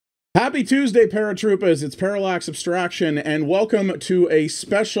Happy Tuesday, Paratroopers. It's Parallax Abstraction, and welcome to a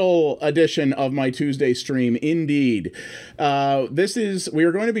special edition of my Tuesday stream, indeed. We are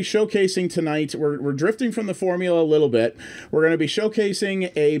going to be showcasing tonight, we're drifting from the formula a little bit. We're going to be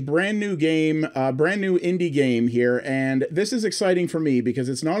showcasing a brand new game, brand new indie game here, and this is exciting for me because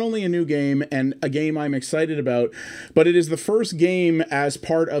it's not only a new game and a game I'm excited about, but it is the first game as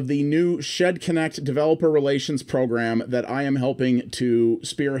part of the new theSHED Connect developer relations program that I am helping to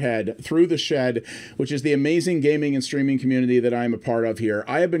spearhead through theSHED, which is the amazing gaming and streaming community that I'm a part of here.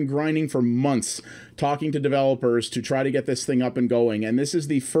 I have been grinding for months talking to developers to try to get this thing up and going, and this is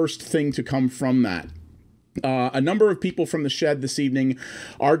the first thing to come from that. A number of people from theSHED this evening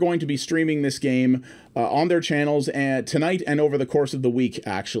are going to be streaming this game on their channels tonight and over the course of the week,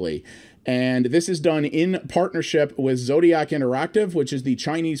 actually. And this is done in partnership with Zodiac Interactive, which is the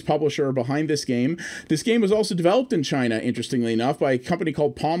Chinese publisher behind this game. This game was also developed in China, interestingly enough, by a company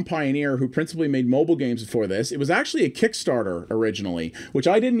called Palm Pioneer, who principally made mobile games before this. It was actually a Kickstarter originally, which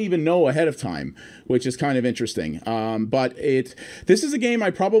I didn't even know ahead of time, which is kind of interesting. This is a game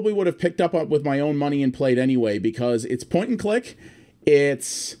I probably would have picked up with my own money and played anyway, because it's point and click,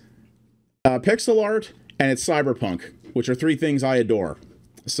 it's pixel art, and it's cyberpunk, which are three things I adore.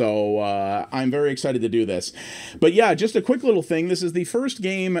 So I'm very excited to do this. But yeah, just a quick little thing. This is the first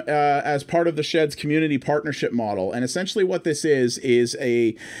game as part of theSHED's community partnership model. And essentially what this is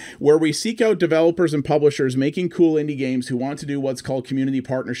where we seek out developers and publishers making cool indie games who want to do what's called community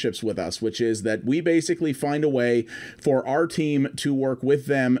partnerships with us, which is that we basically find a way for our team to work with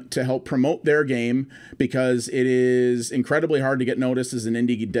them to help promote their game, because it is incredibly hard to get noticed as an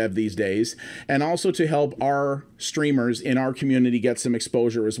indie dev these days, and also to help our streamers in our community get some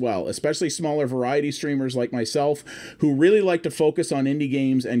exposure as well, especially smaller variety streamers like myself who really like to focus on indie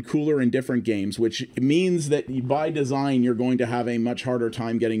games and cooler and different games, which means that by design you're going to have a much harder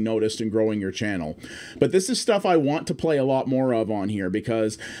time getting noticed and growing your channel. But this is stuff I want to play a lot more of on here,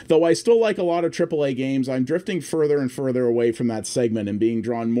 because though I still like a lot of AAA games, I'm drifting further and further away from that segment and being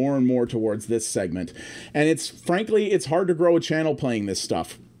drawn more and more towards this segment. And frankly, it's hard to grow a channel playing this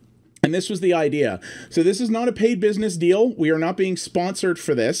stuff. And this was the idea. So this is not a paid business deal. We are not being sponsored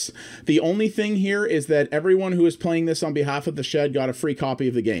for this. The only thing here is that everyone who is playing this on behalf of theSHED got a free copy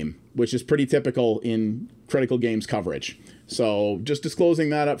of the game, which is pretty typical in critical games coverage. So just disclosing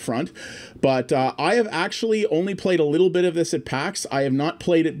that up front. But I have actually only played a little bit of this at PAX. I have not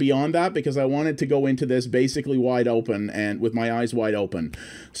played it beyond that because I wanted to go into this basically wide open and with my eyes wide open.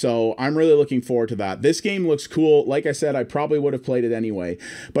 So I'm really looking forward to that. This game looks cool. Like I said, I probably would have played it anyway.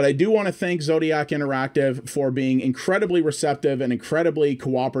 But I do want to thank Zodiac Interactive for being incredibly receptive and incredibly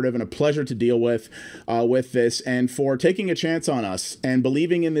cooperative and a pleasure to deal with this, and for taking a chance on us and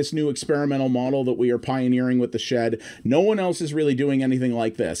believing in this new experimental model that we are pioneering with theSHED. No one else is really doing anything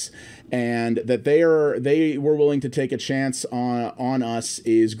like this, and that they were willing to take a chance on us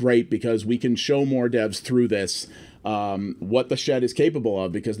is great, because we can show more devs through this what theSHED is capable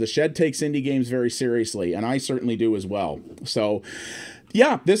of, because theSHED takes indie games very seriously, and I certainly do as well. So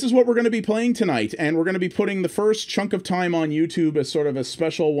yeah, this is what we're going to be playing tonight, and we're going to be putting the first chunk of time on YouTube as sort of a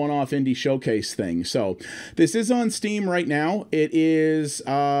special one-off indie showcase thing. So this is on Steam right now. It is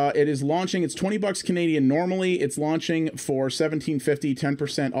launching. It's 20 bucks Canadian normally. It's launching for $17.50,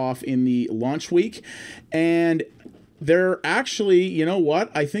 10% off in the launch week. And they're actually, you know what?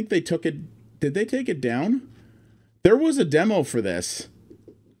 I think they took it. Did they take it down? There was a demo for this.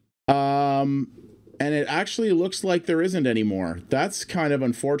 And it actually looks like there isn't anymore. That's kind of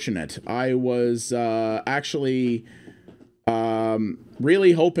unfortunate. I was actually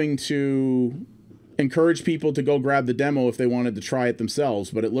really hoping to encourage people to go grab the demo if they wanted to try it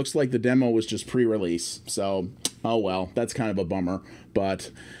themselves, but it looks like the demo was just pre-release. So, oh well, that's kind of a bummer. But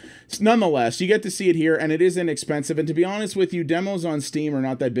nonetheless, you get to see it here, and it is inexpensive. And to be honest with you, demos on Steam are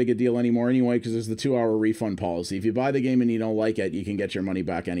not that big a deal anymore anyway, because there's the 2-hour refund policy. If you buy the game and you don't like it, you can get your money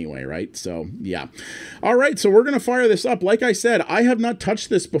back anyway, right? So, yeah. All right, so we're going to fire this up. Like I said, I have not touched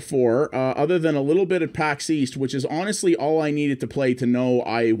this before, other than a little bit at PAX East, which is honestly all I needed to play to know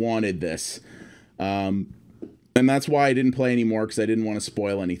I wanted this. And that's why I didn't play anymore, because I didn't want to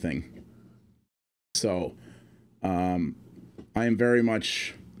spoil anything. So, I am very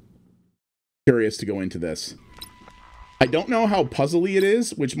much curious to go into this. I don't know how puzzly it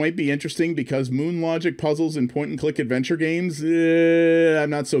is, which might be interesting, because moon logic puzzles and point-and-click adventure games,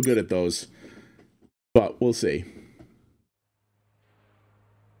 I'm not so good at those. But we'll see.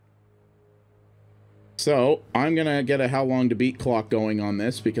 So, I'm going to get a how long to beat clock going on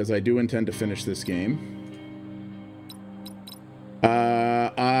this, because I do intend to finish this game.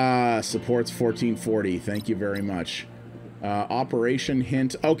 Supports 1440. Thank you very much. Operation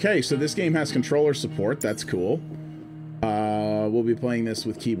hint. Okay, so this game has controller support. That's cool. We'll be playing this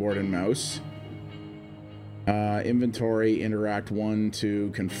with keyboard and mouse. Inventory, interact 1 to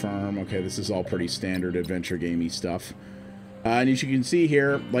confirm. Okay, this is all pretty standard adventure gamey stuff. And as you can see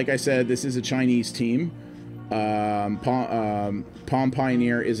here, like I said, this is a Chinese team. Palm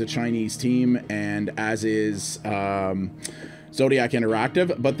Pioneer is a Chinese team, and as is Zodiac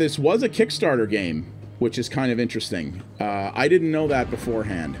Interactive. But this was a Kickstarter game, which is kind of interesting. I didn't know that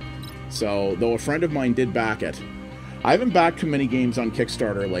beforehand. So, though a friend of mine did back it. I haven't backed too many games on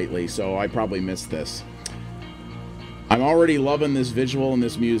Kickstarter lately, so I probably missed this. I'm already loving this visual and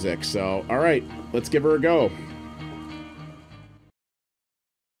this music, so alright, let's give her a go.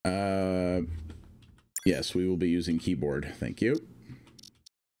 Yes, we will be using keyboard. Thank you.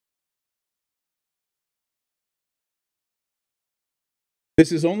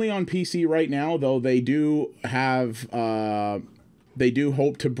 This is only on PC right now, though they do have, they do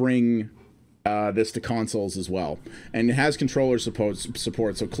hope to bring this to consoles as well. And it has controller support,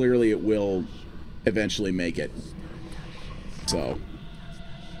 so clearly it will eventually make it. So,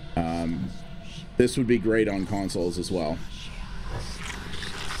 this would be great on consoles as well.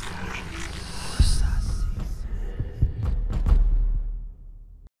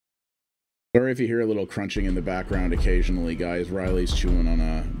 Sorry if you hear a little crunching in the background occasionally, guys. Riley's chewing on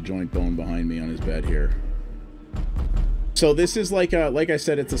a joint bone behind me on his bed here. So this is like a, like I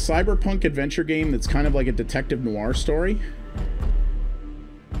said, it's a cyberpunk adventure game that's kind of like a detective noir story.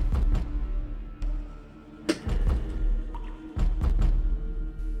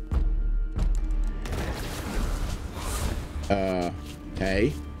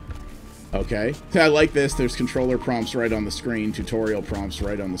 Hey. Okay. I like this. There's controller prompts right on the screen, tutorial prompts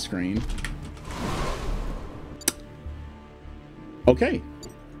right on the screen. Okay.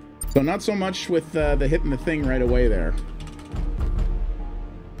 So not so much with the hitting the thing right away there.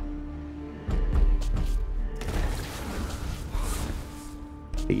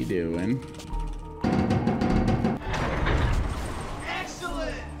 How you doing?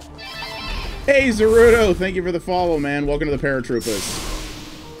 Excellent. Hey Zerudo, thank you for the follow, man. Welcome to the Paratroopers.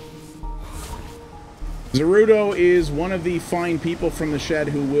 Zerudo is one of the fine people from theSHED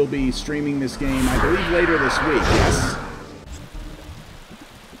who will be streaming this game, I believe, later this week. Yes.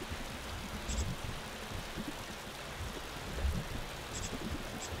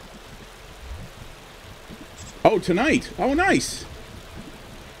 Oh, tonight. Oh, nice.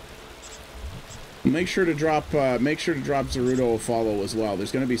 Make sure to drop Zerudo a follow as well.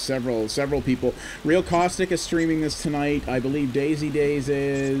 There's going to be several people. Real Caustic is streaming this tonight. I believe Daisy Days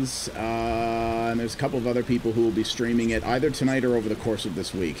is, and there's a couple of other people who will be streaming it either tonight or over the course of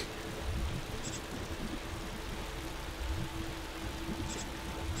this week.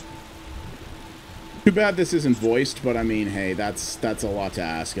 Too bad this isn't voiced, but I mean, hey, that's a lot to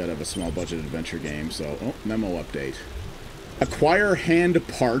ask out of a small budget adventure game. So, oh, memo update. Acquire hand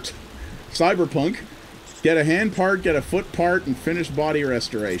part. Cyberpunk. Get a hand part, get a foot part, and finish body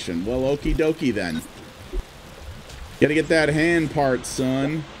restoration. Well, okie dokie then. Gotta get that hand part,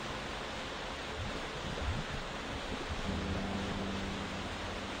 son.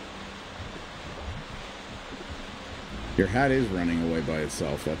 Your hat is running away by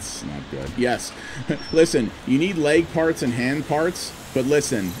itself. That's not good. Yes. Listen, you need leg parts and hand parts, but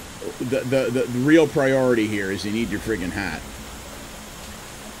listen, the real priority here is you need your friggin' hat.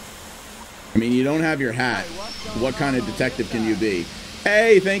 I mean, you don't have your hat. What kind of detective can you be?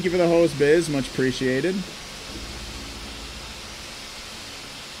 Hey, thank you for the host, Biz. Much appreciated.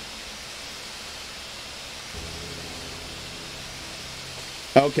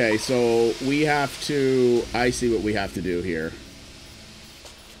 Okay, so we have to... I see what we have to do here.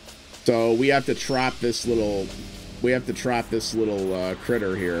 So we have to trap this little... We have to trap this little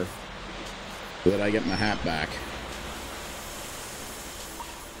critter here so that I get my hat back.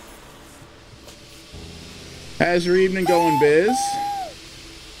 How's your evening going, Biz?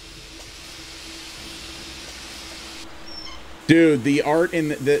 Dude, the art in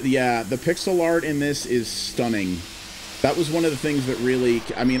the pixel art in this is stunning. That was one of the things that really,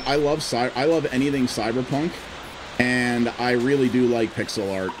 I mean, I love anything cyberpunk, and I really do like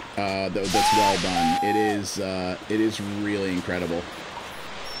pixel art that's well done. It is really incredible.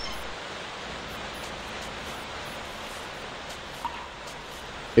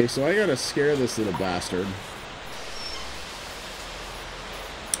 Okay, so I gotta scare this little bastard.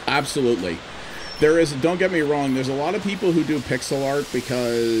 Absolutely. There is, don't get me wrong, there's a lot of people who do pixel art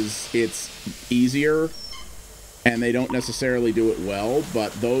because it's easier and they don't necessarily do it well,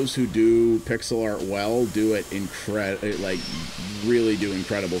 but those who do pixel art well do it really do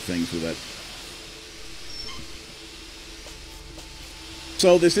incredible things with it.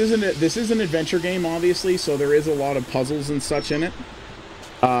 So this is an adventure game, obviously, so there is a lot of puzzles and such in it.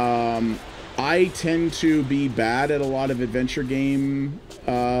 I tend to be bad at a lot of adventure game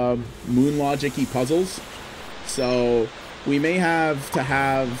moon logic-y puzzles, so we may have to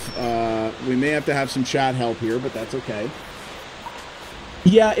have some chat help here, but that's okay.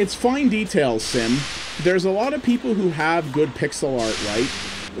 Yeah, it's fine details, Sim. There's a lot of people who have good pixel art, right?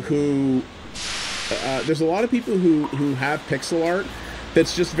 There's a lot of people who have pixel art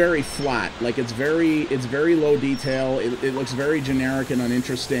that's just very flat. Like it's very low detail. It looks very generic and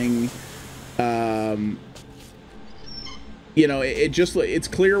uninteresting. You know, it's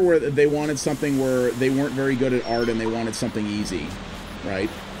clear where they wanted something where they weren't very good at art and they wanted something easy, right?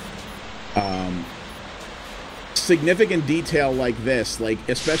 Significant detail like this, like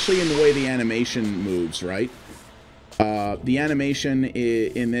especially in the way the animation moves, right? The animation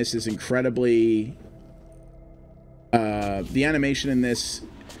in this is incredibly. The animation in this,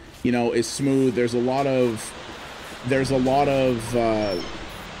 you know, is smooth. There's a lot of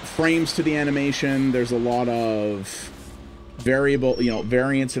frames to the animation. There's a lot of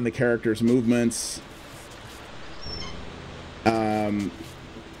variance in the character's movements. There's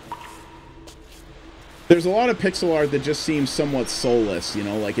a lot of pixel art that just seems somewhat soulless, you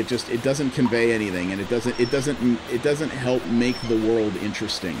know, like it doesn't convey anything, and it doesn't help make the world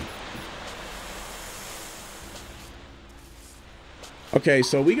interesting. Okay,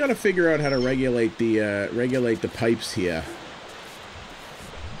 so we got to figure out how to regulate the pipes here.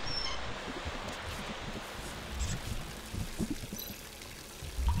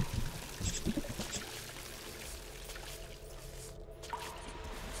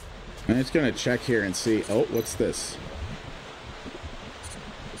 I'm just gonna check here and see. Oh, what's this?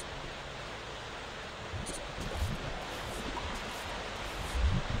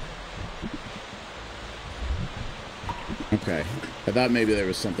 Okay, I thought maybe there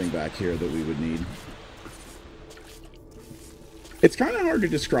was something back here that we would need. It's kind of hard to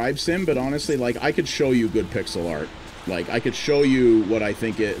describe, Sim, but honestly, like, I could show you good pixel art. Like, I could show you what I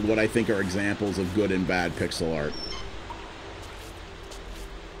think are examples of good and bad pixel art.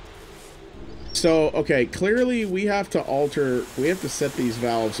 So, okay, clearly we have to set these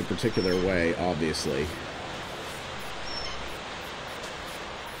valves a particular way, obviously.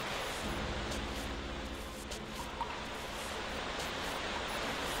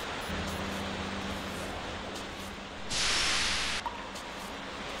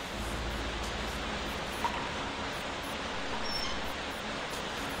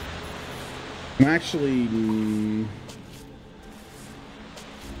 I'm actually...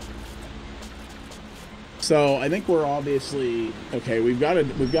 So I think we're obviously okay. We've got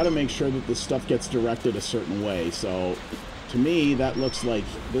to make sure that this stuff gets directed a certain way. So to me, that looks like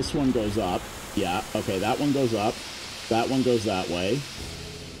this one goes up. Yeah. Okay. That one goes up. That one goes that way.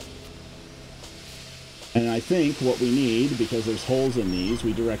 And I think what we need, because there's holes in these,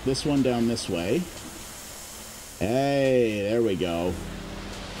 we direct this one down this way. Hey, there we go.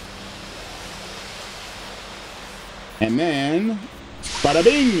 And then, bada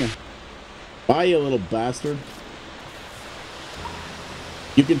bing! Bye, you little bastard.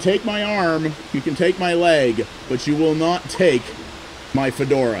 You can take my arm, you can take my leg, but you will not take my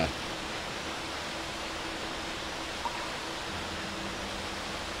fedora.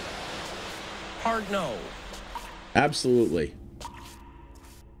 Hard no. Absolutely.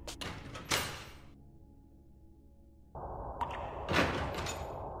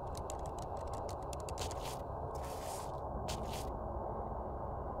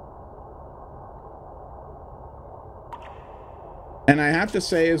 And I have to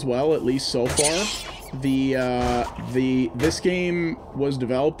say as well, at least so far, this game was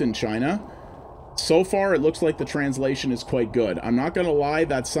developed in China. So far, it looks like the translation is quite good. I'm not gonna lie,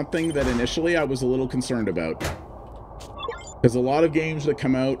 that's something that initially I was a little concerned about. Because a lot of games that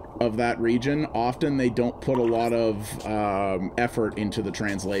come out of that region, often they don't put a lot of effort into the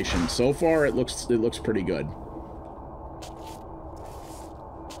translation. So far, it looks pretty good.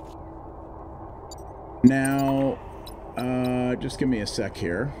 Now, just give me a sec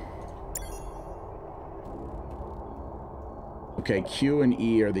here. Okay, Q and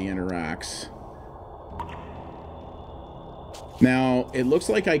E are the interacts. Now, it looks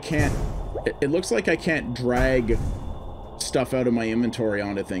like I can't drag stuff out of my inventory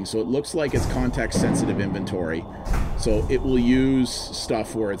onto things. So it looks like it's context-sensitive inventory. So it will use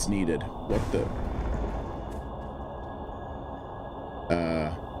stuff where it's needed. What the...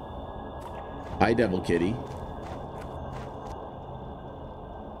 Hi, Devil Kitty.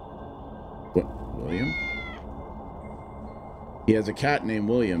 What? William? He has a cat named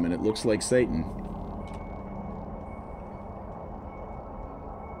William, and it looks like Satan.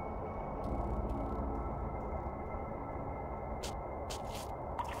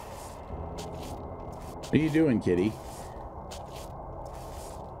 What are you doing, kitty?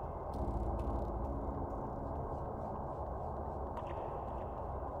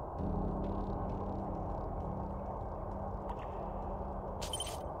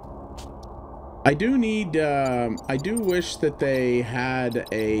 I do need, I do wish that they had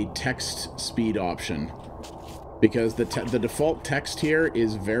a text speed option, because the default text here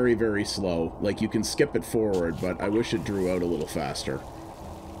is very, very slow. Like, you can skip it forward, but I wish it drew out a little faster.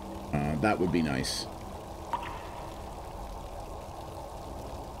 That would be nice.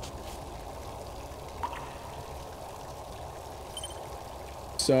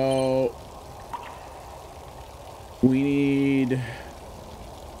 So, we need...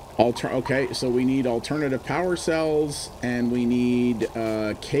 Okay, so we need alternative power cells, and we need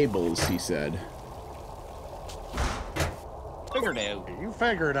cables, he said. Figured out. You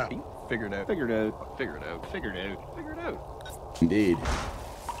figured out. Figured out. Figured out. Figured out. Figured out. Figured out. Indeed.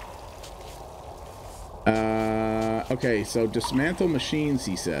 Okay, so dismantle machines,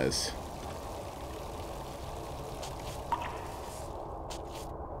 he says.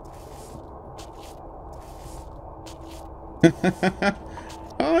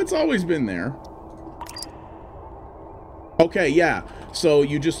 Oh, it's always been there. Okay, yeah. So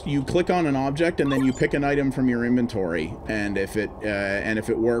you click on an object and then you pick an item from your inventory, and if it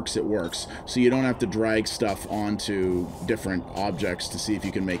works, it works. So you don't have to drag stuff onto different objects to see if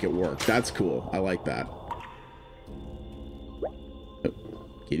you can make it work. That's cool. I like that. Oh,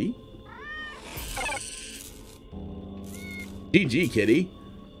 kitty? GG, kitty.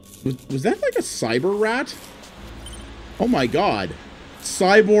 Was that like a cyber rat? Oh my god.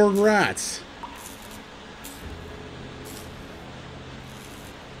 Cyborg rats.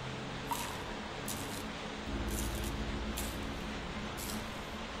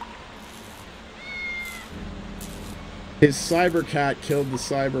 His cyber cat killed the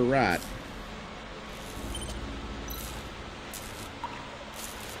cyber rat.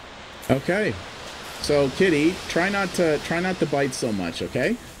 Okay. So kitty, try not to bite so much,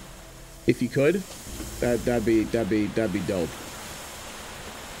 okay? If you could. That'd be dope.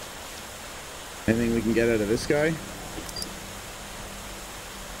 Anything we can get out of this guy?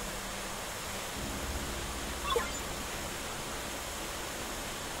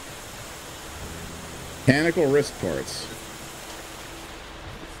 Mechanical wrist parts.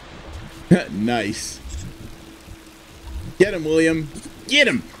 Nice. Get him, William. Get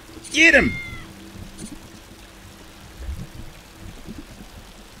him. Get him.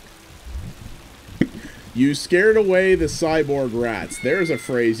 You scared away the cyborg rats. There's a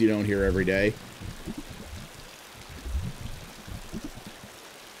phrase you don't hear every day.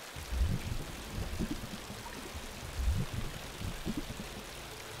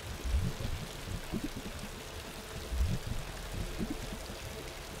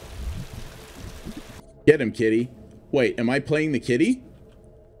 Get him, kitty. Wait, am I playing the kitty?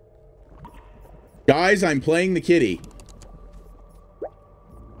 Guys, I'm playing the kitty.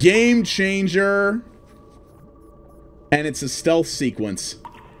 Game changer. And it's a stealth sequence.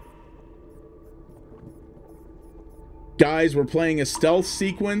 Guys, we're playing a stealth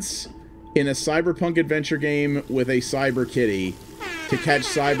sequence in a cyberpunk adventure game with a cyber kitty to catch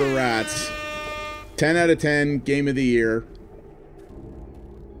cyber rats. 10 out of 10, game of the year.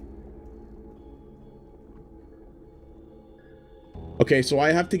 Okay, so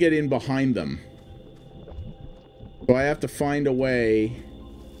I have to get in behind them. So I have to find a way.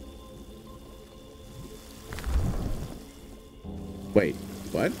 Wait,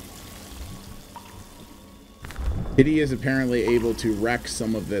 what? Kitty is apparently able to wreck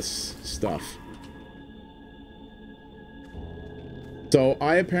some of this stuff. So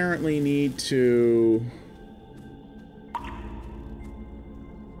I apparently need to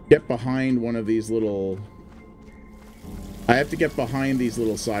get behind one of these little... I have to get behind these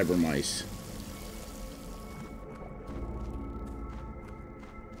little cyber mice.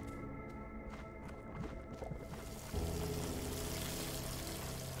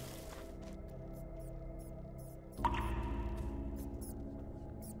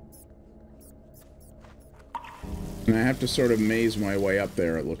 And I have to sort of maze my way up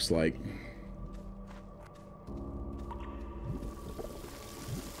there, it looks like.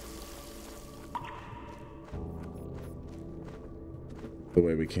 The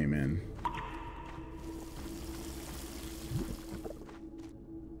way we came in.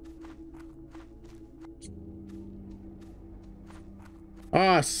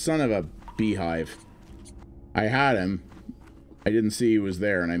 Ah, son of a beehive. I had him. I didn't see he was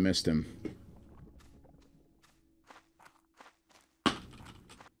there and I missed him.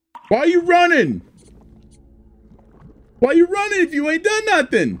 Why are you running? Why are you running if you ain't done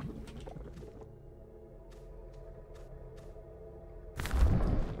nothing?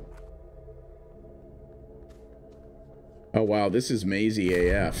 Oh wow, this is mazy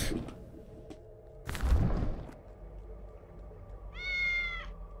AF.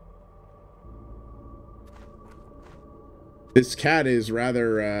 This cat is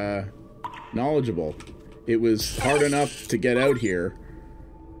rather knowledgeable. It was hard enough to get out here.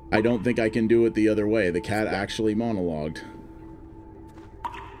 I don't think I can do it the other way. The cat actually monologued.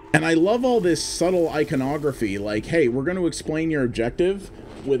 And I love all this subtle iconography, like, hey, we're going to explain your objective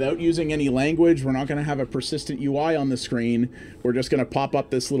without using any language. We're not going to have a persistent UI on the screen. We're just going to pop up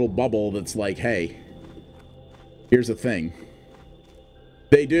this little bubble that's like, hey, here's the thing.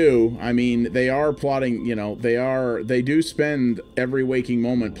 They do. I mean, they are plotting, you know, they do spend every waking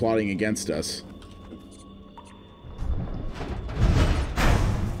moment plotting against us.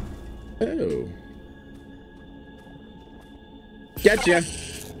 Oh. Getcha.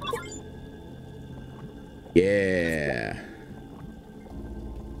 Yeah.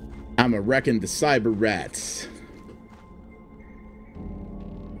 I'm a wrecking the cyber rats.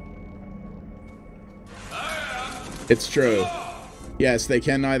 It's true. Yes, they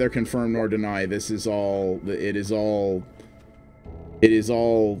can neither confirm nor deny. This is all, it is all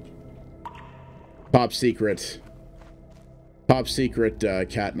top secret. Top secret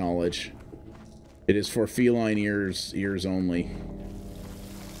cat knowledge. It is for feline ears only.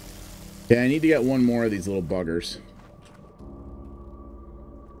 Okay, I need to get one more of these little buggers.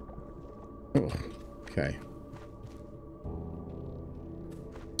 Oh, okay.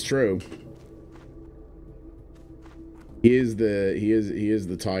 It's true. He is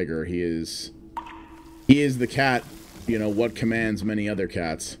the tiger. He is the cat, you know, what commands many other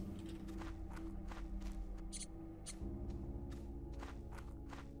cats.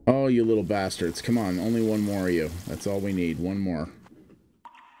 Oh, you little bastards. Come on, only one more of you. That's all we need. One more.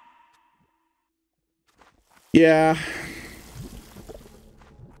 Yeah.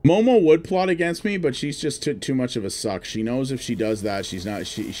 Momo would plot against me, but she's just too much of a suck. She knows if she does that, she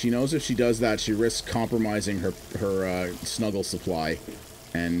knows if she does that, she risks compromising her snuggle supply,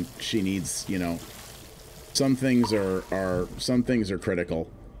 and she needs, you know, some things are critical.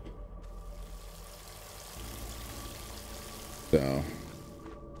 So.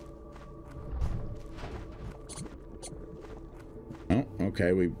 Oh,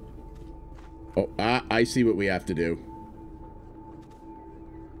 okay, oh, I see what we have to do.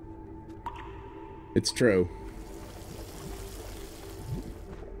 It's true.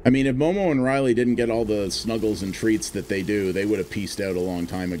 I mean, if Momo and Riley didn't get all the snuggles and treats that they do, they would have pieced out a long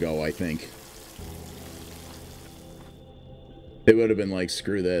time ago, I think. They would have been like,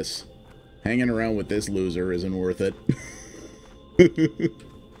 screw this. Hanging around with this loser isn't worth it.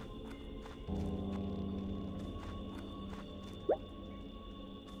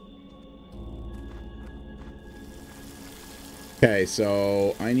 Okay,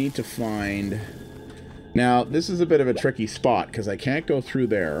 so I need to find... Now, this is a bit of a tricky spot, because I can't go through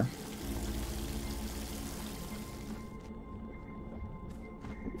there.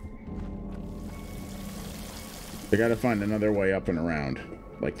 I gotta find another way up and around.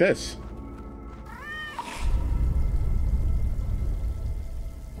 Like this.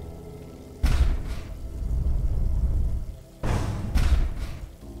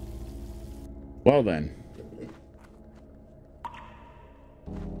 Well then.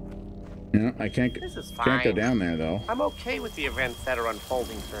 No, I can't go down there, though. I'm okay with the events that are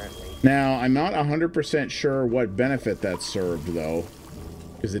unfolding currently. Now, I'm not 100% sure what benefit that served, though.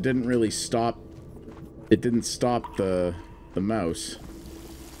 Because it didn't really stop... It didn't stop the mouse.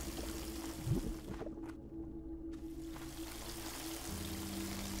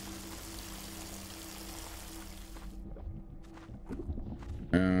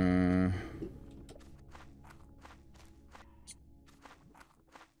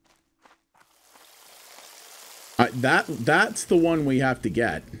 That's the one we have to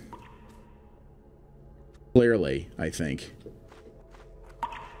get. Clearly, I think.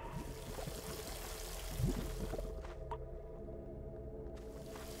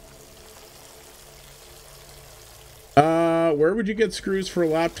 Where would you get screws for a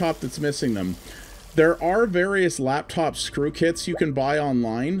laptop that's missing them? There are various laptop screw kits you can buy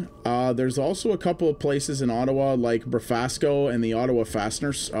online. There's also a couple of places in Ottawa, like Brafasco and the Ottawa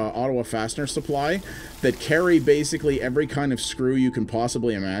Fastener Supply, that carry basically every kind of screw you can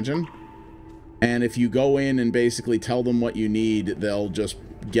possibly imagine. And if you go in and basically tell them what you need, they'll just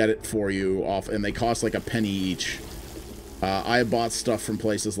get it for you off, and they cost like a penny each. I have bought stuff from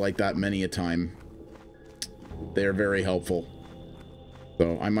places like that many a time. They're very helpful.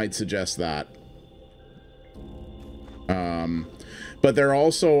 So I might suggest that. But there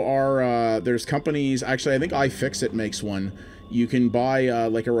also are, there's companies, actually I think iFixit makes one. You can buy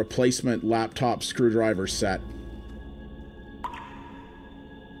like a replacement laptop screwdriver set.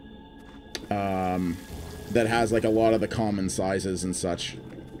 that has like a lot of the common sizes and such.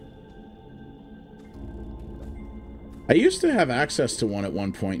 I used to have access to one at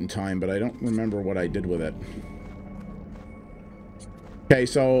one point in time, but I don't remember what I did with it. Okay,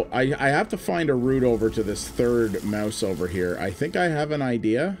 so I have to find a route over to this third mouse over here. I think I have an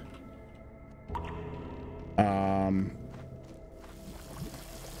idea.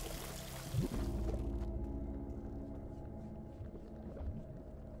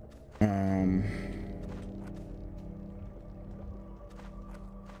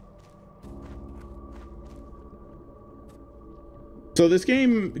 So this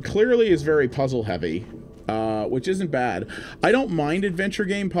game clearly is very puzzle heavy, which isn't bad. I don't mind adventure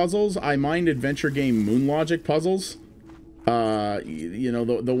game puzzles. I mind adventure game moon logic puzzles. You know,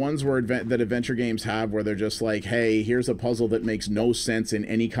 the ones where that adventure games have where they're just like, hey, here's a puzzle that makes no sense in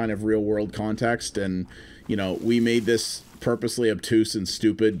any kind of real world context, and you know, we made this purposely obtuse and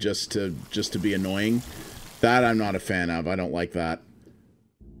stupid just to be annoying. That I'm not a fan of. I don't like that.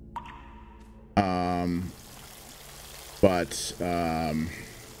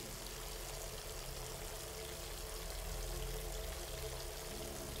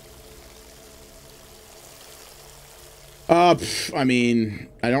 I mean,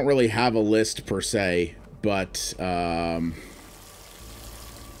 I don't really have a list per se, but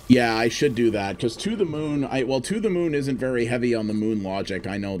yeah, I should do that, because To the Moon, well, To the Moon isn't very heavy on the moon logic,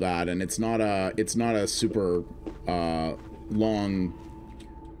 I know that, and it's not a super long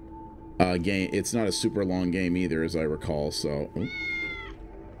game. It's not a super long game either, as I recall, so... Oh.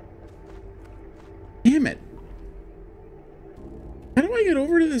 Damn it! How do I get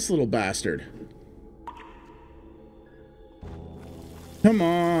over to this little bastard? Come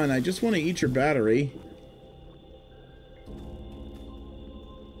on, I just want to eat your battery.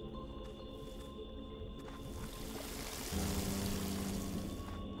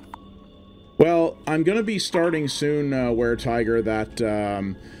 Well, I'm going to be starting soon, Tiger, that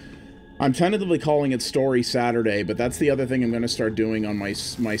I'm tentatively calling it Story Saturday, but that's the other thing I'm going to start doing on my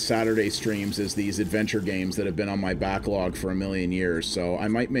Saturday streams, is these adventure games that have been on my backlog for a million years. So I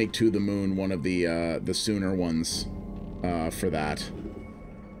might make To the Moon one of the sooner ones for that.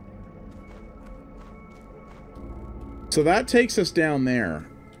 So that takes us down there.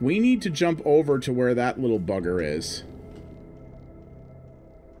 We need to jump over to where that little bugger is.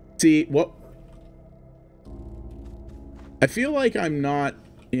 See, what... I feel like I'm not...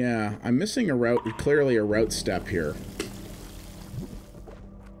 Yeah, I'm missing a route, clearly a route step here.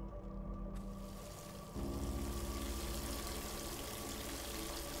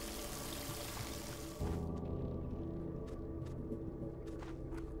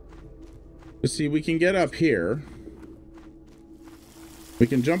 Let's see, we can get up here. We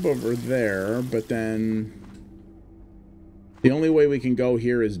can jump over there, but then... the only way we can go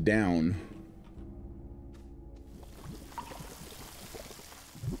here is down.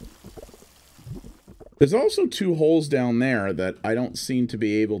 There's also two holes down there that I don't seem to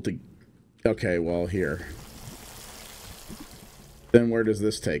be able to... Okay, well, here. Then where does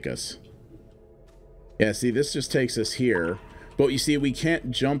this take us? Yeah, see, this just takes us here. But you see, we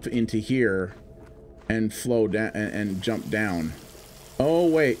can't jump into here and flow down and jump down. Oh,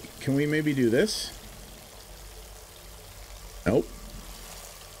 wait. Can we maybe do this? Nope.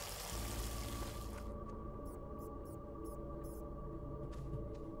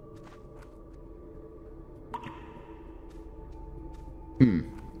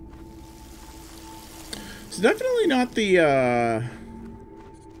 It's definitely not the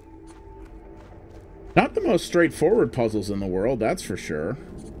most straightforward puzzles in the world, that's for sure.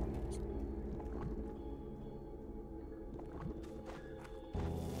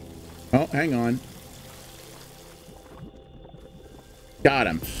 Oh, hang on. Got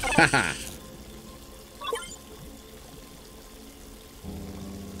him. Haha.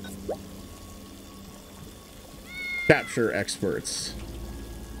 Capture experts.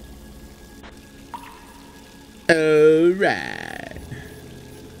 All right.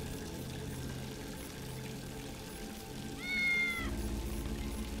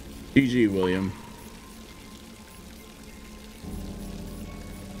 GG, William.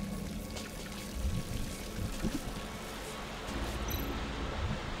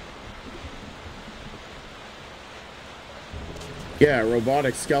 Yeah,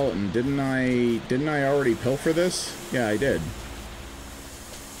 robotic skeleton. Didn't I already pilfer this? Yeah, I did.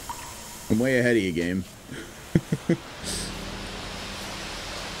 I'm way ahead of you, game.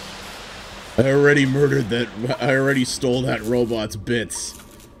 I already murdered that. I already stole that robot's bits.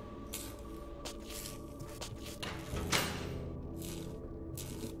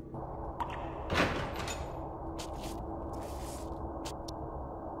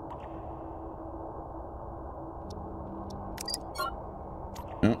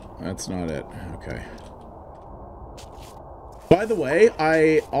 that's not it. Okay. By the way,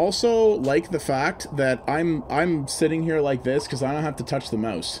 I also like the fact that I'm sitting here like this because I don't have to touch the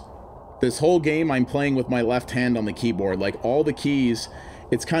mouse. This whole game I'm playing with my left hand on the keyboard. Like, all the keys,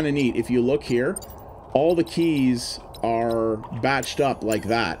 it's kind of neat. If you look here, all the keys are batched up like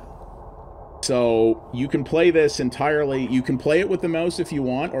that. So you can play this entirely. You can play it with the mouse if you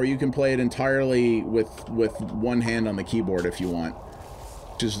want, or you can play it entirely with one hand on the keyboard if you want.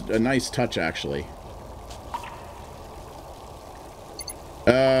 Which is a nice touch, actually.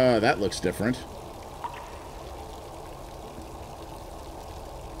 That looks different.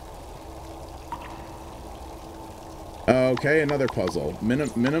 Okay, another puzzle.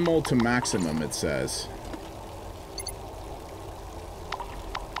 Minimal to maximum, it says.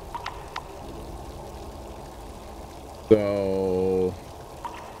 So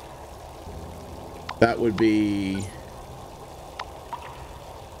that would be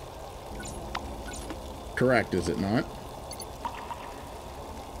correct, is it not?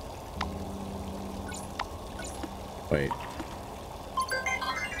 Wait.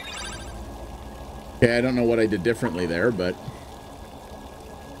 Okay, I don't know what I did differently there, but...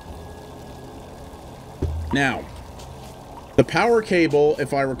 Now, the power cable,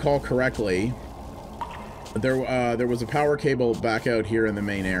 if I recall correctly, there was a power cable back out here in the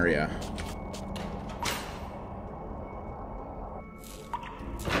main area.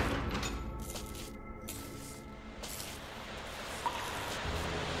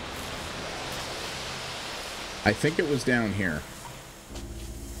 I think it was down here.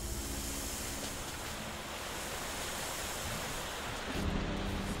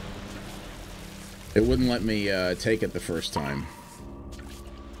 It wouldn't let me take it the first time.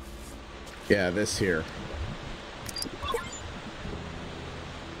 Yeah, this here.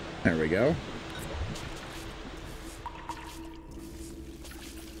 There we go.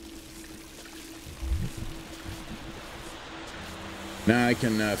 Now I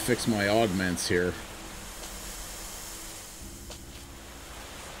can fix my augments here.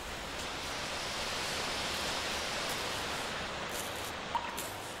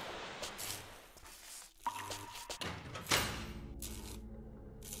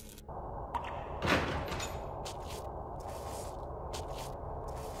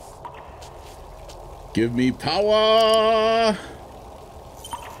 Give me power!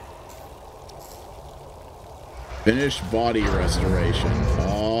 Finish body restoration.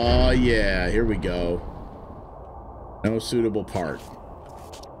 Oh, yeah. Here we go. No suitable part.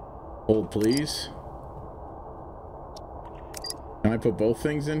 Hold, please. Can I put both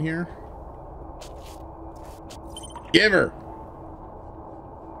things in here? Give her!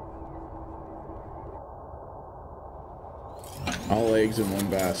 All eggs in one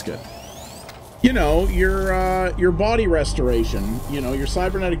basket. You know, your body restoration, you know, your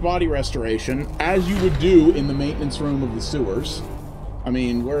cybernetic body restoration, as you would do in the maintenance room of the sewers. I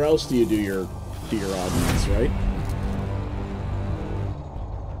mean, where else do you do your augments, right?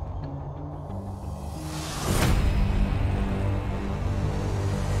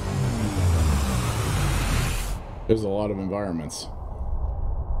 There's a lot of environments.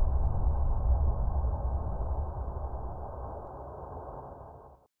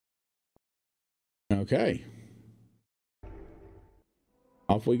 Okay.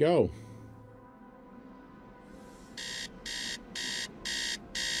 Off we go.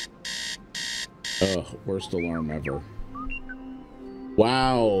 Ugh, worst alarm ever.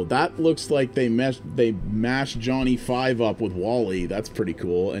 Wow, that looks like they mashed Johnny 5 up with Wally. That's pretty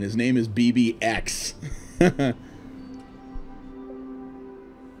cool. And his name is BBX.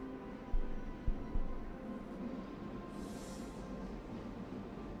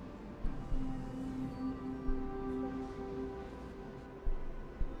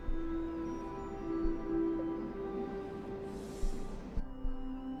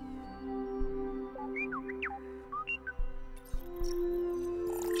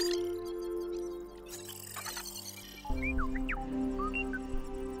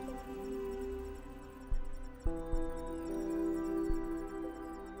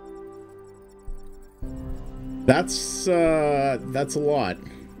 That's a lot.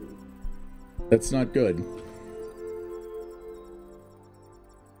 That's not good.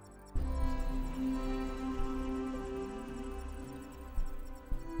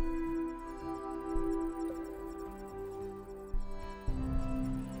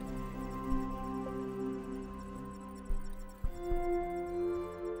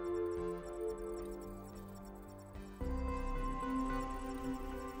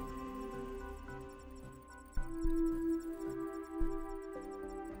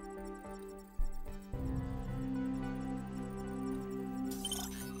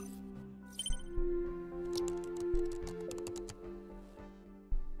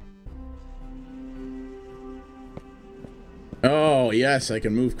 yes, I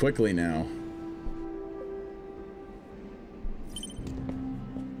can move quickly now.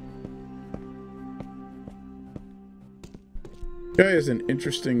 Guy is an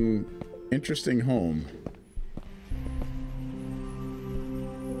interesting home.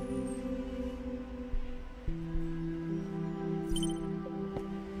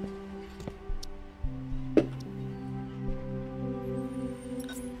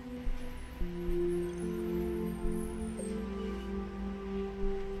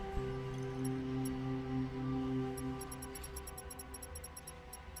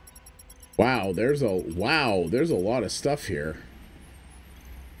 Wow, there's a lot of stuff here.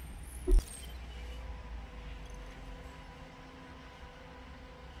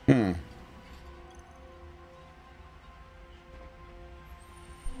 Huh.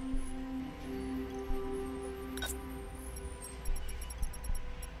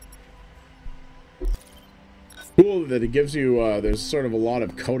 Cool that it gives you, there's sort of a lot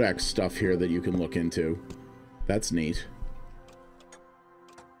of codex stuff here that you can look into. That's neat.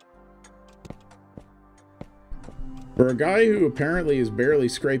 For a guy who apparently is barely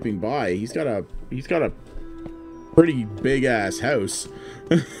scraping by, he's got a pretty big ass house.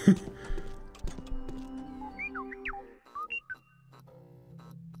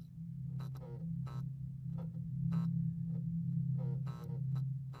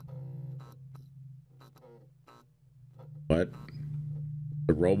 What?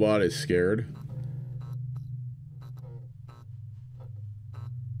 The robot is scared?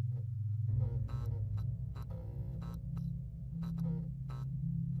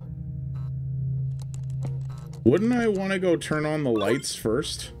 Wouldn't I want to go turn on the lights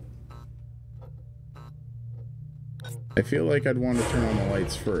first? I feel like I'd want to turn on the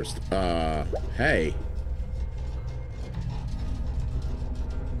lights first. Hey.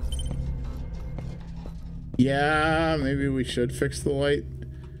 Yeah, maybe we should fix the light.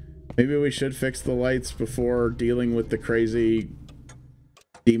 Maybe we should fix the lights before dealing with the crazy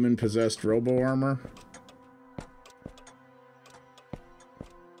demon-possessed robo-armor.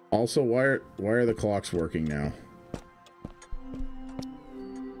 Also, why are the clocks working now?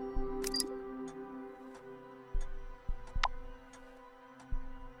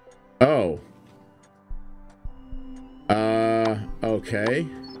 Oh. Okay.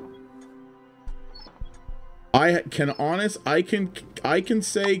 I can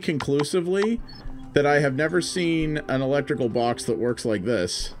say conclusively that I have never seen an electrical box that works like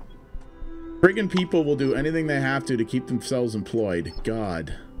this. Friggin' people will do anything they have to keep themselves employed.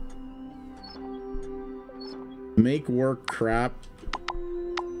 God. Make work crap.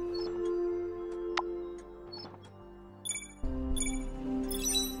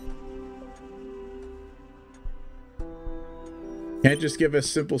 Can't just give us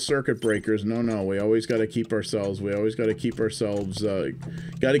simple circuit breakers. No, we always got to keep ourselves.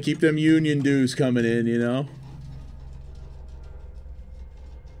 Gotta keep them union dues coming in, you know?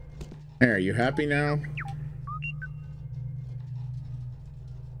 Hey, are you happy now?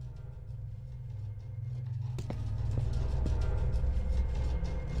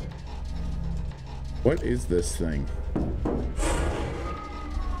 What is this thing?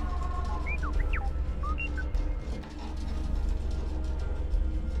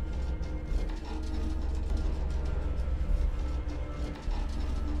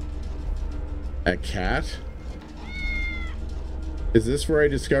 A cat? Is this where I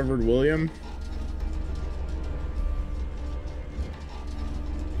discovered William?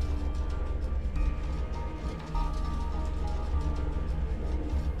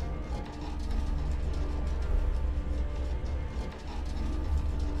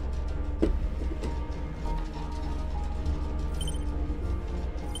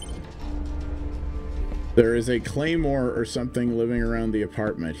 There is a claymore or something living around the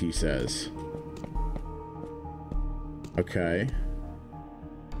apartment, he says. Okay.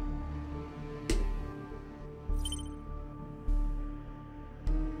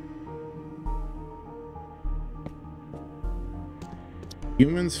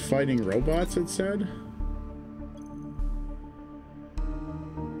 Humans fighting robots, it said?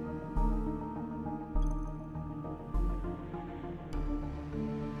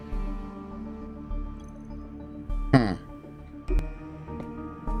 Huh.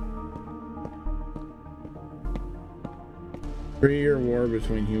 Three-year war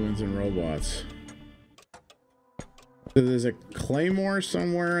between humans and robots. So there's a claymore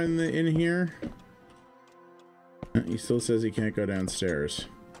somewhere in here. He still says he can't go downstairs.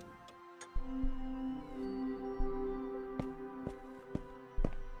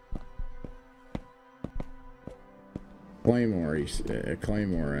 Claymore, a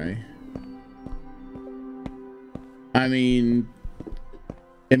claymore, eh? I mean,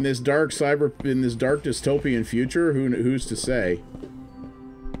 In this dark dystopian future, who's to say?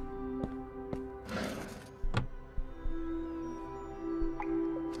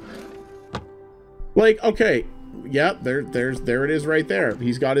 Like, okay, yeah, there it is right there.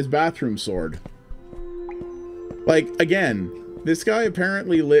 He's got his bathroom sword. Like, again, this guy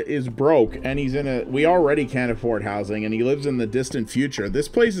apparently is broke, and he's in a... We already can't afford housing, and he lives in the distant future. This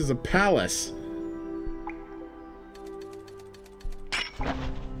place is a palace.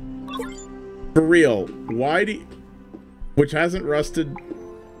 For real, why do you... Which hasn't rusted...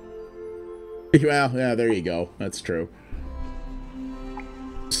 Well, yeah, there you go. That's true.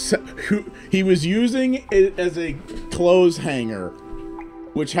 So, he was using it as a clothes hanger,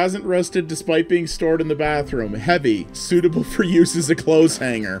 which hasn't rusted despite being stored in the bathroom. Heavy, suitable for use as a clothes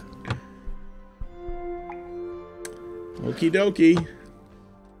hanger. Okie dokie.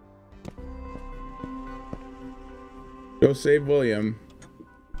 Go save William.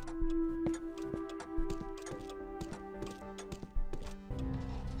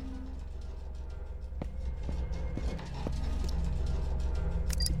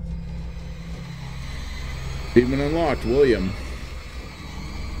 Achievement unlocked, William.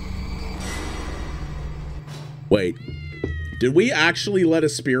 Wait, did we actually let a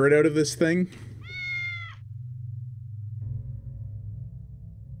spirit out of this thing?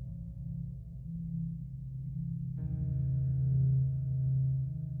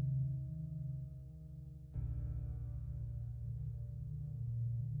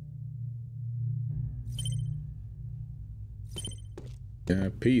 Yeah,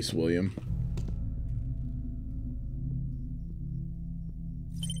 peace, William.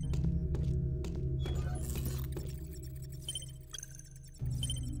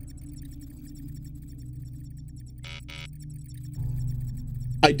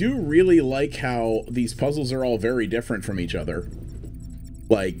 I do really like how these puzzles are all very different from each other.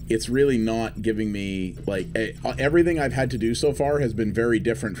 Like, it's really not giving me, like, everything I've had to do so far has been very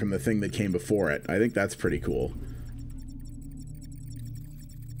different from the thing that came before it. I think that's pretty cool.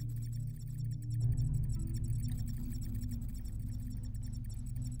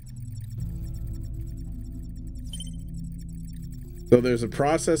 So there's a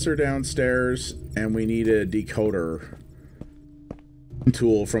processor downstairs, and we need a decoder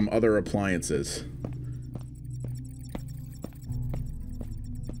tool from other appliances.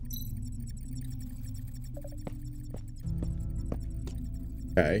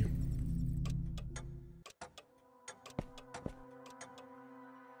 Okay.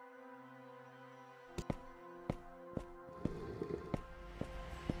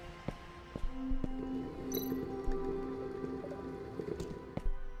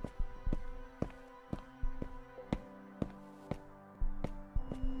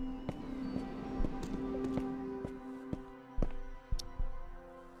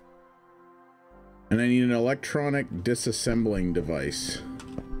 And I need an electronic disassembling device.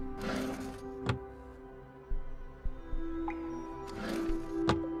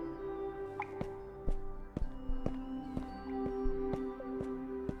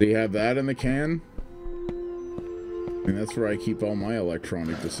 Do you have that in the can? And that's where I keep all my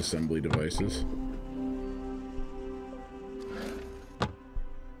electronic disassembly devices.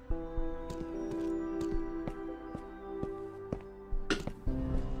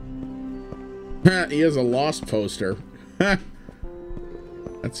 He has a Lost poster.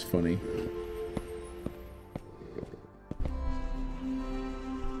 That's funny.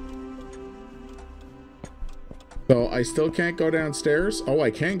 So I still can't go downstairs? Oh,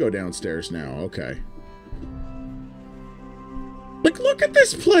 I can go downstairs now. Okay. Like, look at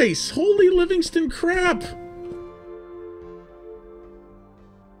this place! Holy Livingston crap!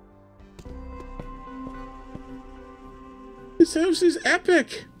 This house is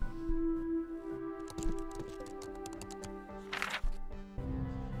epic!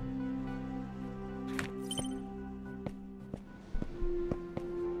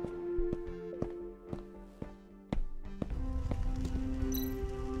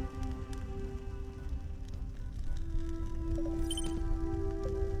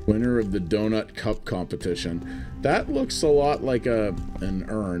 Winner of the Donut Cup competition. That looks a lot like an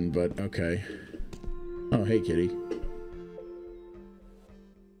urn, but okay. Oh, hey, kitty.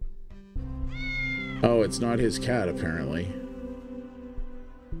 Oh, it's not his cat, apparently.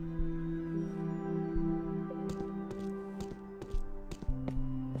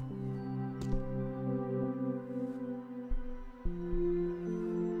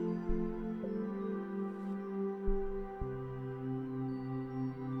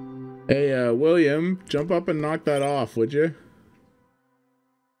 Hey, William, jump up and knock that off, would you?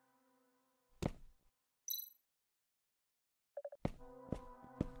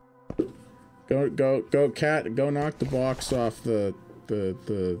 Go, cat. Go knock the box off the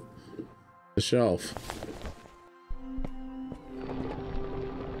shelf.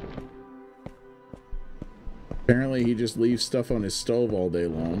 Apparently he just leaves stuff on his stove all day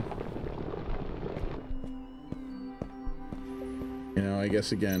long. You know, I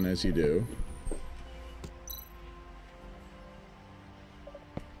guess again, as you do.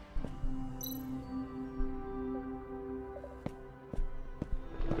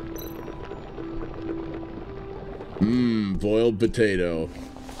 Boiled potato.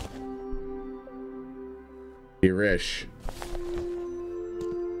 Irish.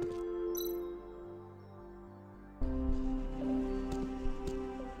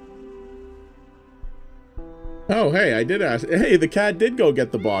 Oh, hey, I did ask. Hey, the cat did go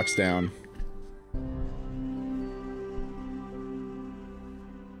get the box down.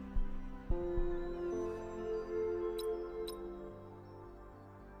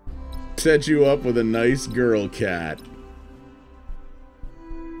 Set you up with a nice girl cat.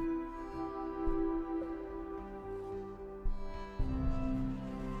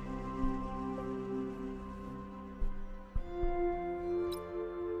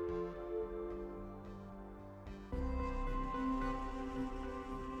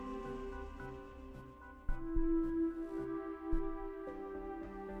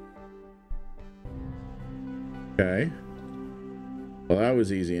 Okay. Well, that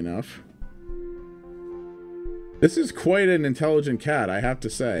was easy enough. This is quite an intelligent cat, I have to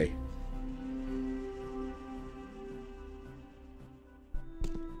say.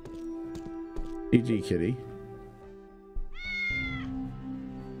 GG, kitty.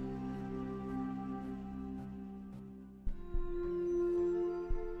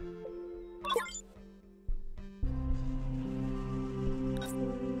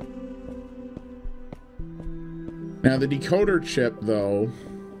 Now the decoder chip, though.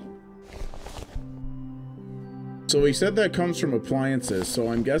 So he said that comes from appliances.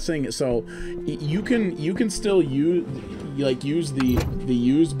 So I'm guessing. So you can still use the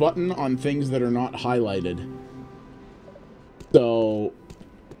use button on things that are not highlighted. So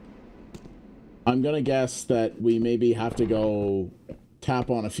I'm gonna guess that we maybe have to go tap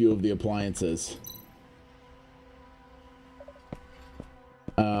on a few of the appliances.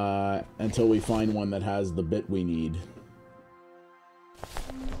 Until we find one that has the bit we need.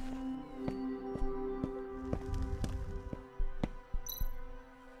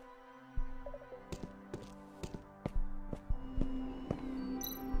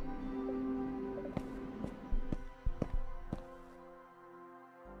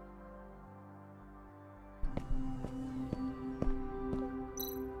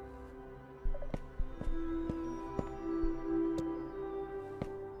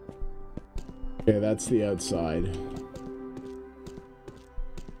 Okay, that's the outside.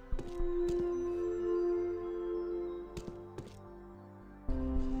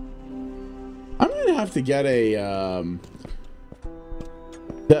 I'm gonna have to get a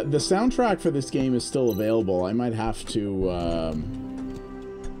the soundtrack for this game is still available. I might have to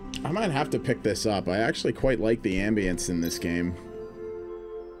pick this up. I actually quite like the ambience in this game.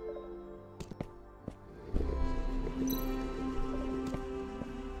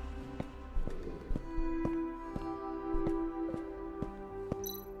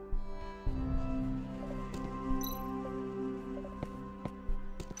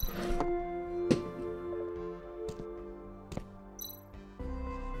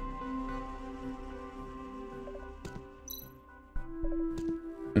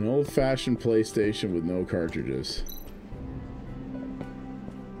 An old-fashioned PlayStation with no cartridges.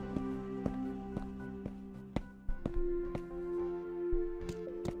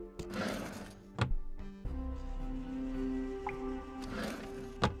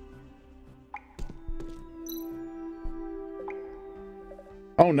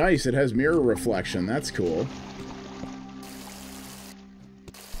 Oh, nice. It has mirror reflection. That's cool.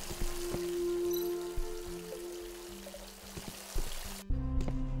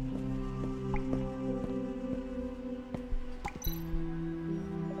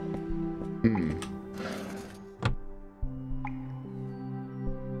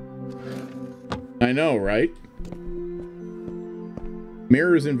 I know, right?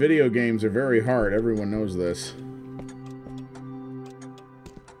 Mirrors in video games are very hard. Everyone knows this.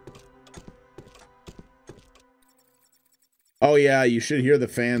 Oh yeah, you should hear the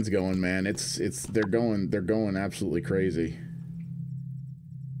fans going, man. They're going absolutely crazy.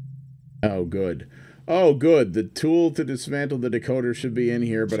 Oh good. Oh good. The tool to dismantle the decoder should be in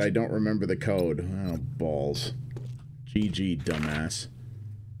here, but I don't remember the code. Oh balls. GG, dumbass.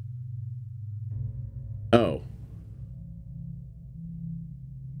 Oh.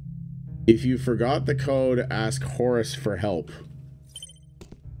 If you forgot the code, ask Horace for help.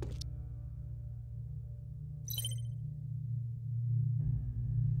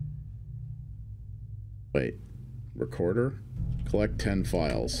 Wait. Recorder? Collect 10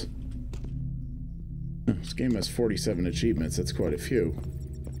 files. This game has 47 achievements. That's quite a few.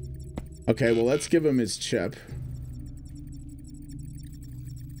 Okay, well, let's give him his chip.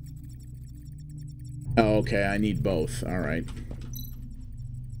 Oh, okay, I need both. All right.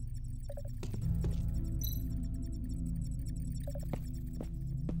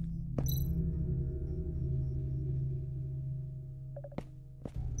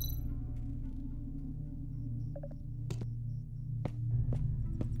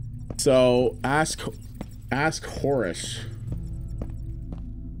 So, ask Horace.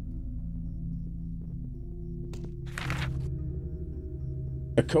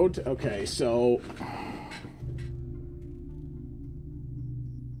 A code, okay, so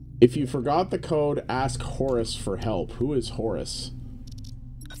if you forgot the code, ask Horace for help. Who is Horace?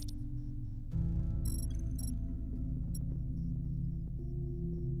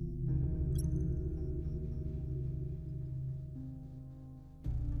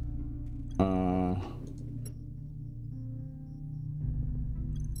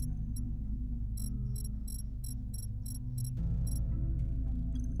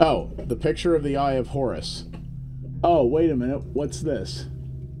 Oh, the picture of the Eye of Horus. Oh, wait a minute. What's this?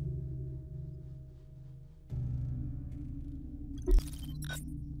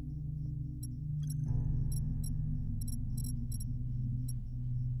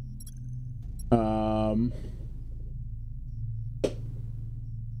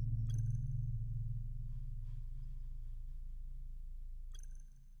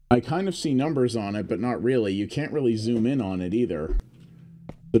 I kind of see numbers on it, but not really. You can't really zoom in on it either.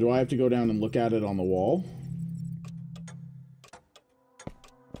 So do I have to go down and look at it on the wall?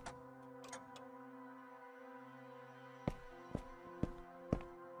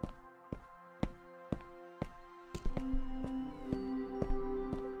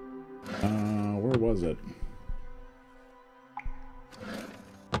 Where was it?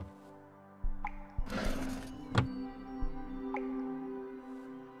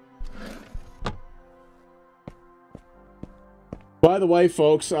 By the way,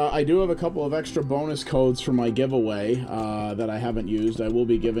 folks, I do have a couple of extra bonus codes for my giveaway that I haven't used. I will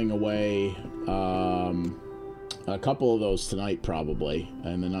be giving away a couple of those tonight, probably,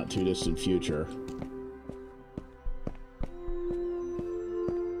 in the not-too-distant future.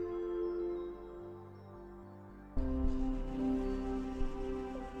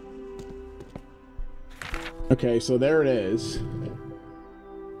 Okay, so there it is.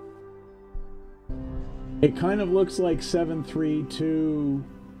 It kind of looks like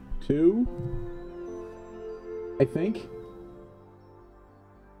 7322, I think.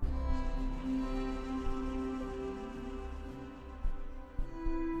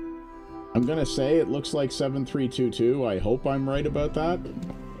 I'm gonna say it looks like 7322. I hope I'm right about that.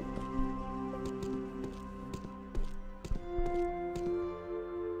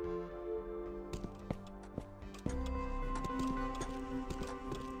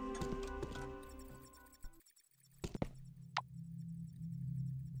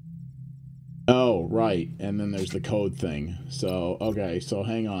 Oh, right. And then there's the code thing. So, okay, so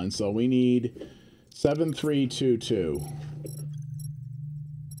hang on. So we need 7322.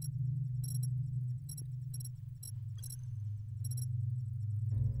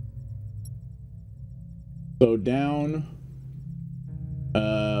 So down,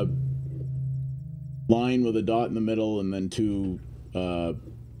 line with a dot in the middle and then two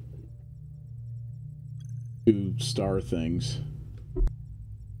star things.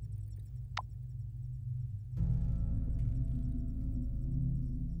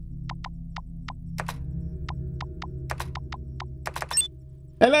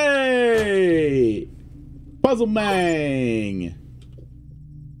 Hello! Puzzle Mang!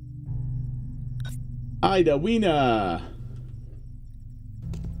 Ida Wiener!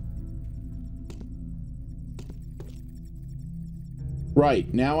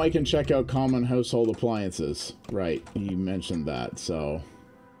 Right, now I can check out common household appliances. Right, you mentioned that, so...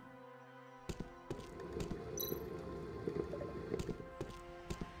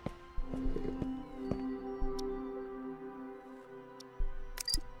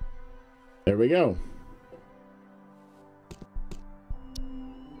 There we go.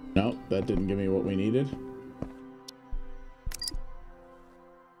 No, that didn't give me what we needed.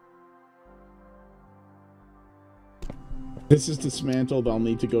 This is dismantled. I'll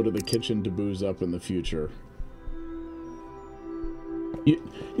need to go to the kitchen to booze up in the future.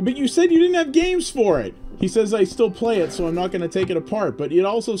 But you said you didn't have games for it! He says I still play it, so I'm not going to take it apart. But it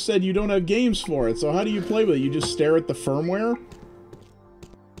also said you don't have games for it, so how do you play with it? You just stare at the firmware?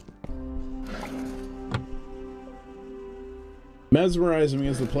 Mesmerizing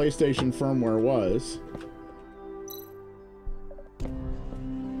as the PlayStation firmware was.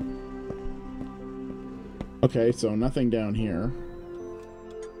 Okay, so nothing down here.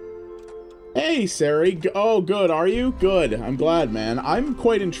 Hey, Sari. Oh, good. Are you? Good. I'm glad, man. I'm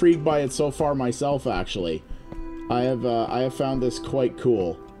quite intrigued by it so far myself, actually. I have found this quite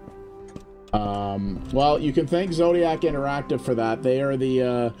cool. Well, you can thank Zodiac Interactive for that. They are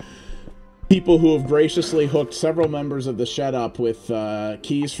the people who have graciously hooked several members of theSHED up with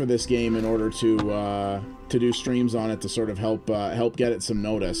keys for this game in order to do streams on it to sort of help get it some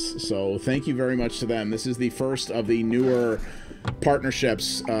notice. So thank you very much to them. This is the first of the newer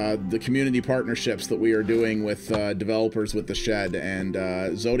partnerships, the community partnerships that we are doing with developers with theSHED.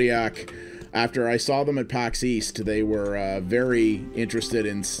 And Zodiac, after I saw them at PAX East, they were very interested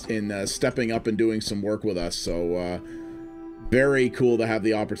in stepping up and doing some work with us. So very cool to have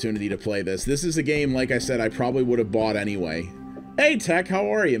the opportunity to play this. This is a game, like I said, I probably would have bought anyway. Hey, Tech,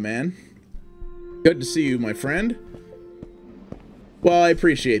 how are you, man? Good to see you, my friend. Well, I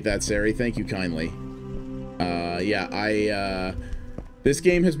appreciate that, Sari. Thank you kindly. Yeah, this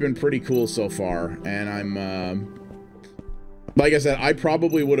game has been pretty cool so far, and I'm, like I said, I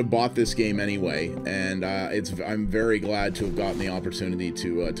probably would have bought this game anyway, and I'm very glad to have gotten the opportunity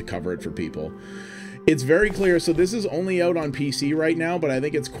to cover it for people. It's very clear, so this is only out on PC right now, but I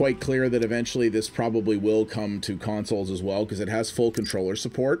think it's quite clear that eventually this probably will come to consoles as well, because it has full controller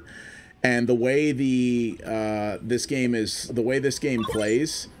support. And the way this game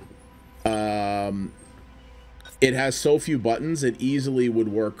plays, it has so few buttons, it easily would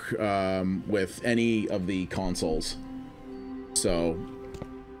work with any of the consoles. So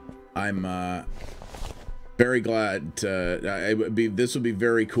I'm very glad this would be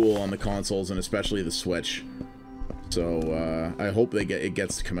very cool on the consoles and especially the Switch. So I hope it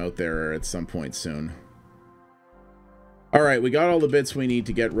gets to come out there at some point soon. All right, we got all the bits we need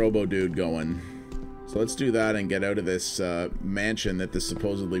to get Robo Dude going. So let's do that and get out of this mansion that this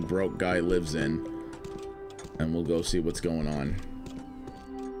supposedly broke guy lives in. And we'll go see what's going on.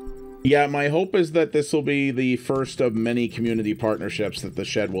 Yeah, my hope is that this will be the first of many community partnerships that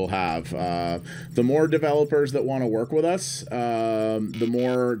theSHED will have. The more developers that want to work with us, the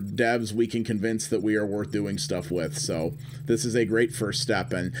more devs we can convince that we are worth doing stuff with. So this is a great first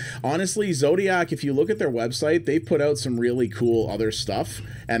step. And honestly, Zodiac, if you look at their website, they put out some really cool other stuff.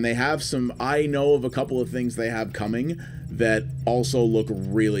 And they have some, I know of a couple of things they have coming that also look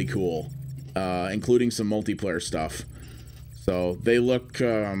really cool, including some multiplayer stuff. So they look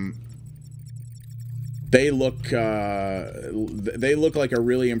like a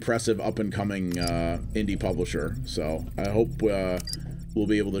really impressive up-and-coming indie publisher. So I hope we'll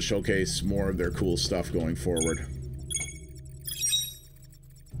be able to showcase more of their cool stuff going forward.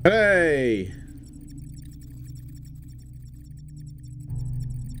 Hey!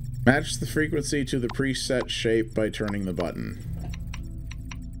 Match the frequency to the preset shape by turning the button.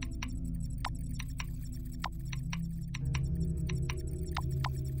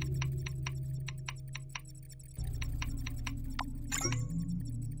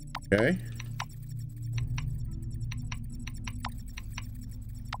 Okay.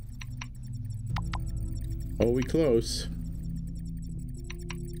 Oh, we close.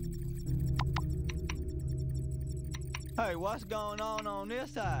 Hey, what's going on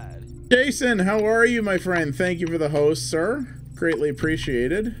this side? Jason, how are you, my friend? Thank you for the host, sir. Greatly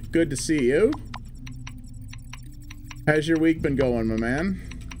appreciated. Good to see you. How's your week been going, my man?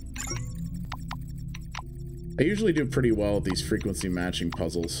 I usually do pretty well at these frequency matching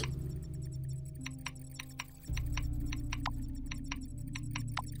puzzles.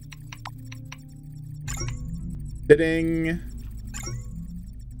 Ding.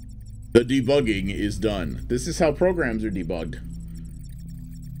 The debugging is done. This is how programs are debugged.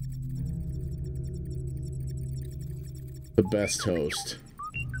 The best host.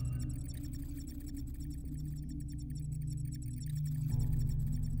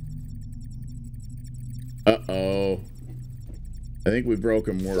 Uh-oh. I think we broke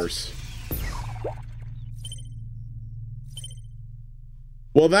him worse.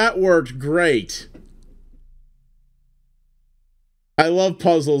 Well, that worked great. I love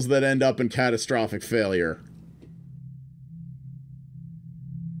puzzles that end up in catastrophic failure.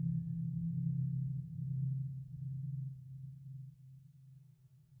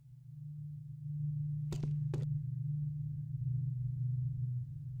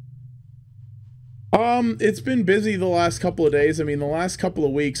 It's been busy the last couple of days. I mean, the last couple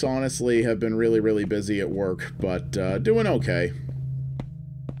of weeks, honestly, have been really, really busy at work, but doing okay.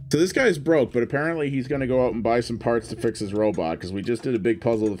 So this guy's broke, but apparently he's going to go out and buy some parts to fix his robot, because we just did a big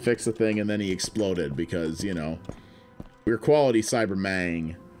puzzle to fix the thing, and then he exploded, because, you know, we're quality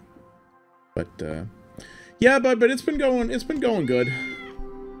Cybermang. But, yeah, but it's been going good.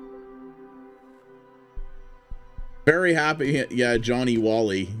 Very happy. Yeah, Johnny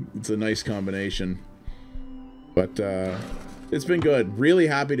Wally. It's a nice combination. But, it's been good. Really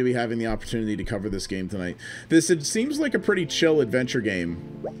happy to be having the opportunity to cover this game tonight. It seems like a pretty chill adventure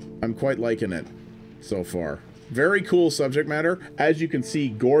game. I'm quite liking it so far. Very cool subject matter. As you can see,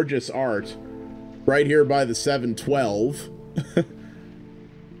 gorgeous art right here by the 712.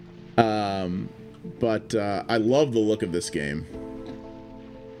 But I love the look of this game.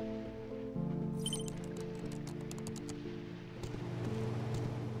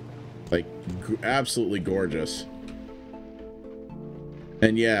 Like, absolutely gorgeous.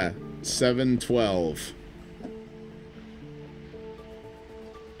 And yeah, 712.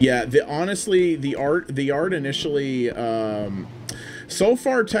 Yeah, honestly, the art initially, so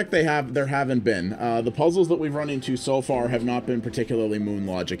far there haven't been. The puzzles that we've run into so far have not been particularly Moon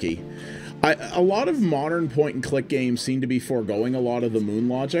Logic-y. A lot of modern point-and-click games seem to be foregoing a lot of the Moon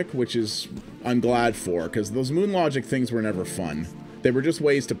Logic, which is, I'm glad for, because those Moon Logic things were never fun. They were just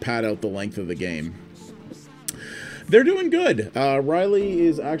ways to pad out the length of the game. They're doing good. Riley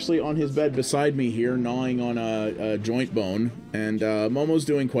is actually on his bed beside me here, gnawing on a joint bone, and Momo's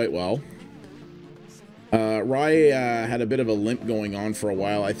doing quite well. Rai had a bit of a limp going on for a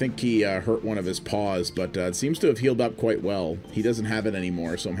while. I think he hurt one of his paws, but it seems to have healed up quite well. He doesn't have it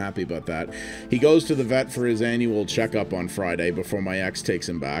anymore, so I'm happy about that. He goes to the vet for his annual checkup on Friday before my ex takes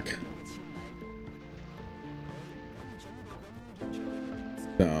him back.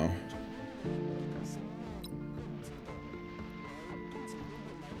 So...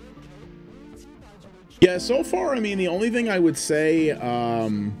 yeah, so far, I mean, the only thing I would say,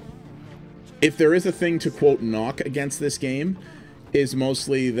 if there is a thing to, quote, knock against this game, is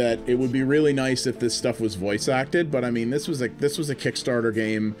mostly that it would be really nice if this stuff was voice acted, but I mean, this was a Kickstarter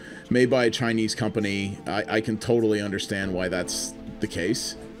game made by a Chinese company. I can totally understand why that's the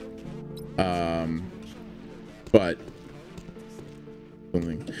case. But...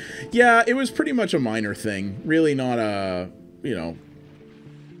 something. Yeah, it was pretty much a minor thing. Really not a, you know...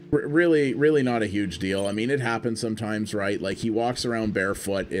 really not a huge deal. I mean, it happens sometimes, right? Like, he walks around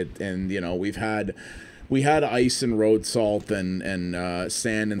barefoot, and you know, we had ice and road salt and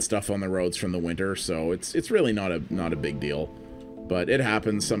sand and stuff on the roads from the winter, so it's really not a big deal. But it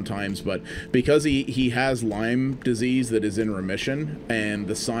happens sometimes. But because he has Lyme disease that is in remission, and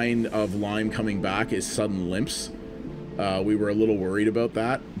the sign of Lyme coming back is sudden limps, we were a little worried about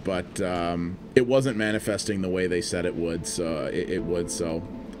that, but it wasn't manifesting the way they said it would, so it would, so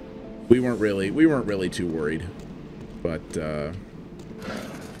we weren't really too worried. But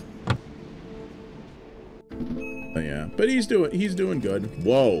yeah, but he's doing good.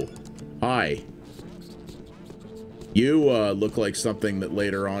 Whoa, hi. You look like something that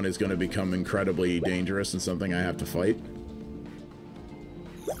later on is going to become incredibly dangerous and something I have to fight.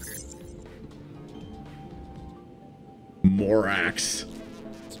 Morax.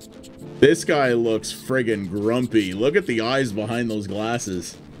 This guy looks friggin' grumpy. Look at the eyes behind those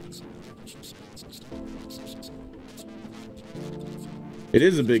glasses. It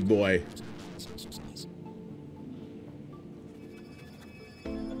is a big boy.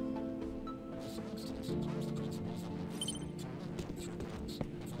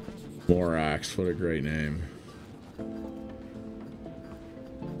 Morax, what a great name.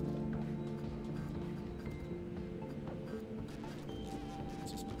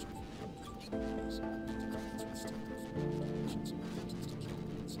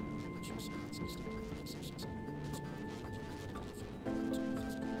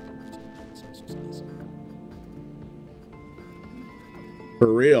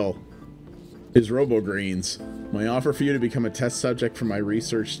 For real. His Robo-Greens. My offer for you to become a test subject for my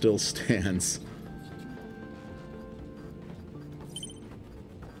research still stands.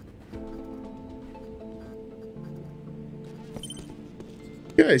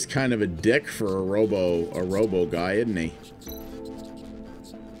 This guy's kind of a dick for a robo guy, isn't he?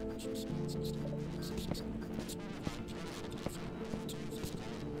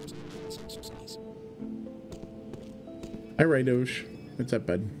 Hi, Raidosh. What's up,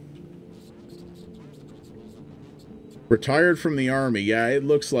 bud? Retired from the army. Yeah, it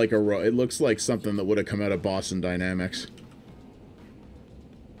looks like it looks like something that would have come out of Boston Dynamics.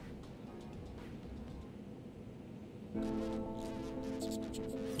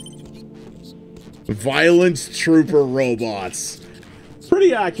 Violence trooper robots.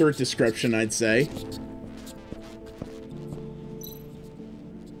 Pretty accurate description, I'd say.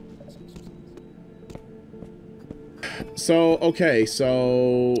 So, okay,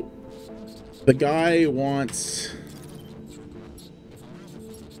 so the guy wants...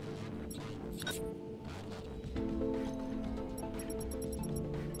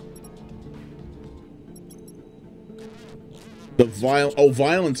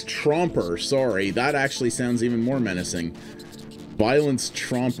 Violence Tromper. Sorry, that actually sounds even more menacing. Violence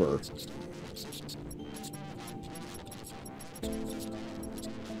Tromper.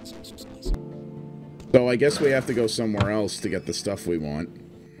 So I guess we have to go somewhere else to get the stuff we want.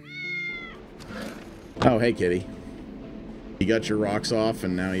 Oh, hey, kitty. You got your rocks off,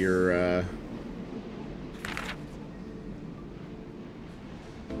 and now you're,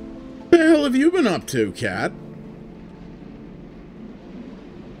 What the hell have you been up to, cat?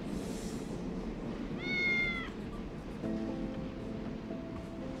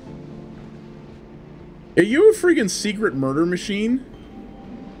 Are you a freaking secret murder machine?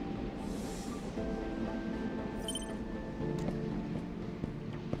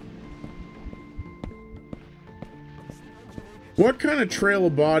 What kind of trail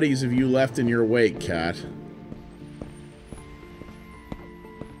of bodies have you left in your wake, cat?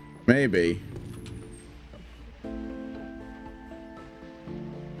 Maybe.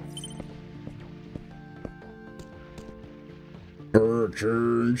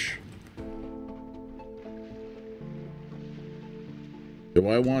 Church. Do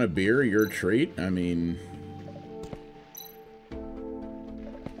I want a beer? Your treat? I mean...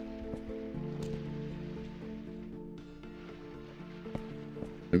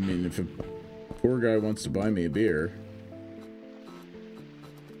 if a poor guy wants to buy me a beer...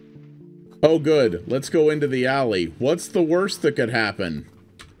 Oh, good. Let's go into the alley. What's the worst that could happen?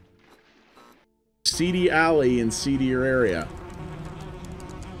 Seedy alley in seedier area.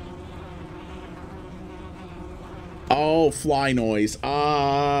 Oh, fly noise.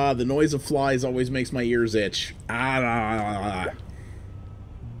 Ah, the noise of flies always makes my ears itch. Ah.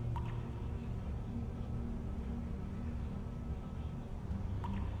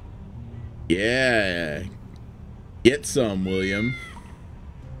 Yeah. Get some, William.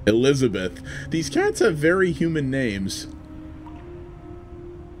 Elizabeth. These cats have very human names.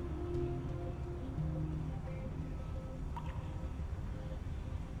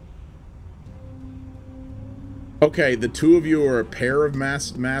 Okay, the two of you are a pair of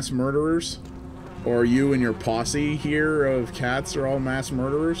mass murderers? Or you and your posse here of cats are all mass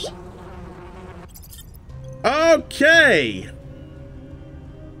murderers? Okay!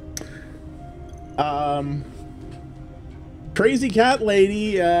 Crazy cat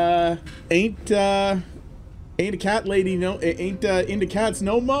lady, ain't a cat lady, no, ain't into cats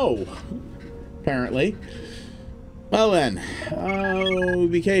no mo, apparently. Well then,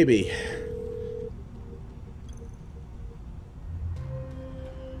 BKB.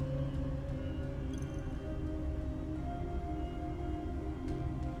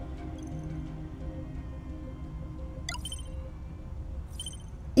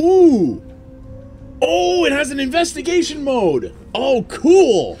 Ooh! Oh, it has an investigation mode! Oh,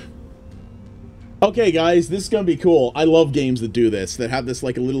 cool! Okay, guys, this is gonna be cool. I love games that do this, that have this,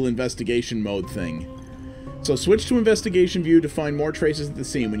 like, a little investigation mode thing. So, switch to investigation view to find more traces at the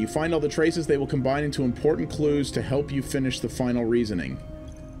scene. When you find all the traces, they will combine into important clues to help you finish the final reasoning.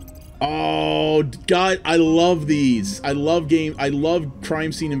 Oh, God, I love these. I love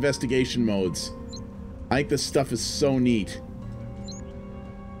crime scene investigation modes. I think this stuff is so neat.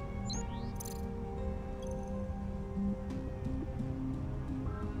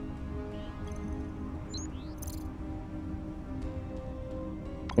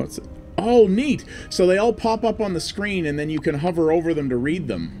 What's it? Oh, neat! So they all pop up on the screen and then you can hover over them to read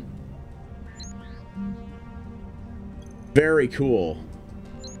them. Very cool.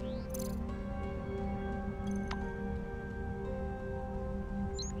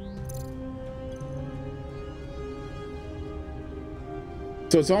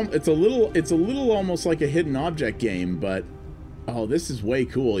 So it's a little almost like a hidden object game, but oh, this is way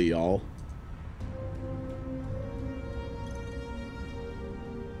cool, y'all.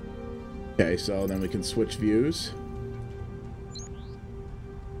 Okay, so then we can switch views.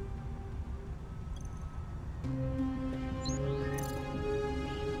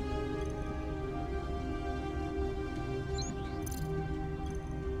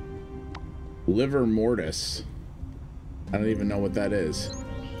 Liver mortis. I don't even know what that is.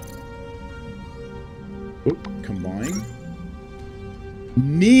 Oop, combine.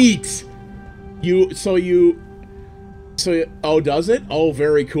 Neat! Oh, does it? Oh,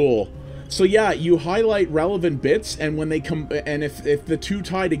 very cool. So yeah, you highlight relevant bits, and when they come, and if the two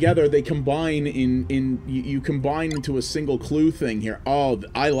tie together, they combine you combine into a single clue thing here. Oh,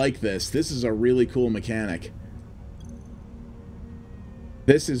 I like this. This is a really cool mechanic.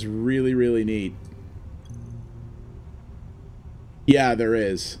 This is really, really neat. Yeah, there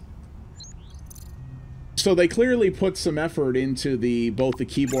is. So they clearly put some effort into both the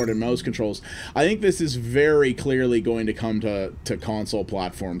keyboard and mouse controls. I think this is very clearly going to come to console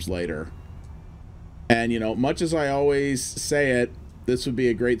platforms later. And, you know, much as I always say it, this would be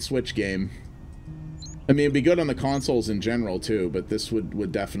a great Switch game. I mean, it'd be good on the consoles in general, too, but this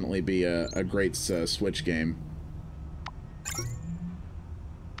would definitely be a great Switch game.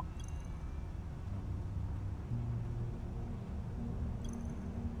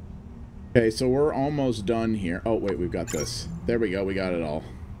 Okay, so we're almost done here. Oh, wait, we've got this. There we go, we got it all.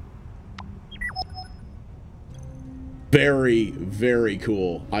 Very, very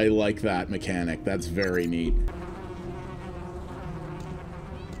cool. I like that mechanic. That's very neat.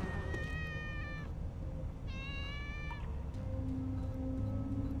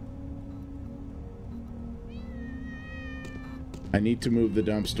 I need to move the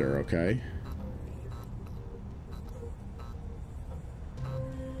dumpster, okay?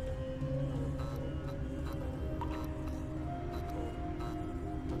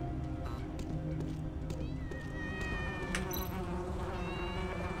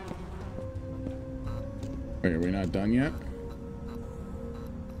 Wait, are we not done yet?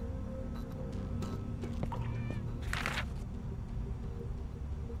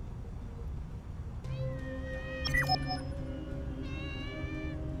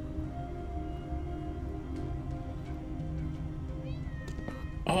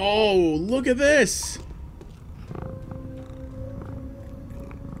 Oh, look at this!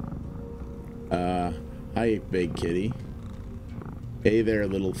 Hi, big kitty. Hey there,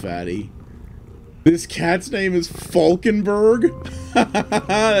 little fatty. This cat's name is Falkenberg?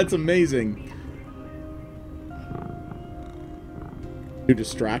 That's amazing. To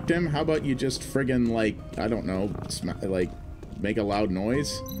distract him? How about you just friggin', like, I don't know, like, make a loud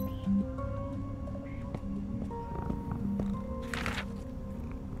noise?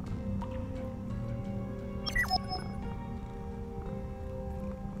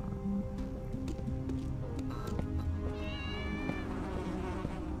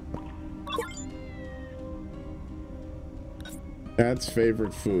 Cat's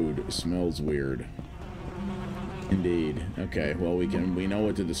favorite food smells weird. Indeed. Okay, well we know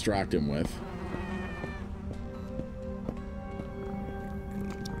what to distract him with.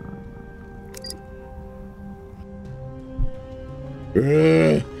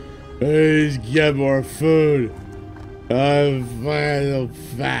 Please get more food. I'm so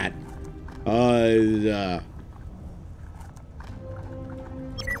fat.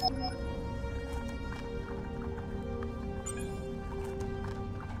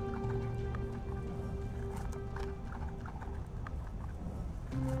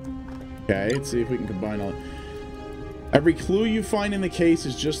 Okay, let's see if we can combine all. Every clue you find in the case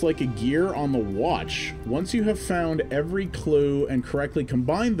is just like a gear on the watch. Once you have found every clue and correctly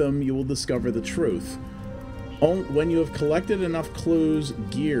combined them, you will discover the truth. When you have collected enough clues,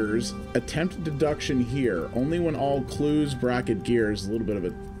 gears, attempt deduction here. Only when all clues, bracket gears, a little bit of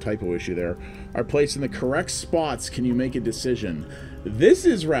a typo issue there, are placed in the correct spots can you make a decision. This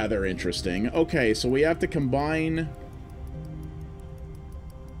is rather interesting. Okay, so we have to combine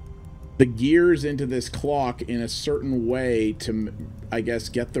the gears into this clock in a certain way to, I guess,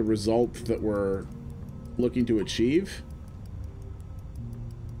 get the result that we're looking to achieve.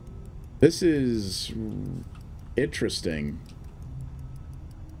 This is interesting.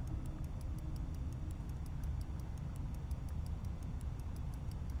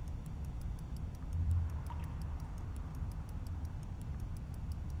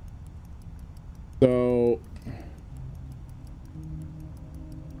 So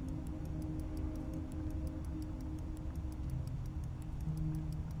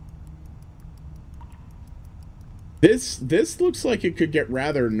this looks like it could get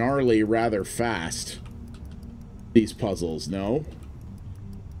rather gnarly rather fast. These puzzles, no?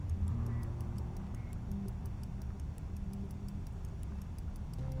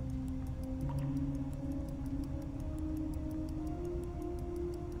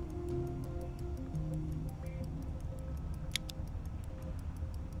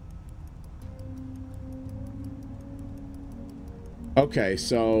 Okay,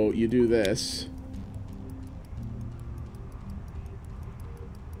 so you do this.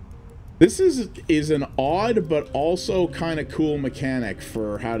 This is an odd but also kind of cool mechanic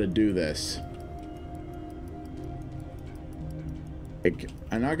for how to do this.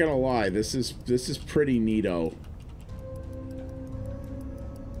 I'm not gonna lie, this is pretty neato.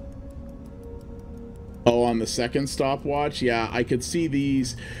 Oh, on the second stopwatch, yeah, I could see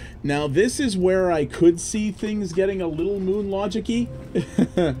these. Now this is where I could see things getting a little moon logic-y.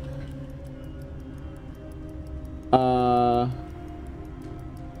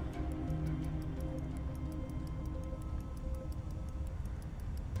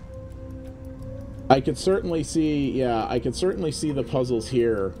 I could certainly see, yeah, I could certainly see the puzzles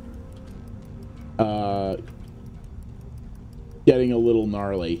here getting a little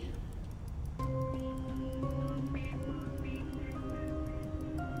gnarly.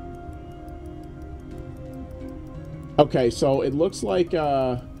 Okay, so it looks like,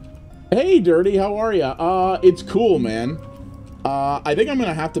 hey, Dirty, how are ya? It's cool, man. I think I'm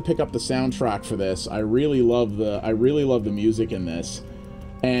gonna have to pick up the soundtrack for this. I really love the music in this.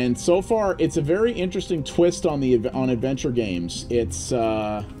 And so far, it's a very interesting twist on adventure games. It's,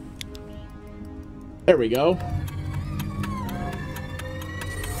 there we go.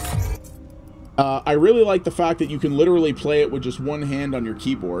 I really like the fact that you can literally play it with just one hand on your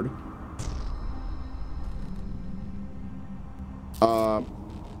keyboard.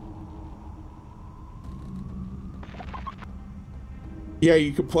 Yeah,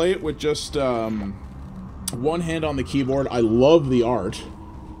 you could play it with just one hand on the keyboard. I love the art.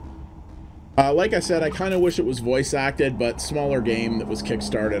 Like I said, I kind of wish it was voice acted, but smaller game that was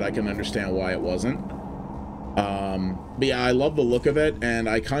kickstarted, I can understand why it wasn't. But yeah, I love the look of it, and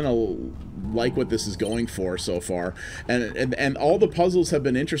I kind of like what this is going for so far. And all the puzzles have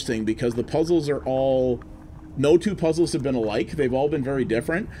been interesting because the puzzles are all... No two puzzles have been alike. They've all been very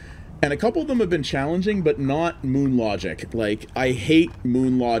different. And a couple of them have been challenging, but not moon logic. Like, I hate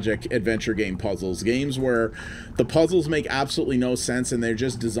moon logic adventure game puzzles. Games where the puzzles make absolutely no sense and they're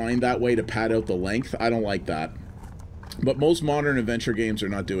just designed that way to pad out the length. I don't like that. But most modern adventure games are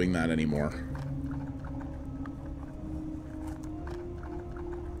not doing that anymore.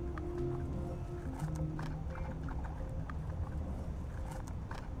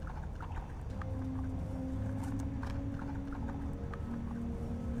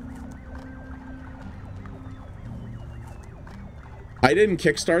 I didn't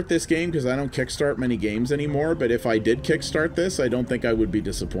kickstart this game because I don't kickstart many games anymore, but if I did kickstart this, I don't think I would be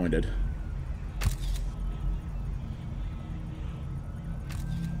disappointed.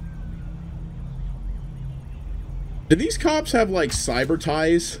 Do these cops have, like, cyber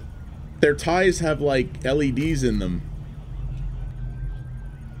ties? Their ties have, like, LEDs in them.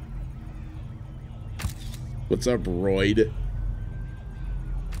 What's up, Royd?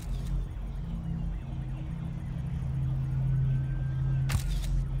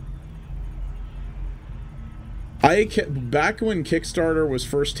 Back when Kickstarter was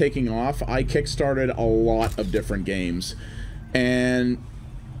first taking off, I kickstarted a lot of different games. And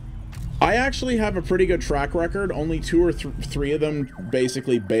I actually have a pretty good track record. Only 2 or 3 of them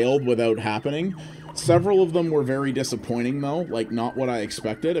basically bailed without happening. Several of them were very disappointing, though. Like, not what I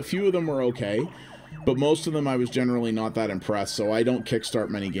expected. A few of them were okay. But most of them I was generally not that impressed, so I don't kickstart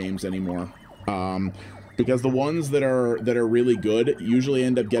many games anymore. Because the ones that are really good usually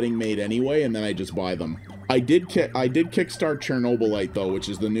end up getting made anyway, and then I just buy them. I did kickstart Chernobylite, though, which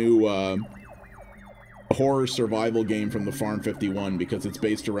is the new horror survival game from the Farm 51, because it's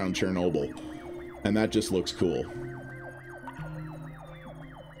based around Chernobyl. And that just looks cool.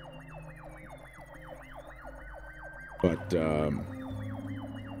 But,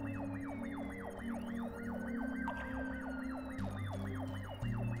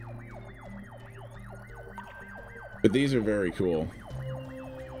 but these are very cool.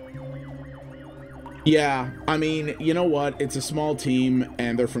 Yeah, I mean, you know what? It's a small team,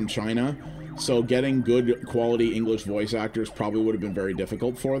 and they're from China, so getting good quality English voice actors probably would have been very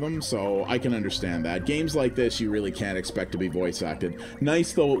difficult for them, so I can understand that. Games like this, you really can't expect to be voice acted.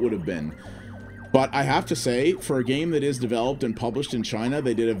 Nice though it would have been. But I have to say, for a game that is developed and published in China,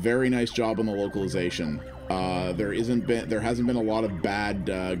 they did a very nice job on the localization. There hasn't been a lot of bad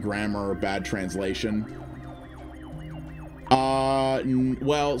grammar or bad translation.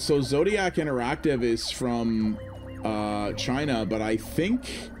 Well, so Zodiac Interactive is from China, but I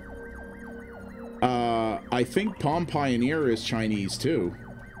think Palm Pioneer is Chinese too.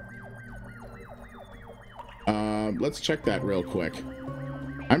 Let's check that real quick.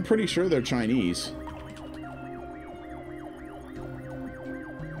 I'm pretty sure they're Chinese.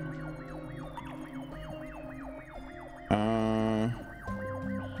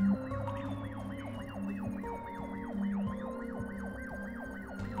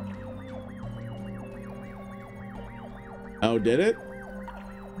 Oh, did it?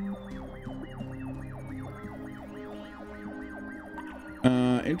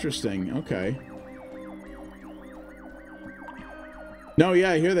 interesting. Okay. No,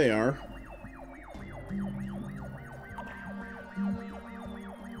 yeah, here they are.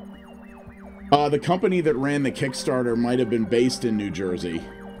 The company that ran the Kickstarter might have been based in New Jersey.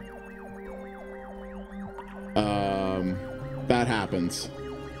 That happens.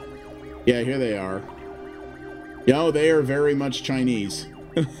 Yeah, here they are. Yo, they are very much Chinese.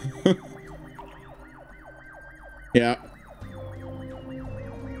 Yeah.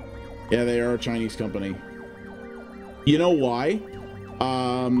 Yeah, they are a Chinese company. You know why?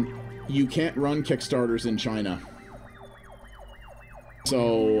 You can't run Kickstarters in China.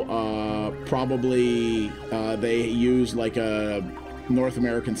 So, probably, they use like a North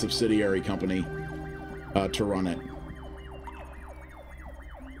American subsidiary company, to run it.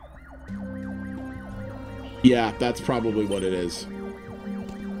 Yeah, that's probably what it is.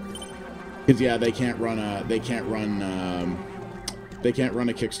 Because, yeah, they can't run a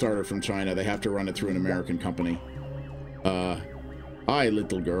Kickstarter from China. They have to run it through an American company. Hi,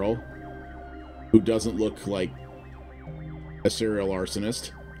 little girl. Who doesn't look like a serial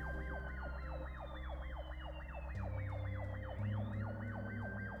arsonist.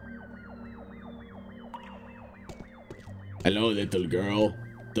 Hello, little girl.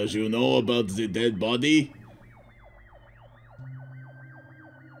 Does you know about the dead body?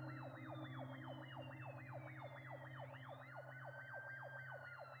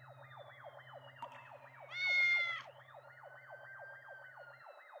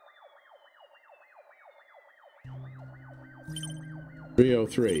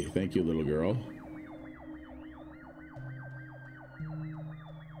 .303. Thank you, little girl.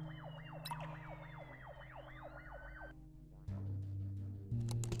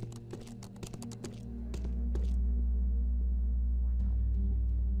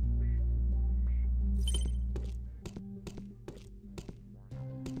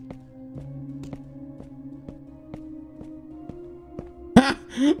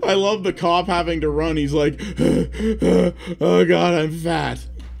 I love the cop having to run. He's like, oh god, I'm fat.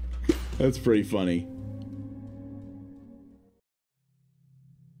 That's pretty funny.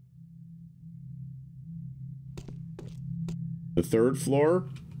 The third floor?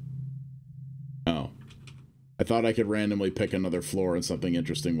 Oh. I thought I could randomly pick another floor and something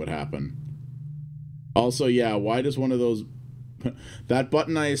interesting would happen. Also, yeah, why does one of those... That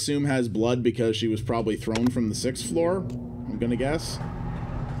button, I assume, has blood because she was probably thrown from the 6th floor? I'm gonna guess.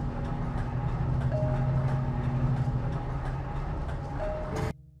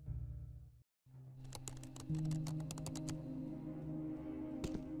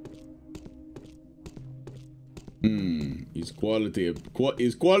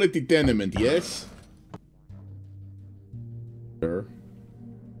 Is quality tenement, yes? Sure.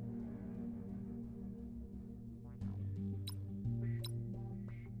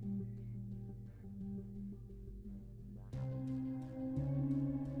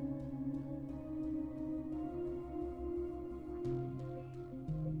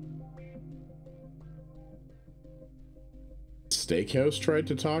 Steakhouse tried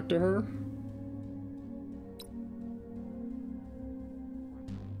to talk to her?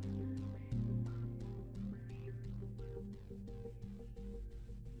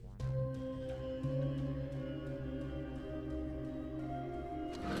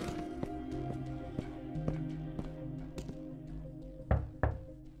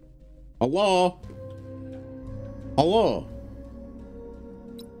 Hello? Hello?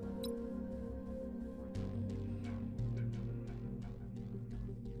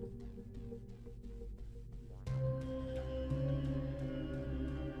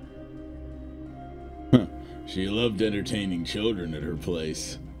 Huh. She loved entertaining children at her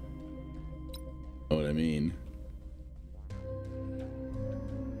place. Know what I mean?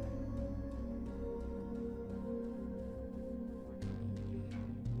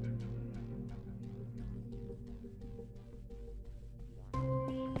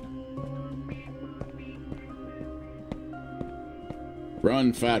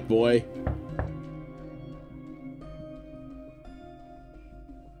 Run, fat boy.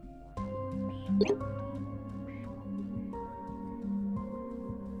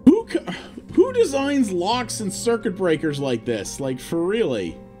 Who designs locks and circuit breakers like this? Like, for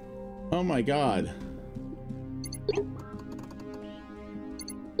really? Oh my god.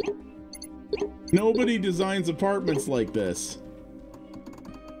 Nobody designs apartments like this.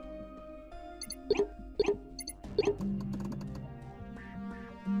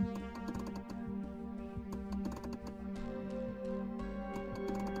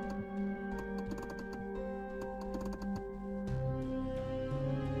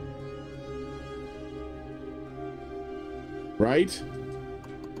 Right?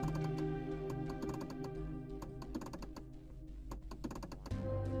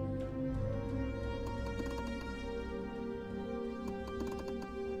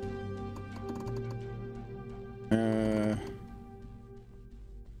 So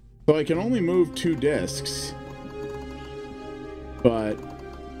I can only move 2 discs. But...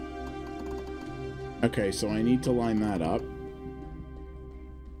 okay, so I need to line that up.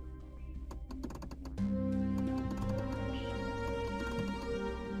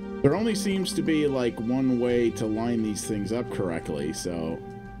 There only seems to be, like, one way to line these things up correctly, so...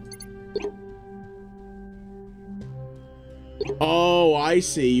 oh, I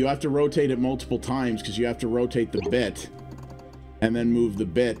see. You have to rotate it multiple times, because you have to rotate the bit, and then move the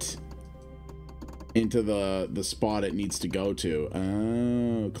bit into the spot it needs to go to.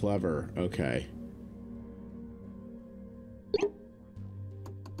 Oh, clever. Okay.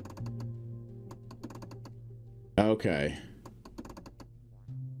 Okay.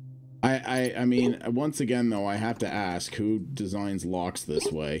 I mean, once again, though, I have to ask, who designs locks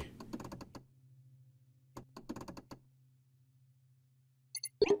this way?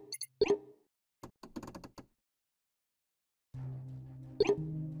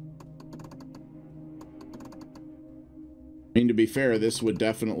 I mean, to be fair, this would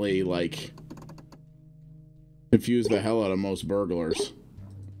definitely, like, confuse the hell out of most burglars,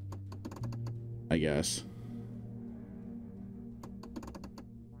 I guess.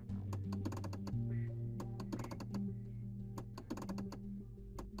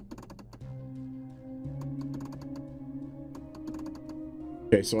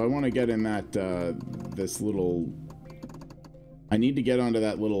 Okay, so I want to get in that, this little... I need to get onto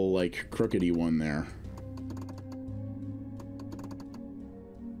that little, like, crookedy one there.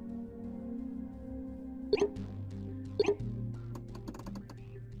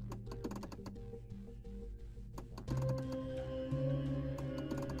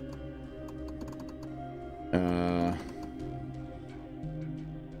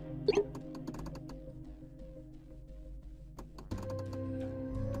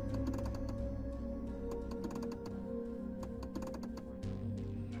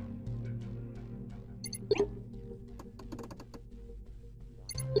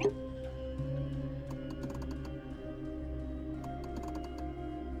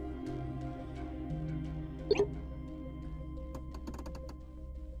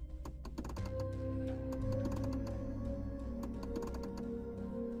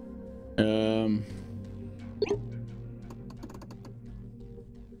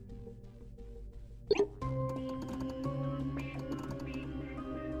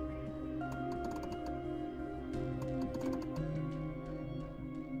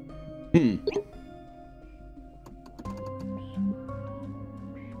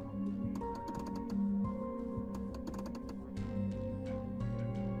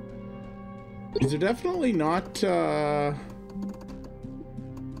 These are definitely not,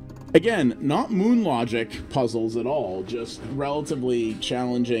 again, not moon logic puzzles at all, just relatively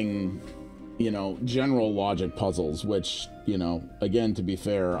challenging, you know, general logic puzzles, which, you know, again, to be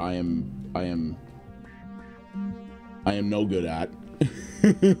fair, I am no good at.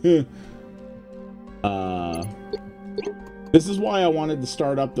 This is why I wanted to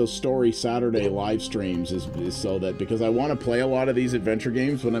start up those Story Saturday live streams, is so that, because I want to play a lot of these adventure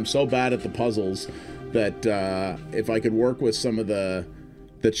games, but I'm so bad at the puzzles that if I could work with some of the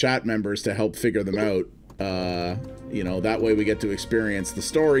chat members to help figure them out, you know, that way we get to experience the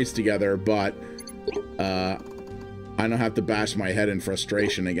stories together, but I don't have to bash my head in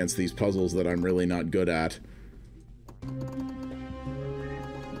frustration against these puzzles that I'm really not good at.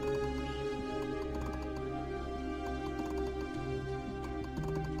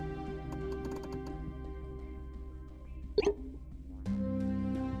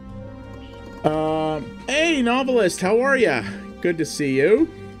 Hey, Novelist, how are ya? Good to see you.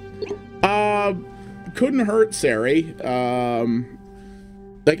 Couldn't hurt, Sari.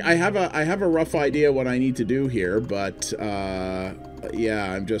 Like, I have a rough idea what I need to do here, but,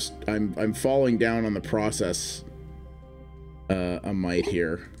 yeah, I'm falling down on the process, a mite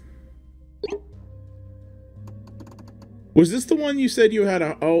here. Was this the one you said you had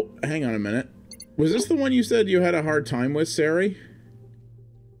a, oh, hang on a minute. Was this the one you said you had a hard time with, Sari?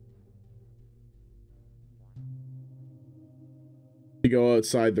 To go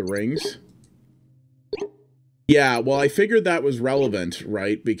outside the rings? Yeah, well, I figured that was relevant,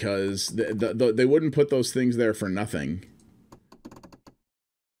 right? Because they wouldn't put those things there for nothing.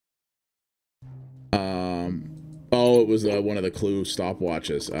 Oh, it was one of the clue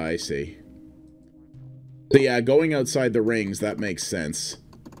stopwatches. I see. So yeah, going outside the rings, that makes sense.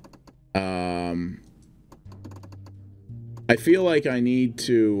 I feel like I need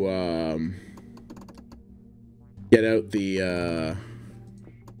to get out the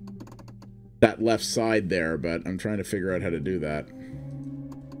that left side there, but I'm trying to figure out how to do that.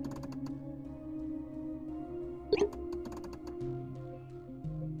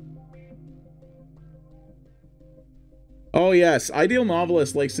 Oh yes, Ideal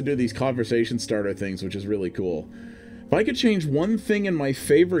Novelist likes to do these conversation starter things, which is really cool. If I could change one thing in my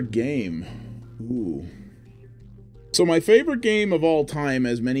favorite game... Ooh. So my favorite game of all time,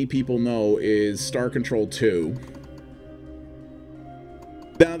 as many people know, is Star Control 2.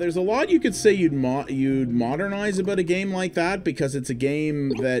 Now, there's a lot you could say you'd modernize about a game like that, because it's a game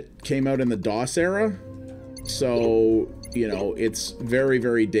that came out in the DOS era. So, you know, it's very,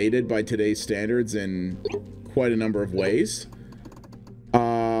 very dated by today's standards in quite a number of ways.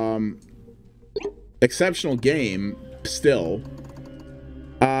 Exceptional game, still.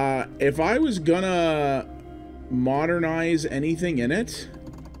 If I was gonna modernize anything in it...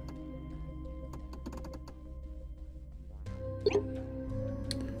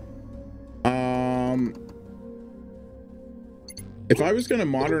 if I was gonna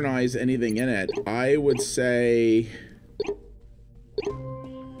modernize anything in it, I would say...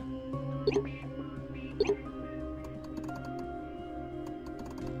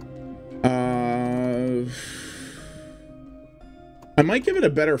 I might give it a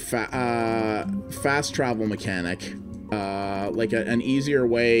better fast travel mechanic, like an easier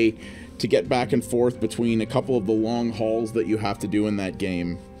way to get back and forth between a couple of the long hauls that you have to do in that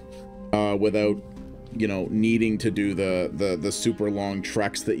game, without, you know, needing to do the super long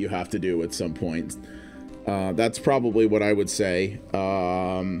treks that you have to do at some point. That's probably what I would say.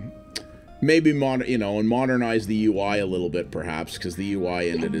 Maybe modernize the UI a little bit, perhaps, because the UI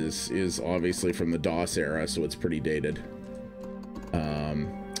in it is obviously from the DOS era, so it's pretty dated.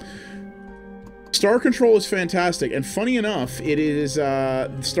 Star Control is fantastic, and funny enough, it is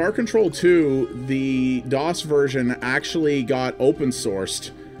Star Control 2, the DOS version actually got open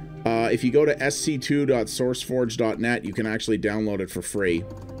sourced. If you go to sc2.sourceforge.net, you can actually download it for free.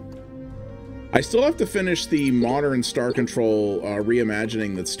 I still have to finish the modern Star Control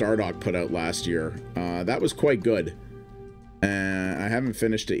reimagining that Stardock put out last year. That was quite good. I haven't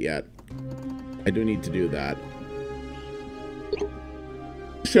finished it yet. I do need to do that.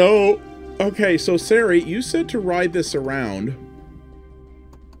 So, okay, so Sari, you said to ride this around.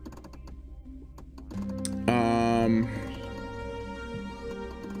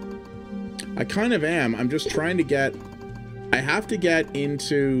 I kind of am. I'm just trying to get... I have to get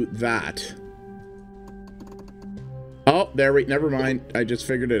into that. Oh, there we... Never mind. I just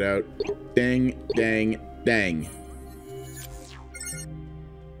figured it out. Dang, dang, dang.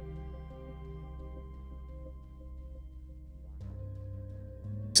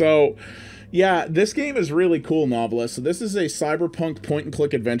 So, yeah, this game is really cool, Novelist. So this is a cyberpunk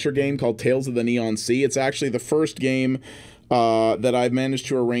point-and-click adventure game called Tales of the Neon Sea. It's actually the first game that I've managed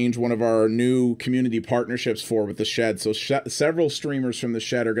to arrange one of our new community partnerships for with theSHED. So several streamers from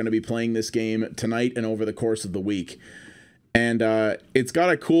theSHED are going to be playing this game tonight and over the course of the week. And it's got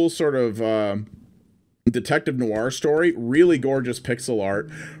a cool sort of detective noir story, really gorgeous pixel art,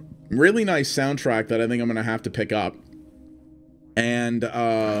 really nice soundtrack that I think I'm going to have to pick up. And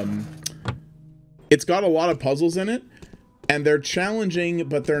it's got a lot of puzzles in it, and they're challenging,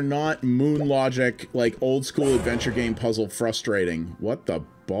 but they're not moon logic, like old school adventure game puzzle frustrating. What the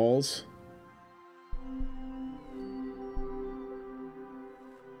balls?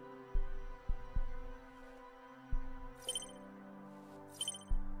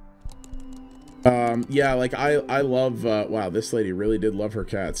 Yeah, like I love, wow, this lady really did love her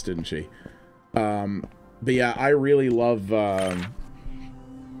cats, didn't she? But yeah, I really love,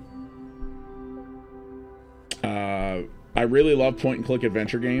 I really love point-and-click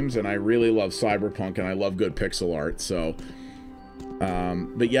adventure games, and I really love Cyberpunk, and I love good pixel art, so...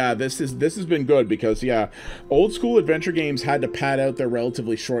 but yeah, this has been good, because, yeah, old school adventure games had to pad out their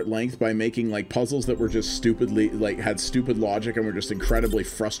relatively short length by making, like, puzzles that were just stupidly, like, had stupid logic and were just incredibly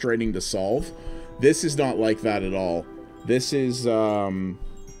frustrating to solve. This is not like that at all. This is, the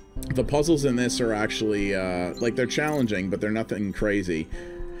puzzles in this are actually, like, they're challenging, but they're nothing crazy.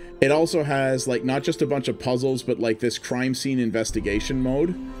 It also has, like, not just a bunch of puzzles, but, like, this crime scene investigation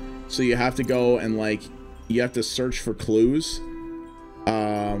mode. So you have to go and, like, you have to search for clues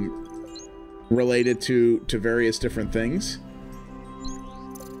related to various different things.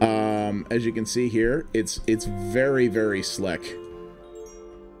 As you can see here, it's very, very slick.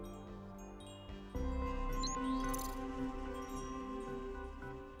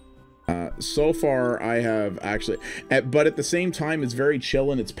 So far, I have actually... but at the same time, it's very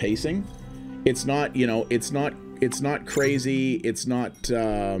chill in its pacing. It's not, you know, it's not crazy. It's not, you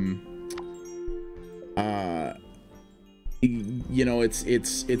know,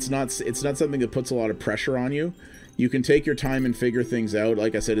 it's not something that puts a lot of pressure on you. You can take your time and figure things out.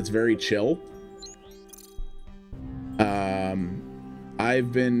 Like I said, it's very chill. I'm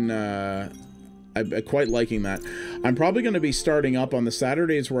quite liking that. I'm probably going to be starting up on the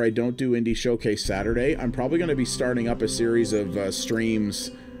Saturdays where I don't do Indie Showcase Saturday. I'm probably going to be starting up a series of streams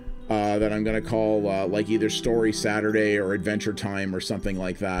that I'm going to call like either Story Saturday or Adventure Time or something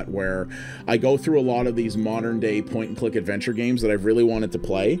like that, where I go through a lot of these modern day point-and-click adventure games that I've really wanted to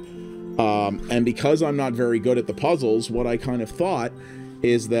play. And because I'm not very good at the puzzles, what I kind of thought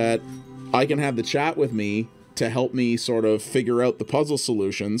is that I can have the chat with me to help me sort of figure out the puzzle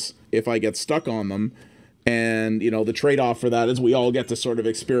solutions if I get stuck on them. And, you know, the trade-off for that is we all get to sort of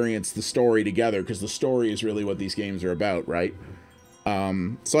experience the story together, because the story is really what these games are about, right?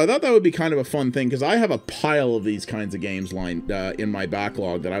 So I thought that would be kind of a fun thing, because I have a pile of these kinds of games lined in my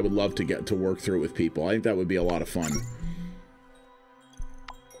backlog that I would love to get to work through with people. I think that would be a lot of fun.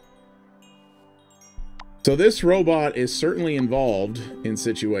 So this robot is certainly involved in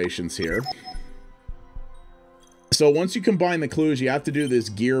situations here. So once you combine the clues, you have to do this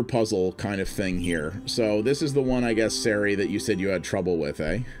gear puzzle kind of thing here. So this is the one, I guess, Sari, that you said you had trouble with,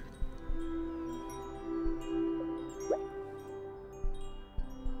 eh?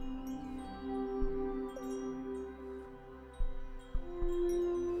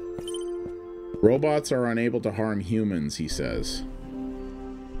 Robots are unable to harm humans, he says.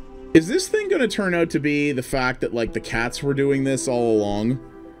 Is this thing going to turn out to be the fact that, like, the cats were doing this all along?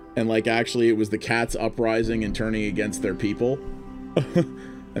 And, like, actually it was the cats uprising and turning against their people?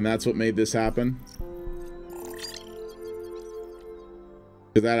 And that's what made this happen?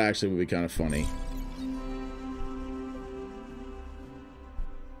 Because that actually would be kind of funny.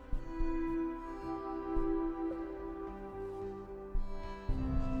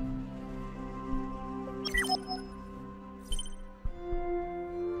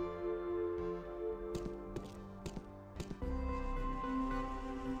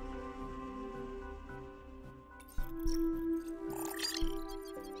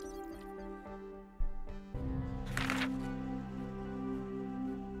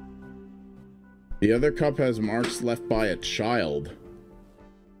 The other cup has marks left by a child.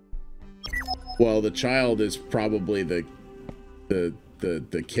 Well, the child is probably the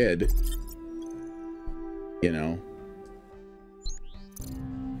kid, you know,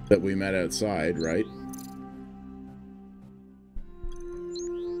 that we met outside, right?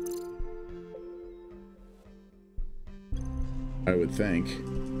 I would think.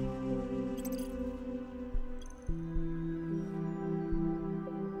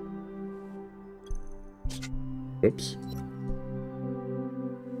 Oops.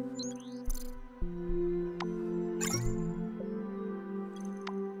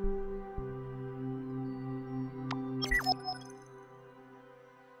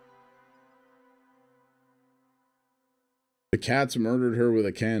 The cats murdered her with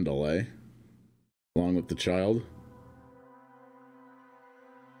a candle, eh? Along with the child.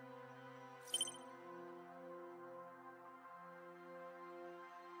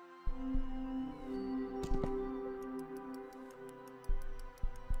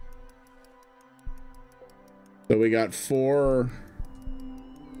 So we got 4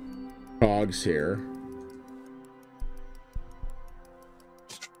 cogs here.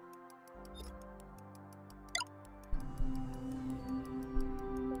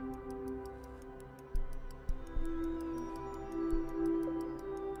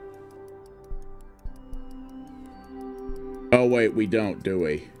 Oh wait, we don't, do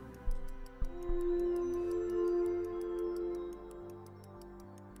we?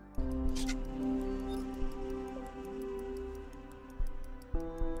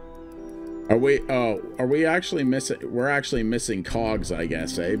 Are we actually missing? We're actually missing cogs, I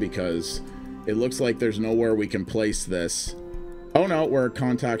guess, eh? Because it looks like there's nowhere we can place this. Oh no, where it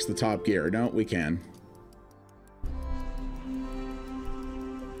contacts the top gear. No, we can.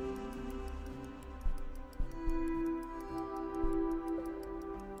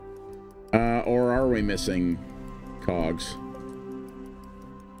 Or are we missing cogs?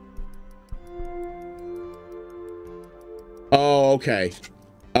 Oh, okay.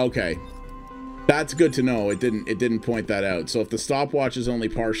 Okay. That's good to know. It didn't point that out. So if the stopwatch is only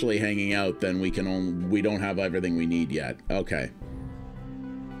partially hanging out, then we don't have everything we need yet. Okay.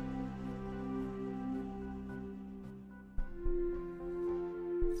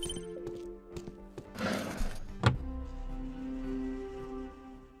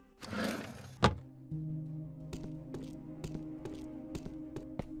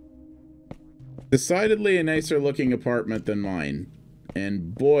 Decidedly a nicer looking apartment than mine.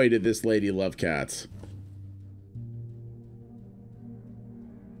 And boy, did this lady love cats.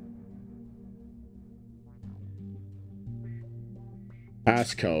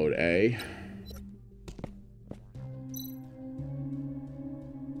 Passcode, eh?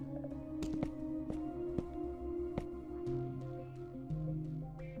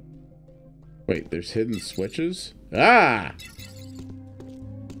 Wait, there's hidden switches? Ah!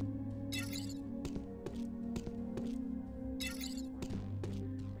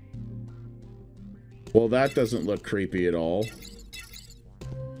 Well, that doesn't look creepy at all.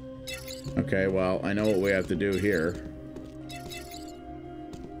 Okay, well, I know what we have to do here.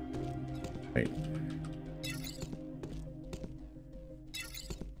 Wait.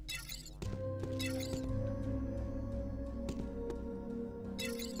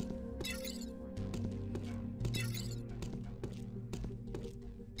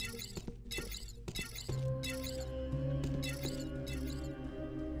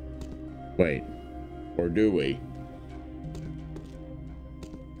 Wait. Or do we?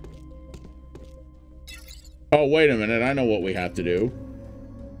 Oh, wait a minute. I know what we have to do.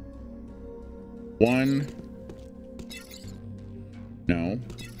 1. No.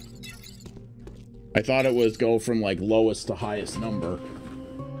 I thought it was go from, like, lowest to highest number.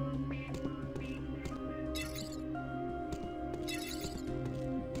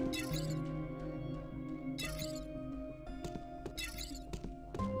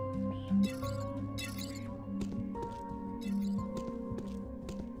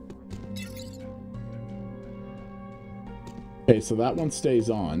 Okay, so that one stays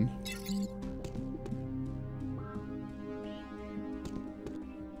on.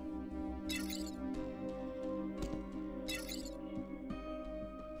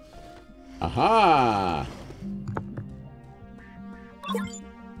 Aha!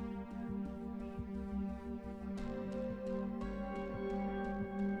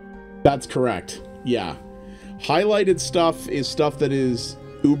 That's correct. Yeah. Highlighted stuff is stuff that is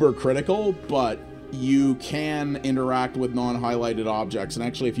uber critical, but you can interact with non-highlighted objects. And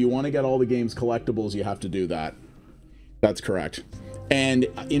actually, if you want to get all the game's collectibles, you have to do that. That's correct. And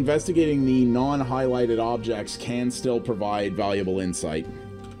investigating the non-highlighted objects can still provide valuable insight.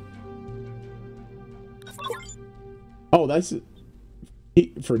 Oh, that's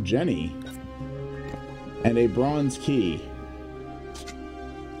for Jenny. And a bronze key.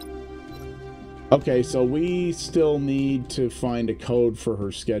 Okay, so we still need to find a code for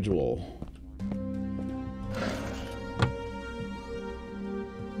her schedule.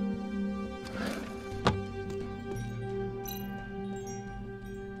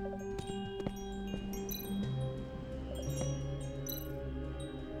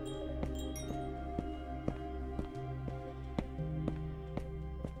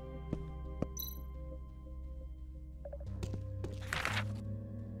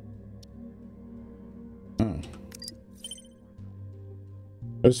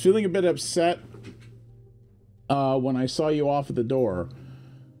 I was feeling a bit upset when I saw you off at the door.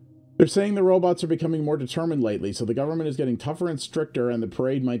 They're saying the robots are becoming more determined lately, so the government is getting tougher and stricter and the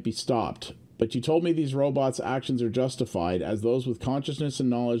parade might be stopped. But you told me these robots' actions are justified, as those with consciousness and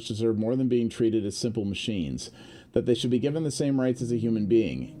knowledge deserve more than being treated as simple machines. That they should be given the same rights as a human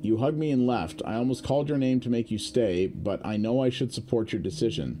being. You hugged me and left. I almost called your name to make you stay, but I know I should support your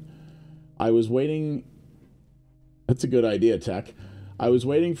decision. I was waiting... That's a good idea, Tech. I was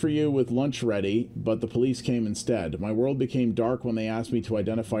waiting for you with lunch ready, but the police came instead. My world became dark when they asked me to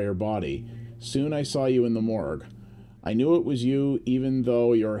identify your body. Soon I saw you in the morgue. I knew it was you, even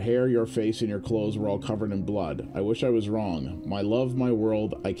though your hair, your face, and your clothes were all covered in blood. I wish I was wrong. My love, my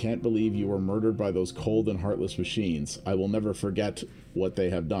world, I can't believe you were murdered by those cold and heartless machines. I will never forget what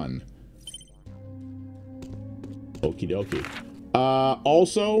they have done. Okie dokie.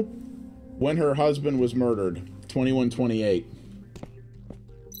 Also, when her husband was murdered, 2128.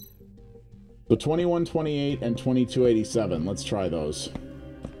 So 2128 and 2287. Let's try those.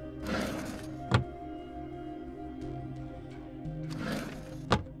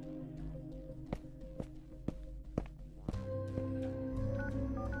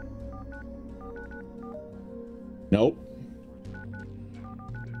 Nope.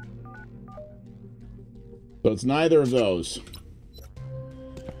 So it's neither of those.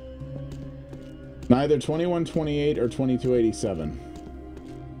 Neither 2128 or 2287.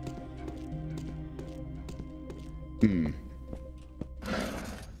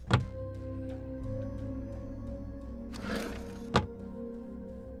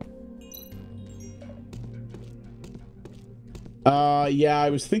 Yeah, I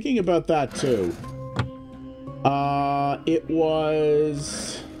was thinking about that too. It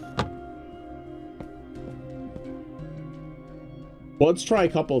was... Well, let's try a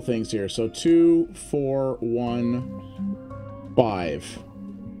couple of things here. So 2, 4, 1, 5.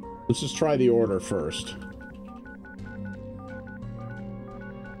 Let's just try the order first.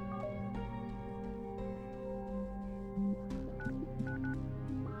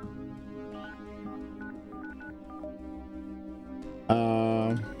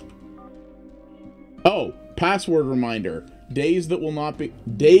 Password reminder. Days that will not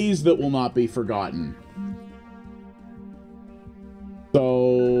be forgotten.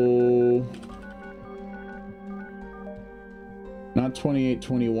 So not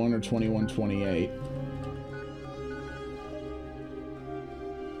 2821 or 2128.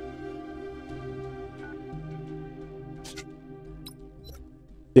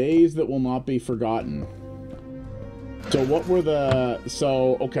 Days that will not be forgotten. So what were the...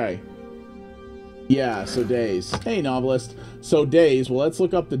 So, okay. Yeah, so days. Hey, novelist. So days. Well, let's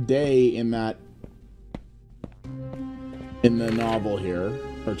look up the day in that... in the novel here.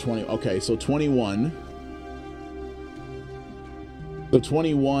 Or 20... Okay, so 21. The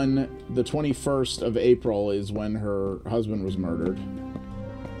 21... The 21st of April is when her husband was murdered.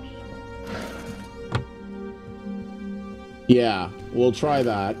 Yeah, we'll try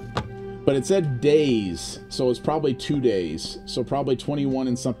that. But it said days, so it's probably 2 days. So probably 21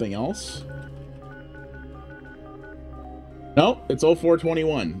 and something else. Nope, it's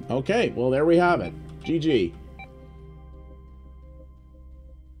 0421. Okay, well, there we have it. GG.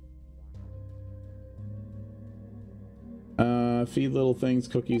 Feed little things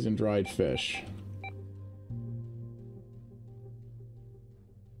cookies and dried fish.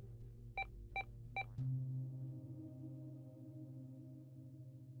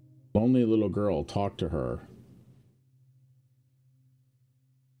 Lonely little girl, talk to her.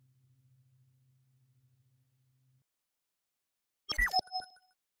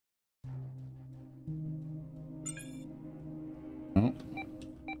 Oh.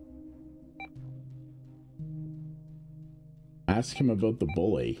 Ask him about the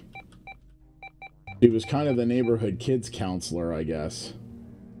bully. He was kind of the neighborhood kids counselor, I guess.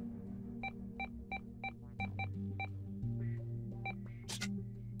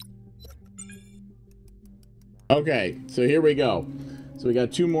 Okay, so here we go. So we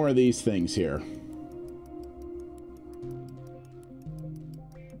got 2 more of these things here.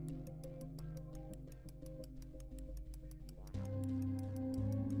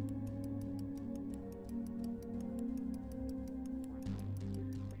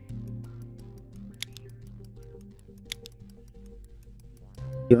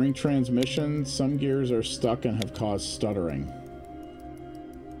 During transmission, some gears are stuck and have caused stuttering.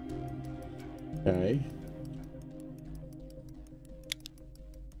 Okay.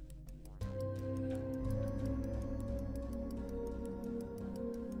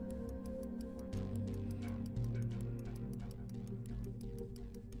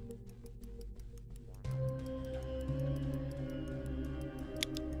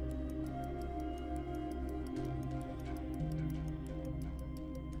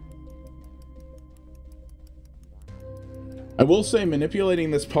 I will say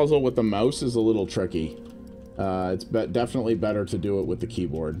manipulating this puzzle with the mouse is a little tricky. It's definitely better to do it with the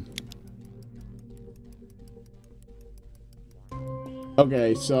keyboard.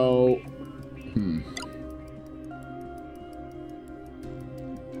 Okay, so...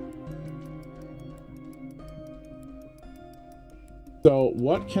 So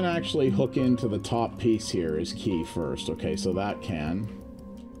what can actually hook into the top piece here is key first. Okay, so that can.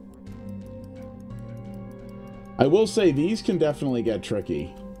 I will say these can definitely get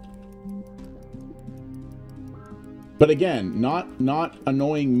tricky. But again, not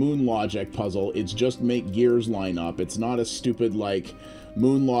annoying moon logic puzzle. It's just make gears line up. It's not a stupid, like,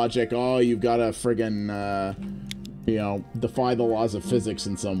 moon logic, oh, you've got to friggin', you know, defy the laws of physics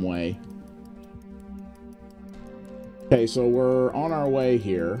in some way. Okay, so we're on our way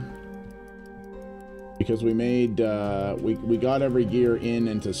here. Because we made, we got every gear in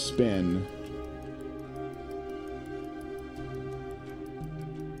and to spin.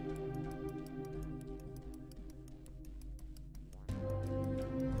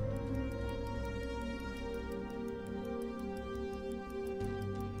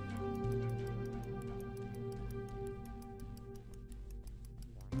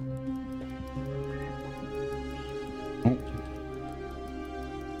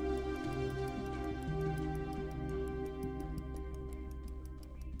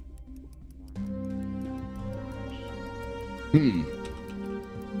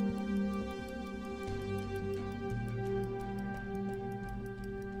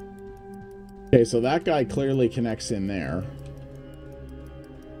 Okay, so that guy clearly connects in there.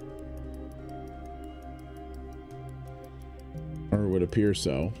 Or would appear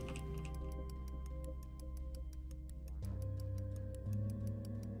so.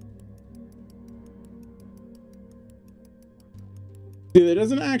 See, there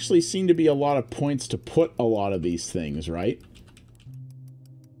doesn't actually seem to be a lot of points to put a lot of these things, right?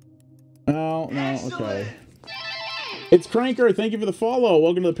 Oh, no, okay. It's Cranker, thank you for the follow.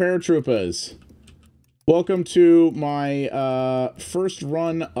 Welcome to the Paratroopers. Welcome to my first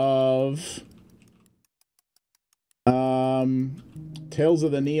run of Tales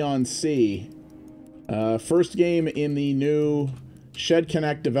of the Neon Sea. First game in the new theSHED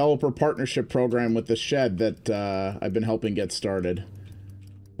Connect developer partnership program with theSHED that I've been helping get started.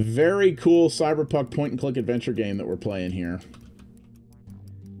 Very cool cyberpunk point-and-click adventure game that we're playing here.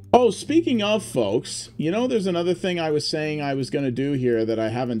 Oh, speaking of, folks, you know, there's another thing I was saying I was going to do here that I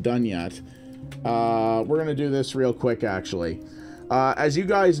haven't done yet. We're going to do this real quick, actually. As you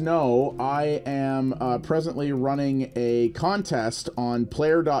guys know, I am presently running a contest on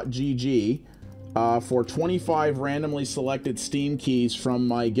player.gg for 25 randomly selected Steam keys from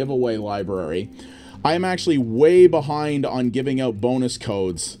my giveaway library. I am actually way behind on giving out bonus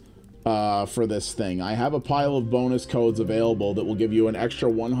codes for this thing. I have a pile of bonus codes available that will give you an extra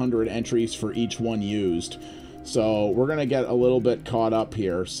 100 entries for each one used. So we're going to get a little bit caught up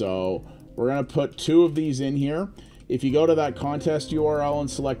here. So we're going to put 2 of these in here. If you go to that contest URL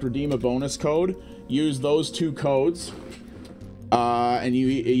and select redeem a bonus code, use those 2 codes, and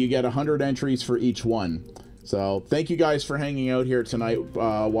you get 100 entries for each one. So thank you guys for hanging out here tonight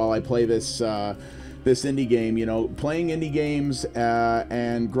while I play this this indie game. You know, playing indie games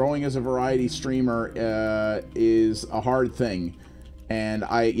and growing as a variety streamer is a hard thing. And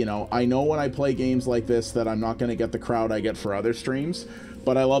I know when I play games like this that I'm not going to get the crowd I get for other streams,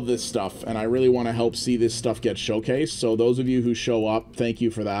 but I love this stuff, and I really want to help see this stuff get showcased. So those of you who show up, thank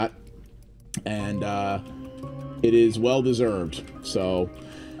you for that. And it is well deserved. So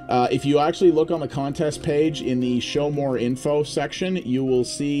if you actually look on the contest page in the show more info section,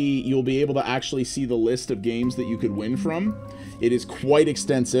 you'll be able to actually see the list of games that you could win from. It is quite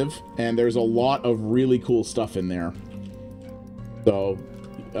extensive, and there's a lot of really cool stuff in there. So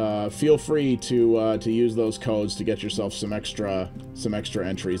feel free to use those codes to get yourself some extra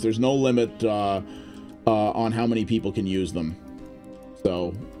entries. There's no limit on how many people can use them.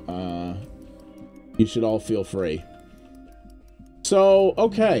 So you should all feel free. So,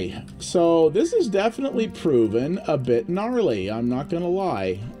 okay, so this is definitely proven a bit gnarly, I'm not gonna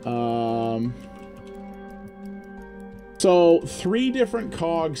lie. So 3 different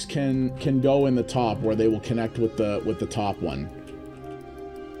cogs can go in the top where they will connect with the top one.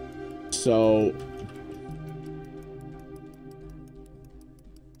 So,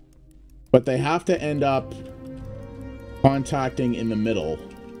 but they have to end up contacting in the middle.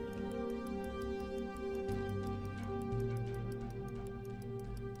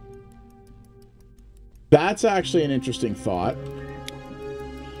 That's actually an interesting thought.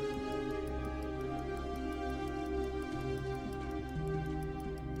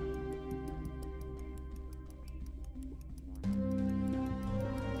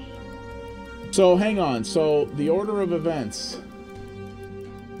 So, hang on. So, the order of events.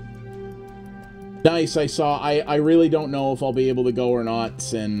 Nice, I saw. I really don't know if I'll be able to go or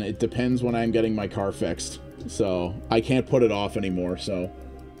not, and it depends when I'm getting my car fixed. So, I can't put it off anymore, so.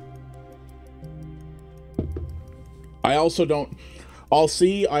 I also don't... I'll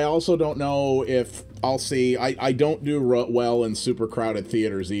see. I also don't know if... I'll see. I don't do well in super crowded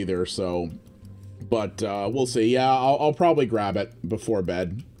theaters either, so... But, we'll see. Yeah, I'll probably grab it before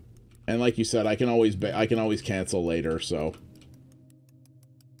bed. And like you said, I can always cancel later, so...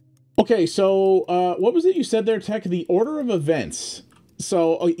 Okay, so, what was it you said there, Tech? The order of events.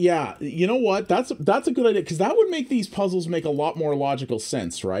 So, yeah, you know what? That's a good idea, because that would make these puzzles make a lot more logical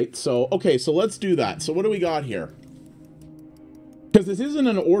sense, right? So, okay, so let's do that. So what do we got here? Because this isn't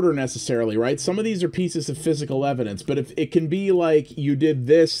an order necessarily, right? Some of these are pieces of physical evidence, but if it can be like, you did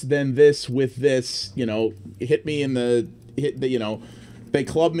this, then this, with this, you know, you know, they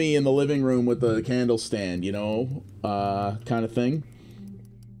club me in the living room with the candle stand, you know, kind of thing.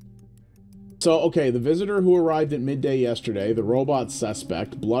 So, okay, the visitor who arrived at midday yesterday, the robot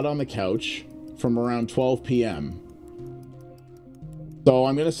suspect, blood on the couch, from around 12 p.m. So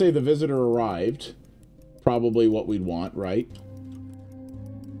I'm going to say the visitor arrived. Probably what we'd want, right?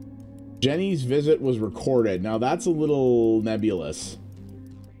 Jenny's visit was recorded. Now, that's a little nebulous.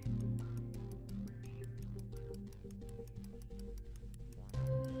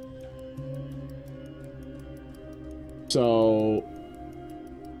 So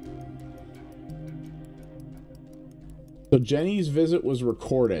Jenny's visit was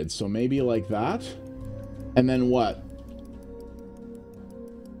recorded, so maybe like that? And then what?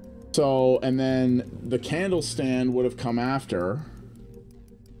 So, and then the candle stand would have come after.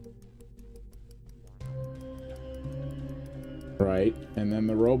 Right, and then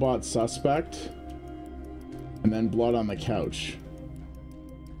the robot suspect. And then blood on the couch.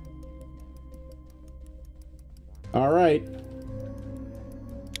 All right.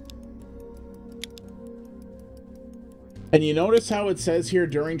 And you notice how it says here,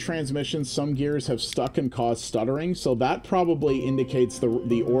 during transmission, some gears have stuck and caused stuttering, so that probably indicates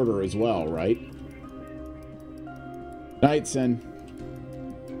the order as well, right? Night, Sin.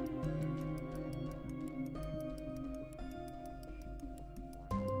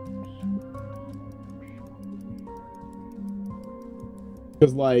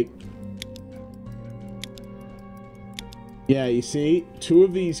 Because, like... Yeah, you see? Two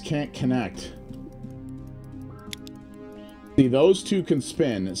of these can't connect. See, those two can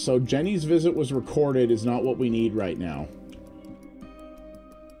spin, so Jenny's visit was recorded is not what we need right now.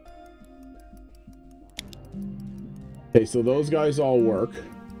 Okay, so those guys all work.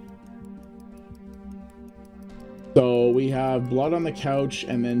 So we have blood on the couch,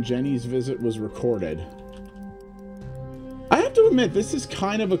 and then Jenny's visit was recorded. I have to admit, this is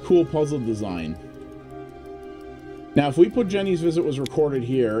kind of a cool puzzle design. Now, if we put Jenny's visit was recorded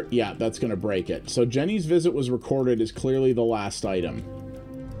here, yeah, that's going to break it. So Jenny's visit was recorded is clearly the last item.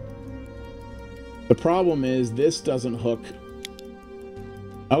 The problem is this doesn't hook.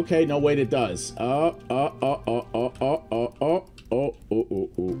 Okay, no, wait, it does. No.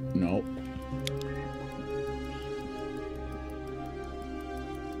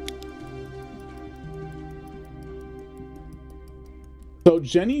 So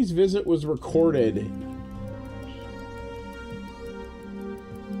Jenny's visit was recorded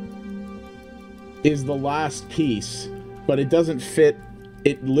is the last piece, but it doesn't fit.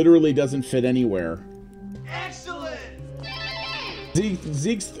 It literally doesn't fit anywhere. Excellent.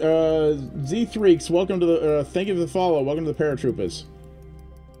 Z3x, welcome to the. Thank you for the follow. Welcome to the paratroopers.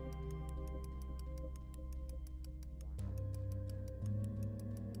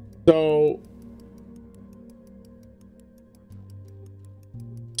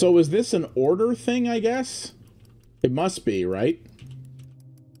 So is this an order thing? I guess it must be, right?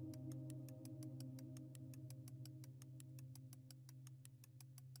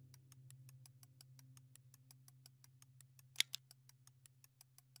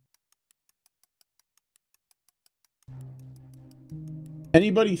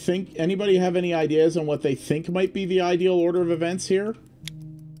 Anybody have any ideas on what they think might be the ideal order of events here?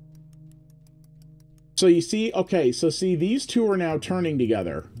 So you see, okay, so see, these two are now turning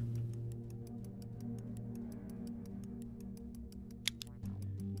together.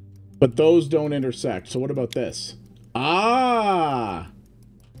 But those don't intersect. So what about this? Ah!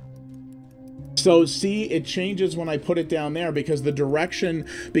 So see, it changes when I put it down there because the direction,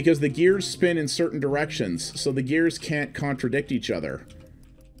 because the gears spin in certain directions. So the gears can't contradict each other.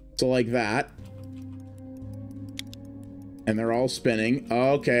 So like that. And they're all spinning.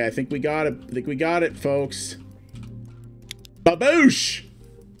 Okay, I think we got it. I think we got it, folks. Baboosh!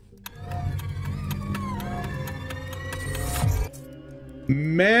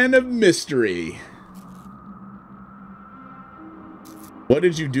 Man of mystery. What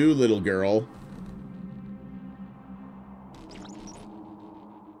did you do, little girl?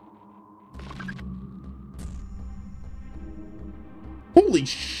 Holy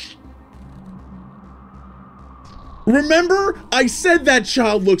sh... Remember? I said that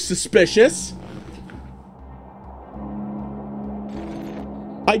child looks suspicious.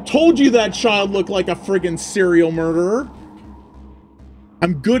 I told you that child looked like a friggin' serial murderer.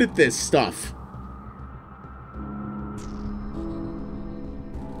 I'm good at this stuff.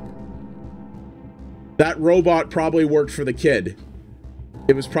 That robot probably worked for the kid.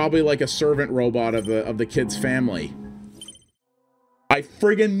 It was probably like a servant robot of the kid's family. I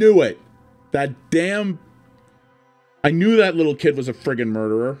friggin' knew it. That damn... I knew that little kid was a friggin'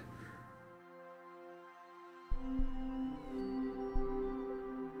 murderer.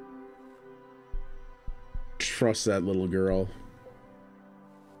 Trust that little girl.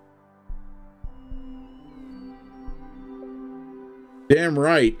 Damn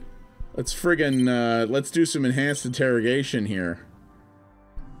right. Let's friggin', let's do some enhanced interrogation here.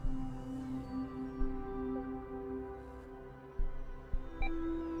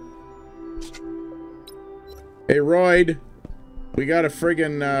 Hey, Royd. We got a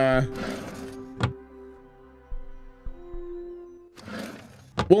friggin',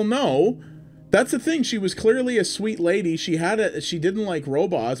 Well, no. That's the thing. She was clearly a sweet lady. She didn't like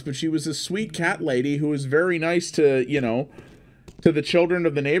robots, but she was a sweet cat lady who was very nice to, you know, to the children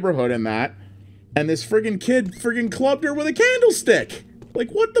of the neighborhood and that. And this friggin' kid friggin' clubbed her with a candlestick.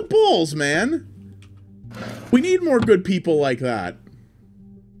 Like, what the balls, man? We need more good people like that.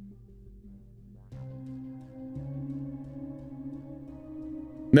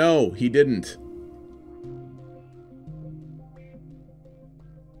 No, he didn't.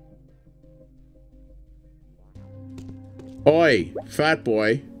 Oi, fat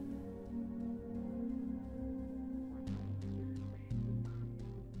boy.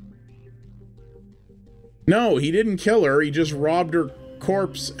 No, he didn't kill her. He just robbed her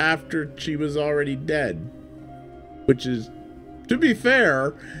corpse after she was already dead. Which is, to be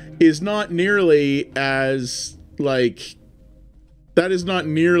fair, is not nearly as, like... That is not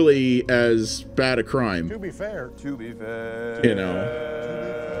nearly as bad a crime. To be fair. You know.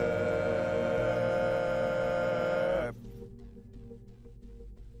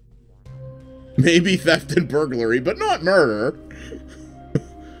 Maybe theft and burglary, but not murder.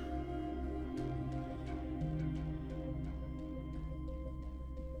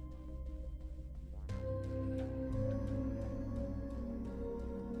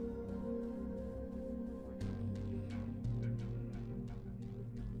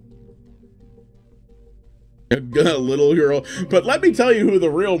 A little girl. But let me tell you who the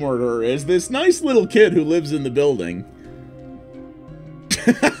real murderer is. This nice little kid who lives in the building.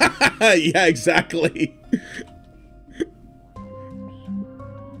 Yeah, exactly.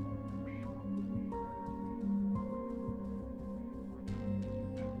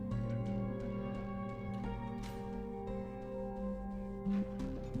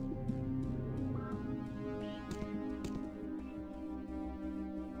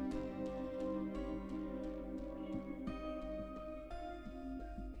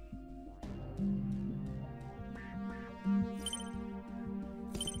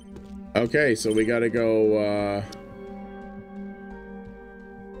 Okay, so we gotta go,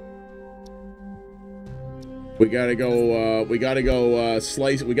 we gotta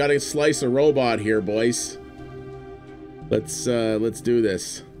slice a robot here, boys. Let's do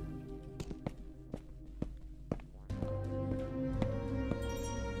this.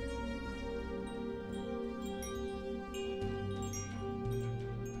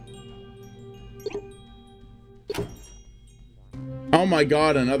 Oh my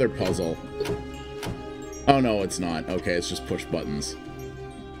god, another puzzle. Oh no, it's not. Okay, it's just push buttons.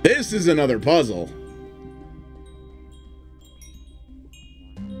 This is another puzzle.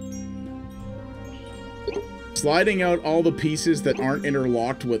 Sliding out all the pieces that aren't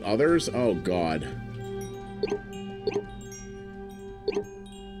interlocked with others? Oh god.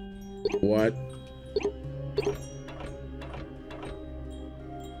 What?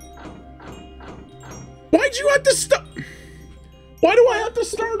 Why'd you have to stop? Why do I have to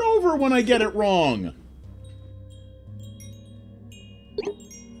start over when I get it wrong?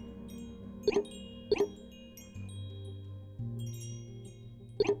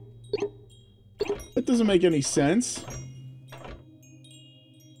 That doesn't make any sense.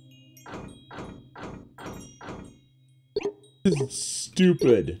 This is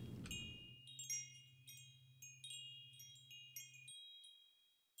stupid.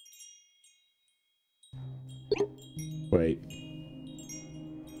 Wait.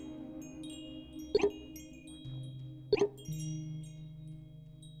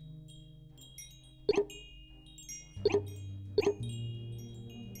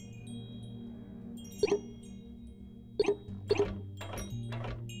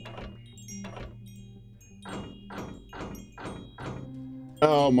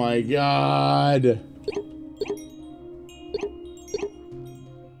 Oh my god.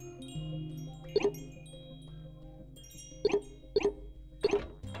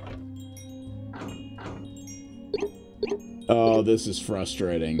 Oh, this is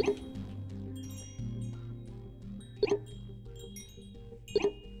frustrating.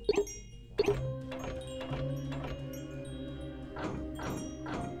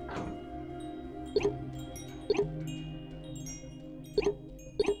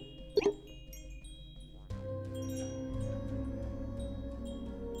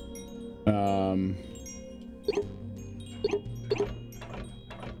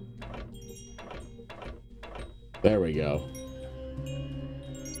 There we go.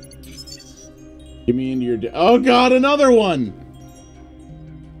 Give me into your... Oh god, another one!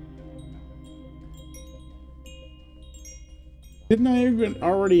 Didn't I even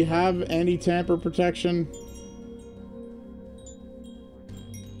already have anti-tamper protection?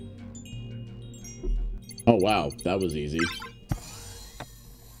 Oh wow, that was easy.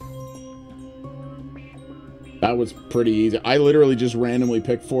 That was pretty easy. I literally just randomly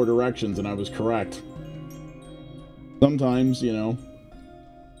picked 4 directions and I was correct. Sometimes, you know.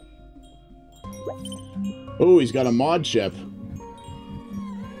 Oh, he's got a mod ship.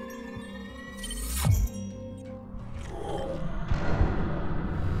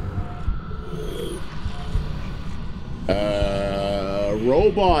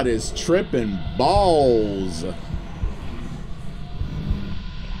 Robot is tripping balls.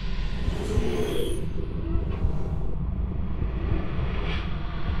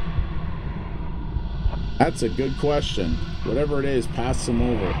 That's a good question. Whatever it is, pass them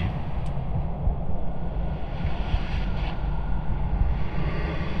over.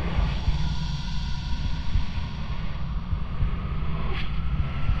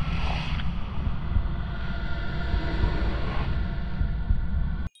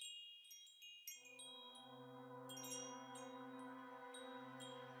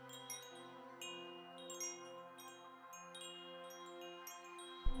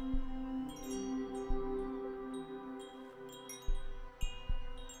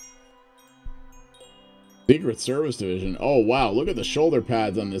 Secret Service Division. Oh, wow. Look at the shoulder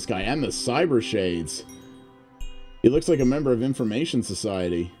pads on this guy and the cyber shades. He looks like a member of Information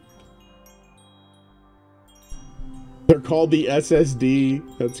Society. They're called the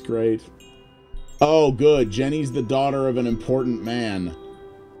SSD. That's great. Oh, good. Jenny's the daughter of an important man.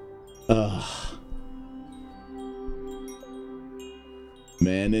 Ugh.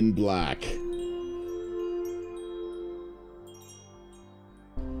 Men in Black.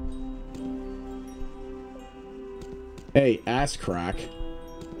 Hey, ass crack.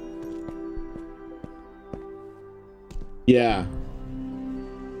 Yeah.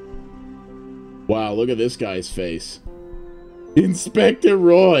 Wow, look at this guy's face. Inspector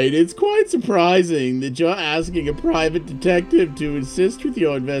Royd, it's quite surprising that you're asking a private detective to assist with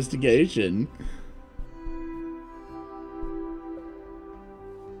your investigation.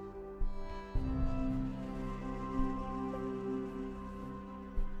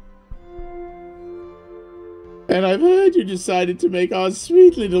 And I've heard you decided to make our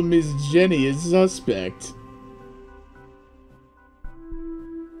sweet little Miss Jenny a suspect.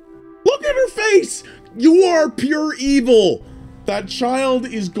 Look at her face! You are pure evil! That child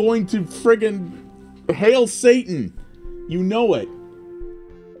is going to friggin' hail Satan. You know it.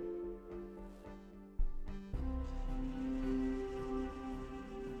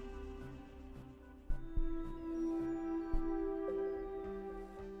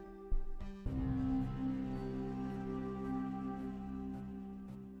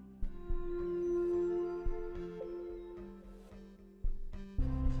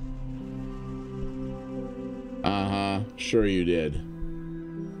 Uh-huh. Sure you did.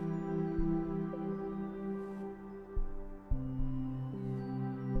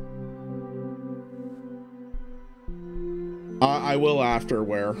 I will after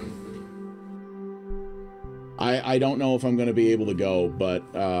where. I don't know if I'm going to be able to go,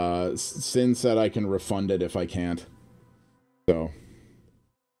 but Sin said I can refund it if I can't. So.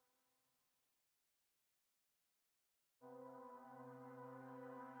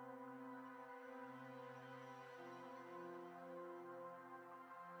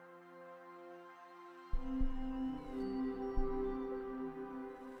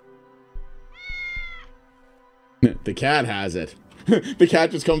 The cat has it. The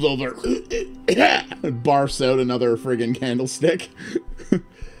cat just comes over and barfs out another friggin' candlestick.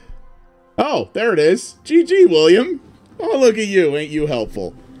 Oh, there it is. GG, William. Oh, look at you. Ain't you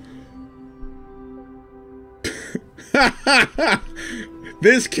helpful?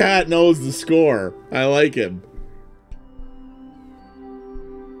 This cat knows the score. I like him.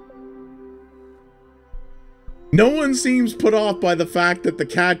 No one seems put off by the fact that the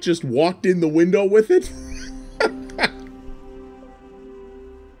cat just walked in the window with it.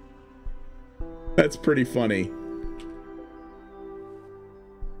 That's pretty funny.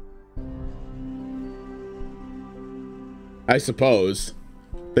 I suppose.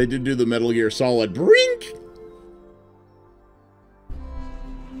 They did do the Metal Gear Solid brink.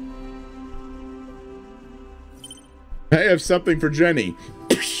 I have something for Jenny.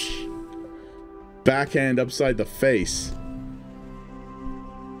 Backhand upside the face.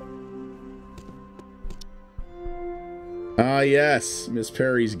 Ah, yes, Miss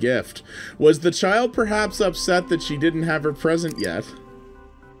Perry's gift. Was the child perhaps upset that she didn't have her present yet?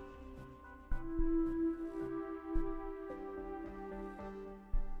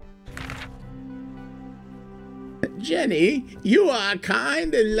 Jenny, you are a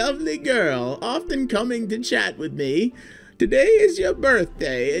kind and lovely girl, often coming to chat with me. Today is your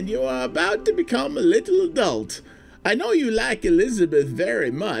birthday, and you are about to become a little adult. I know you like Elizabeth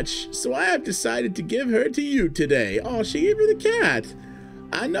very much, so I have decided to give her to you today. Oh, she gave her the cat.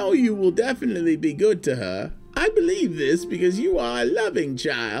 I know you will definitely be good to her. I believe this because you are a loving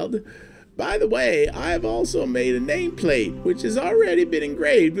child. By the way, I have also made a nameplate, which has already been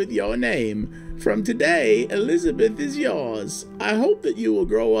engraved with your name. From today, Elizabeth is yours. I hope that you will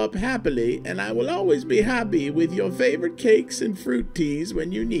grow up happily, and I will always be happy with your favorite cakes and fruit teas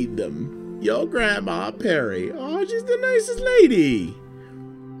when you need them. Your Grandma Perry. Oh, she's the nicest lady.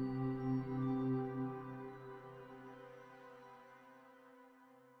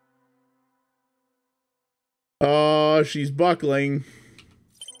 Oh, she's buckling.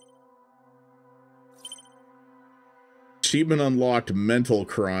 Achievement unlocked, mental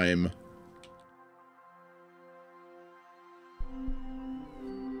crime.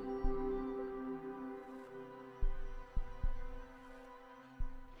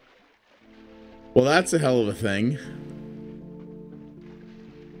 Well, that's a hell of a thing.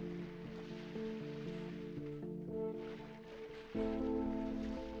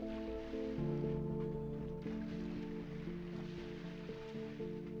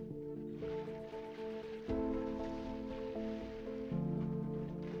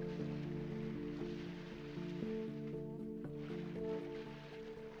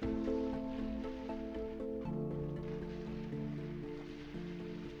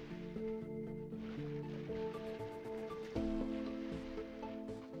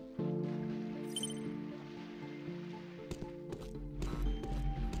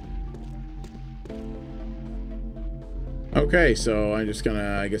 Okay, so I'm just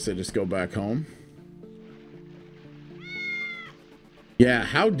gonna, I guess I just go back home. Yeah,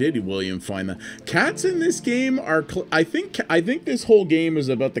 how did William find the cats in this game are I think this whole game is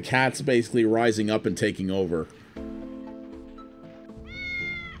about the cats basically rising up and taking over.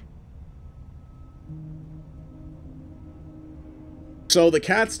 So the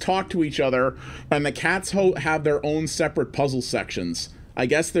cats talk to each other, and the cats have their own separate puzzle sections. I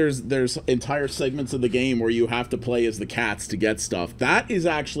guess there's entire segments of the game where you have to play as the cats to get stuff. That is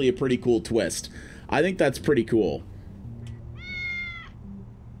actually a pretty cool twist. I think that's pretty cool.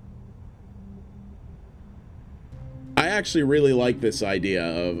 I actually really like this idea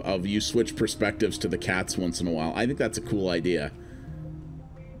of you switch perspectives to the cats once in a while. I think that's a cool idea.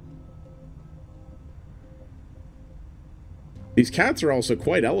 These cats are also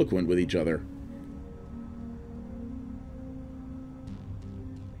quite eloquent with each other.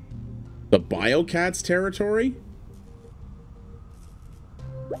 The Biocats territory?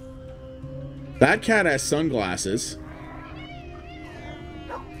 That cat has sunglasses.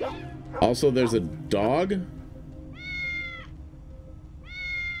 Also, there's a dog.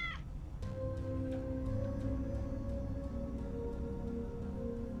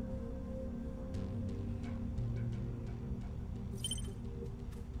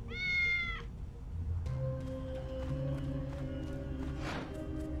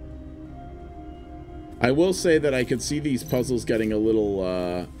 I will say that I could see these puzzles getting a little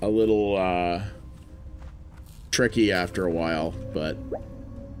tricky after a while, but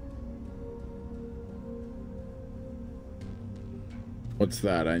what's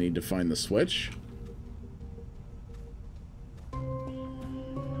that? I need to find the switch.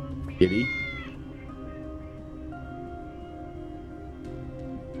 Kitty.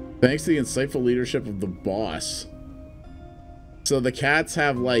 Thanks to the insightful leadership of the boss. So the cats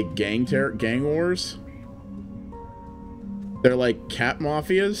have like gang wars. They're like cat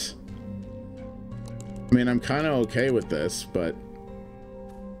mafias. I mean, I'm kind of okay with this, but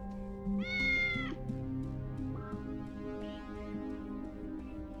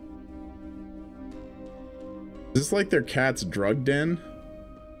is this like their cat's drug den?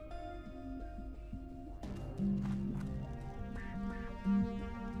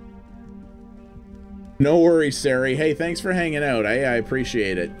 No worries, Sari. Hey, thanks for hanging out. I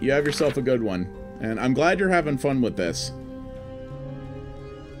appreciate it. You have yourself a good one. And I'm glad you're having fun with this.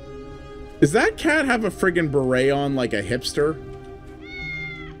 Does that cat have a friggin' beret on like a hipster?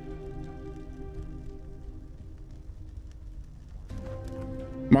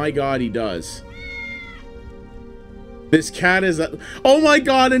 My God, he does. This cat is a... Oh my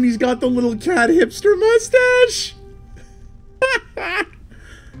God, and he's got the little cat hipster mustache!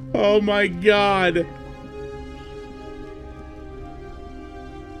 Oh my God.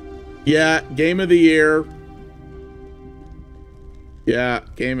 Yeah, game of the year. Yeah,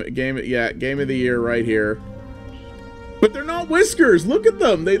 game of the year right here. But they're not whiskers. Look at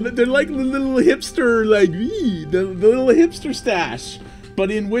them. They're like the little hipster, like the little hipster stash, but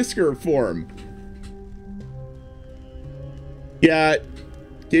in whisker form. Yeah,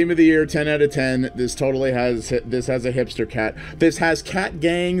 game of the year, 10 out of 10. This totally has a hipster cat. This has cat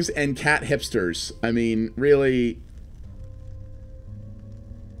gangs and cat hipsters. I mean, really.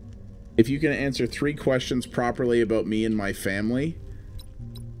 If you can answer 3 questions properly about me and my family.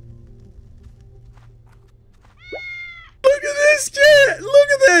 Look at this cat! Look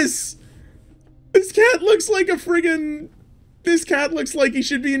at this! This cat looks like a friggin'... This cat looks like he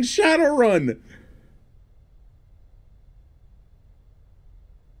should be in Shadowrun.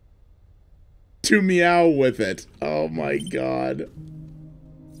 To meow with it. Oh my God.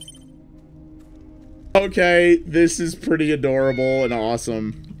 Okay, this is pretty adorable and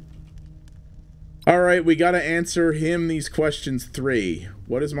awesome. Alright, we gotta answer him these questions 3.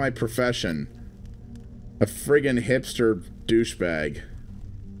 What is my profession? A friggin' hipster douchebag.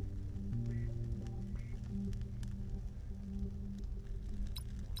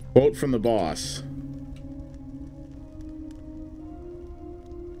 Quote from the boss.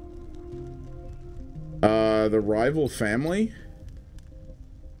 The rival family?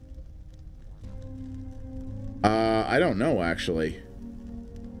 I don't know, actually.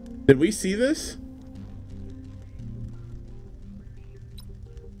 Did we see this?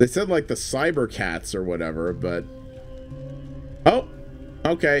 They said like the cyber cats or whatever, but... Oh!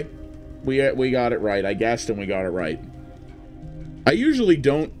 Okay. We got it right. I guessed and we got it right. I usually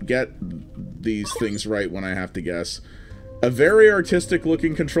don't get these things right when I have to guess. A very artistic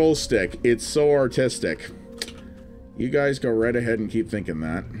looking control stick. It's so artistic. You guys go right ahead and keep thinking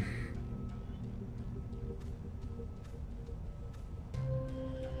that. . . . . . . . . . . . . . . . . . . . . . . . . . . . . . . . . . . . . . . . . . . . . . . . . . . . . . . . . . . . .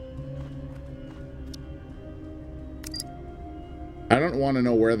 I don't want to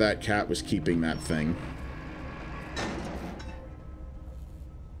know where that cat was keeping that thing.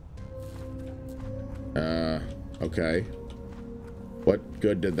 Okay. What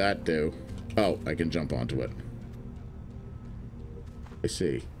good did that do? Oh, I can jump onto it. I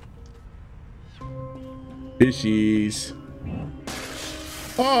see. Fishies.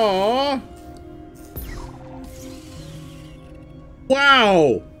 Aww!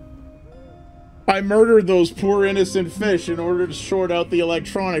 Wow! I murdered those poor innocent fish in order to short out the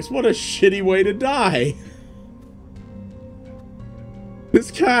electronics. What a shitty way to die. This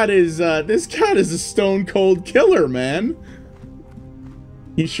cat is a stone cold killer, man.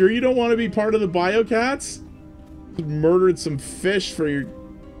 You sure you don't want to be part of the biocats? You murdered some fish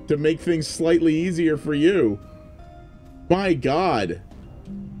to make things slightly easier for you. My God.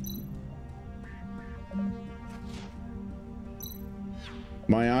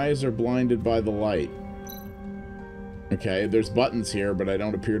 My eyes are blinded by the light. Okay, there's buttons here, but I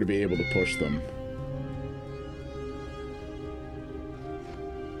don't appear to be able to push them.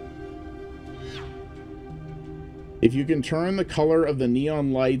 If you can turn the color of the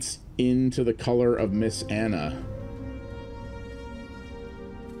neon lights into the color of Miss Anna.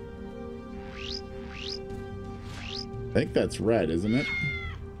 I think that's red, isn't it?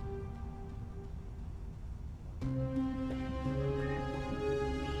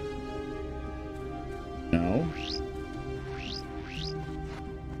 No.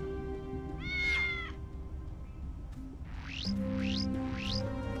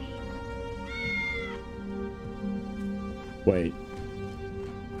 Wait.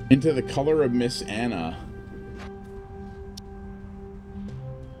 Into the color of Miss Anna.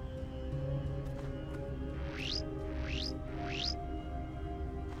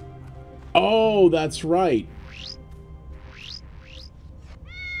 Oh, that's right.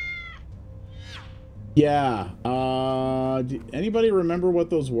 Yeah. Anybody remember what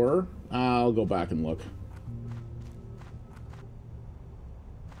those were? I'll go back and look.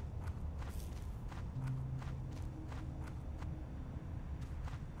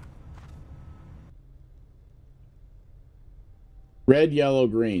 Red, yellow,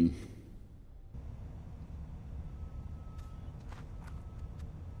 green.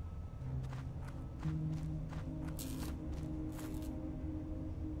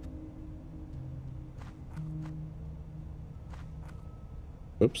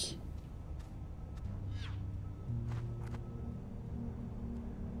 Oops.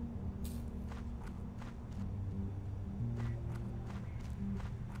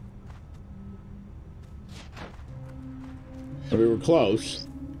 We were close.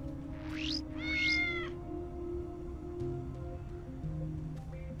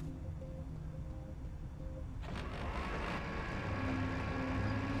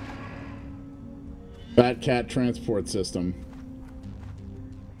 Fat cat transport system.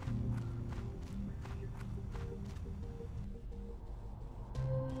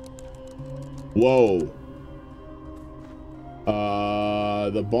 Whoa.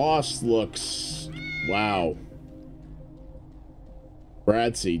 The boss looks... Wow.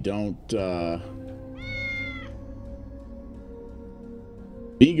 Bradsy, don't,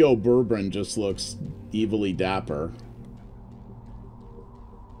 Vigo Bourbon just looks evilly dapper.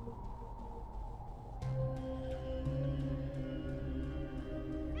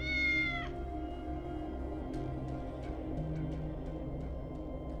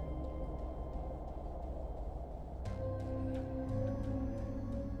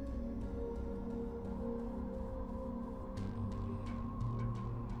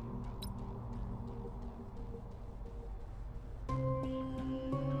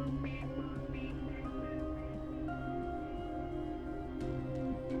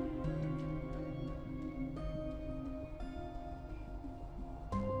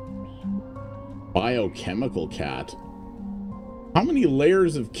 Biochemical cat. How many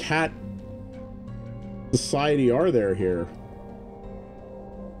layers of cat society are there here?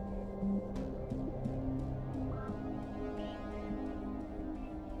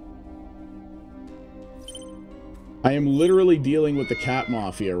 I am literally dealing with the cat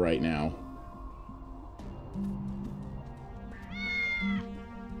mafia right now.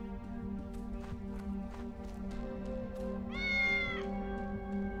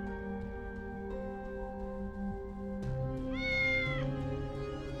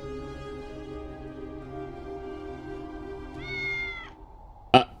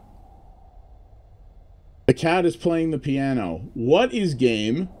 The cat is playing the piano. What is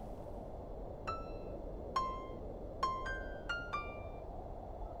game?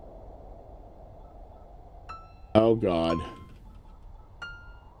 Oh God.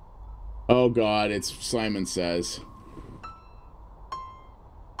 Oh God, it's Simon Says.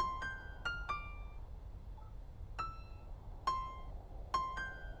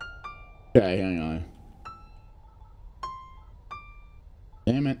 Okay, hang on.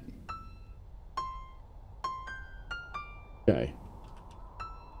 Damn it. Okay.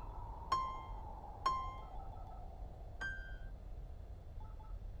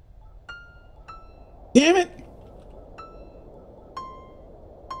 Damn it!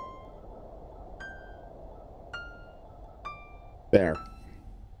 There.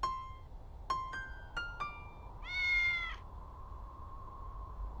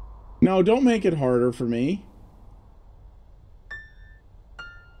 No, don't make it harder for me.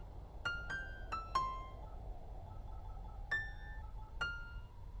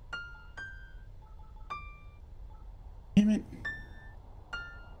 Damn it.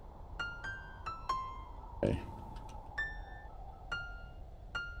 Okay.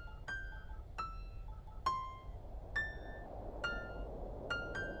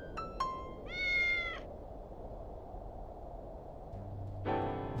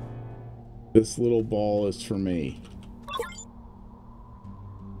 This little ball is for me.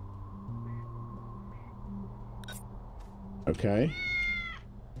 Okay.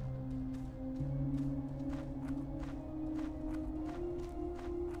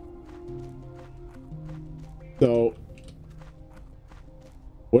 So,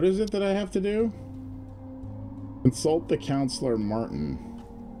 what is it that I have to do? Consult the counselor Martin.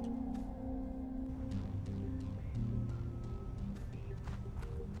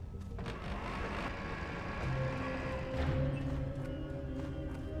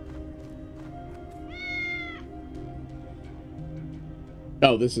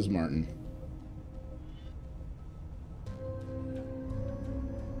 Oh, this is Martin.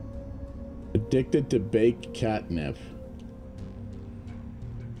 Addicted to baked catnip.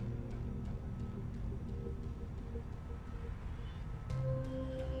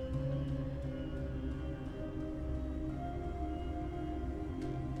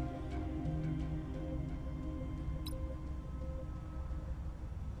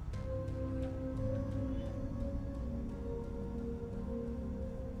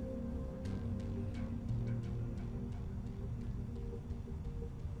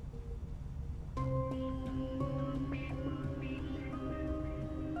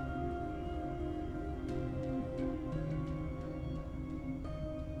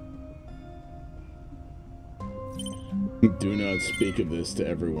 Do not speak of this to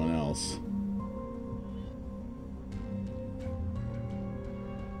everyone else.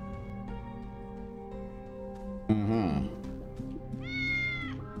 Uh-huh.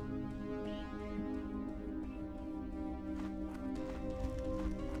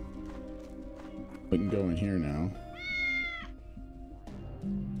 We can go in here now.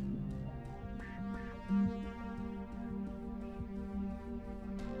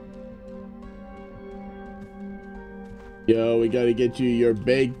 Yo, we gotta get you your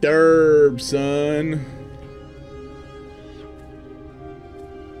baked herb, son.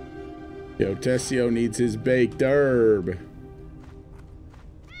 Yo, Tessio needs his baked herb.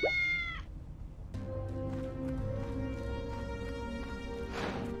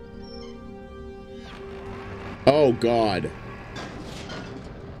 Oh, God.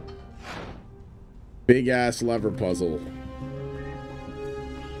 Big ass lever puzzle.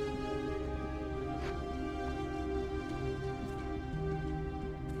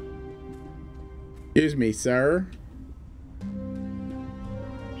 Excuse me, sir.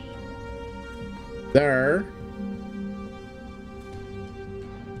 Sir.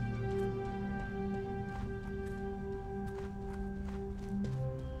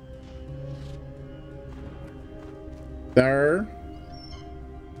 Sir.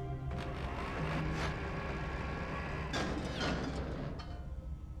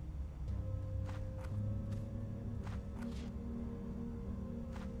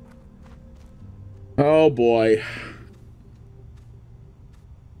 Oh boy.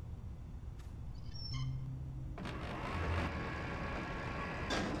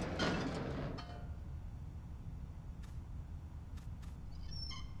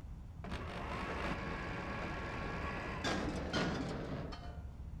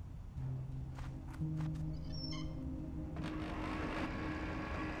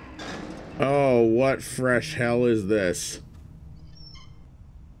 Oh, what fresh hell is this?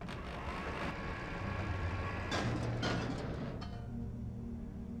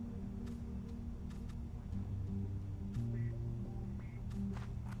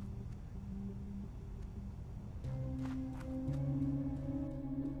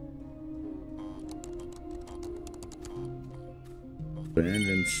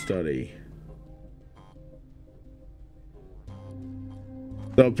 Abandoned study.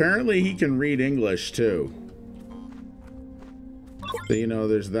 So apparently he can read English too. So you know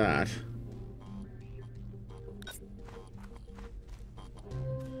there's that.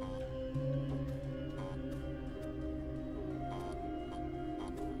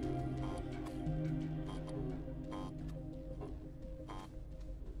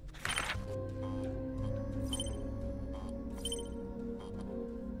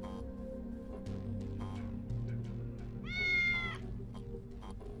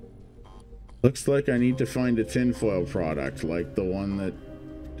 Looks like I need to find a tinfoil product, like the one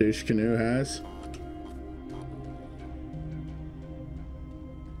that Douche Canoe has.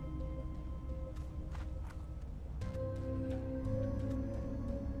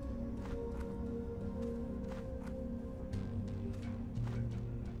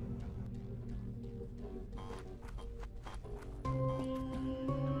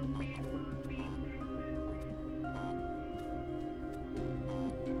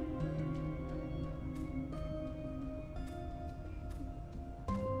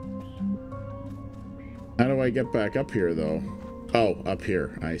 How do I get back up here, though? Oh, up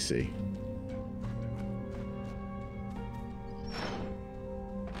here. I see.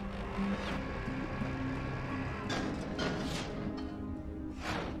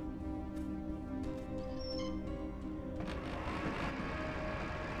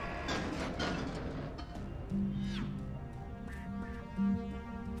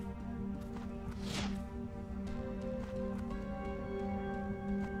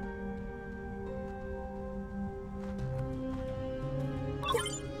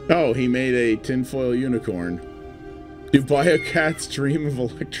 Oh, he made a tinfoil unicorn. Do biocats dream of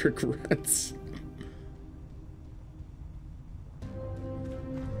electric rats?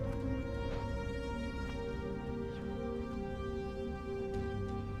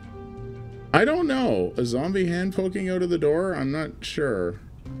 I don't know. A zombie hand poking out of the door? I'm not sure.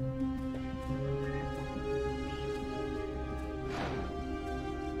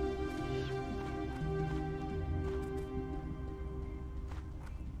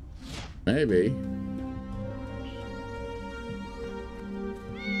 Maybe.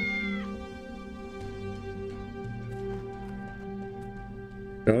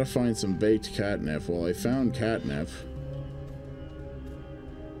 Gotta find some baked catnip. Well, I found catnip.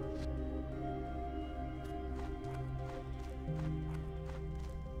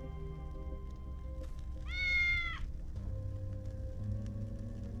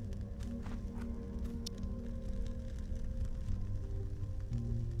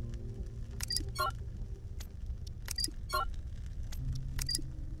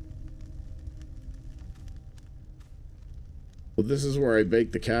 Well, this is where I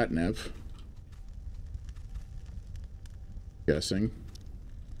baked the catnip. Guessing.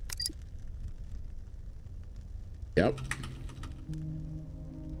 Yep.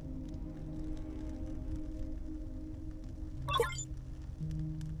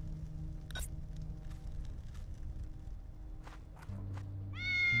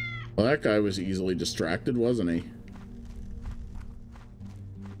 Well, that guy was easily distracted, wasn't he?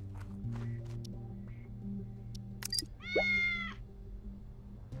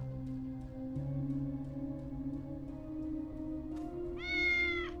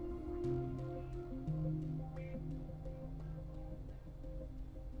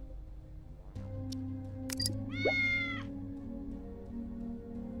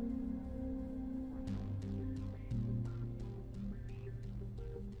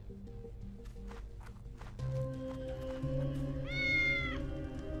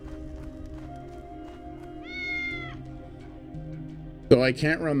 So I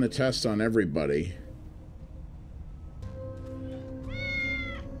can't run the test on everybody.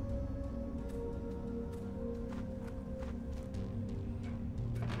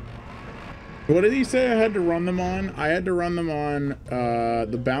 What did he say I had to run them on? I had to run them on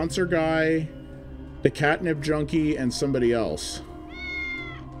the bouncer guy, the catnip junkie, and somebody else.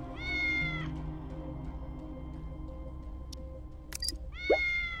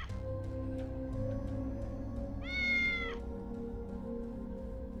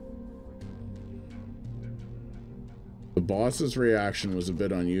 The boss's reaction was a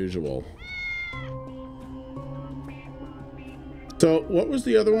bit unusual. So, what was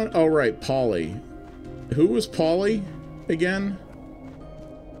the other one? Oh, right, Polly. Who was Polly again?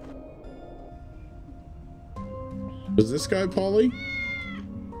 Was this guy Polly?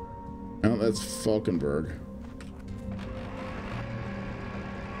 No, that's Falkenberg.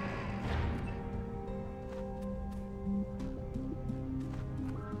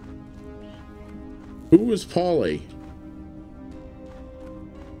 Who was Polly?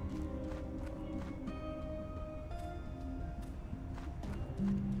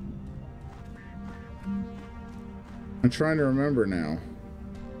 I'm trying to remember now.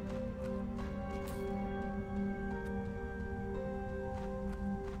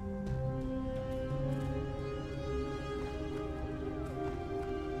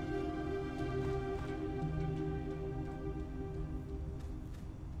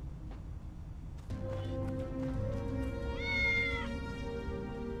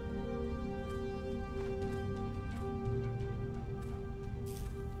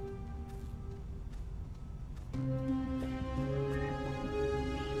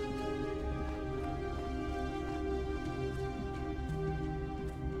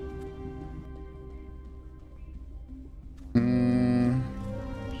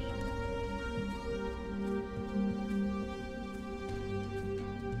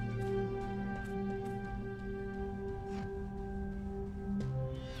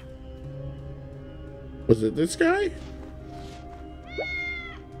 Was it this guy?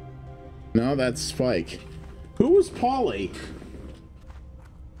 No, that's Spike. Who was Polly?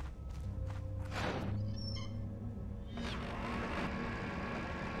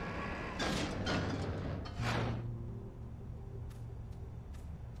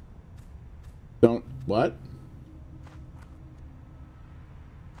 Don't... What?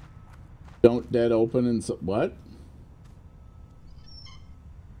 Don't dead open and... What?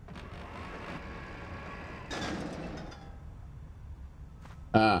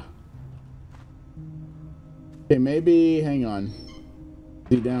 Ah. Okay, maybe... Hang on. Is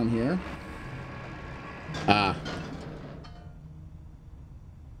he down here? Ah.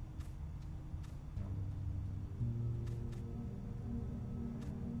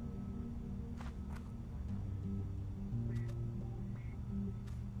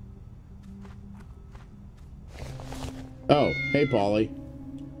 Oh, hey, Polly.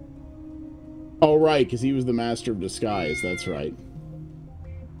 Oh, right, because he was the master of disguise. That's right.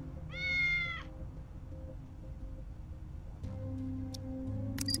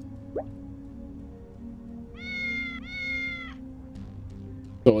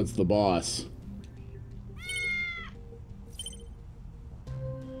 So it's the boss.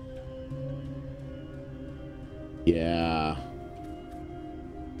 Yeah.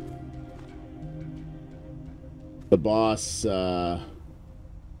 The boss, has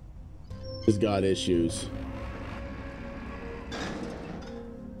got issues.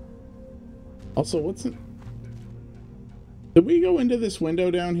 Also, what's it? Did we go into this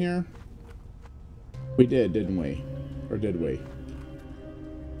window down here? We did, didn't we? Or did we?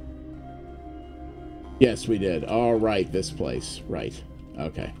 Yes, we did. All right, this place. Right.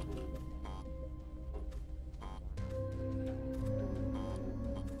 Okay.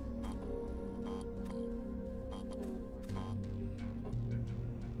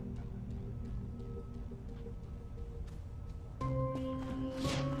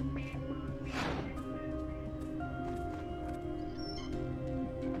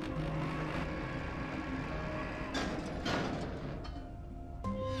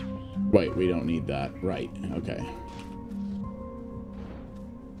 Wait, we don't need that. Right. Okay.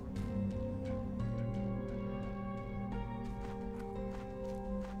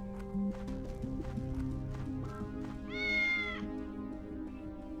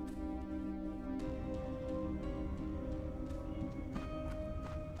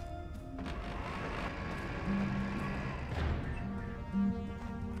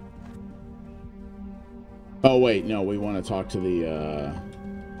 Oh, wait. No, we want to talk to the,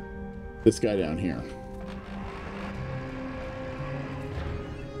 this guy down here.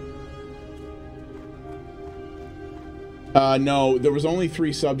 No, there was only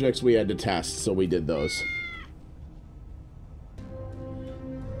 3 subjects we had to test, so we did those.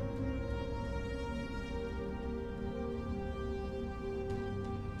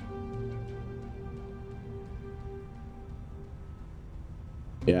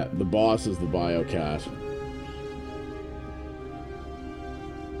 Yeah, the boss is the Biocat.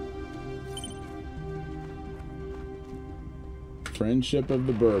 Friendship of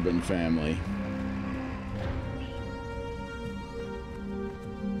the Bourbon family.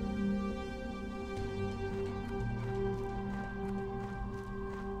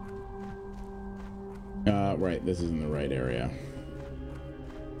 Right, this isn't the right area.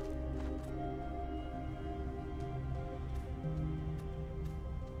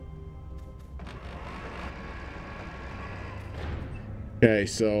 Okay,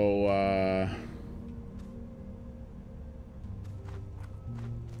 so,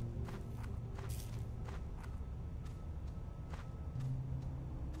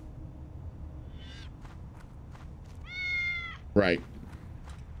 right.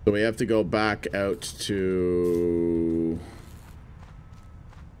 So we have to go back out to...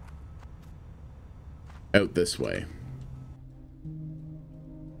 out this way.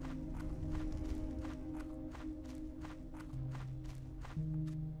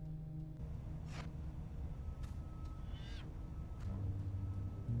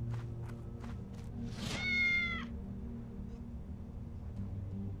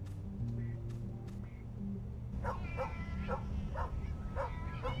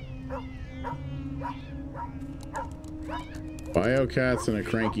 Biocats and a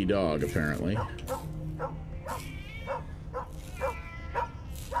cranky dog, apparently.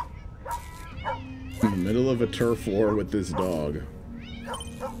 In the middle of a turf war with this dog.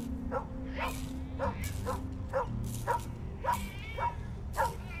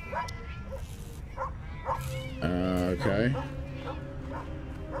 Okay.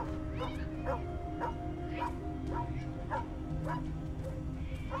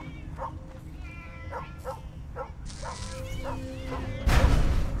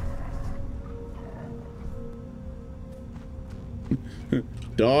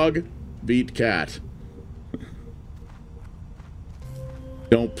 Dog beat cat.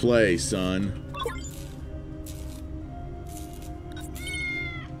 Don't play, son.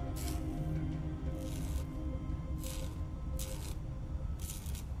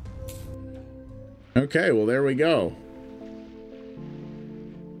 Okay, well, there we go.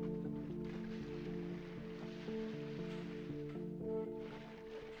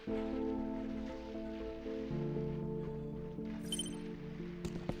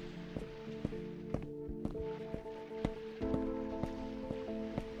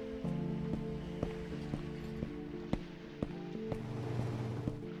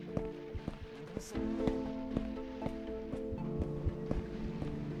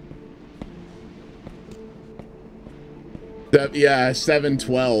 Yeah,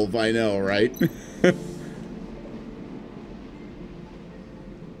 712, I know, right? So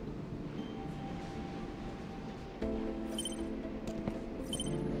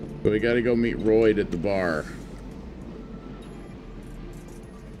we gotta go meet Royd at the bar.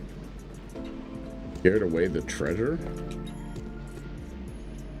 Scared away the treasure?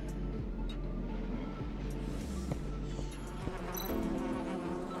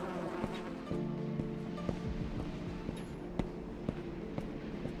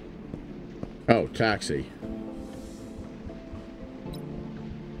 Oh, taxi.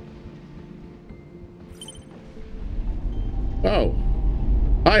 Oh.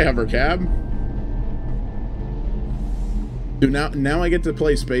 Hi, Hovercab. Dude, now I get to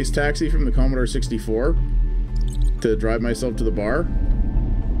play Space Taxi from the Commodore 64 to drive myself to the bar.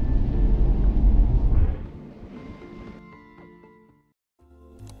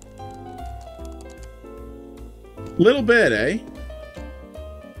 Little bit, eh?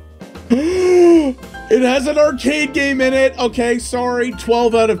 It has an arcade game in it. Okay, sorry.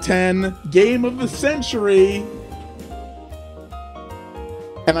 12 out of 10. Game of the century.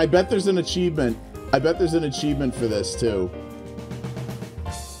 And I bet there's an achievement. I bet there's an achievement for this, too.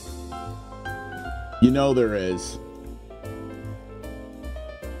 You know there is.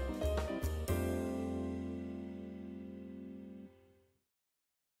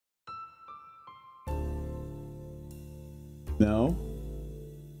 No?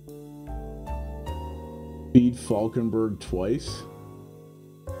 Beat Falkenberg twice?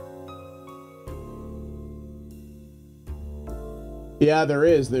 Yeah, there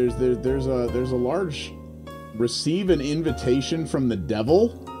is. There's a large receive an invitation from the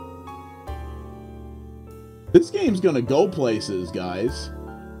devil. This game's gonna go places, guys.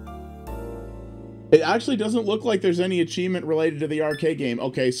 It actually doesn't look like there's any achievement related to the arcade game.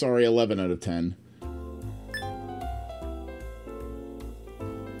 Okay, sorry, 11 out of 10.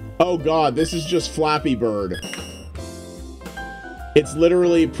 Oh god, this is just Flappy Bird. It's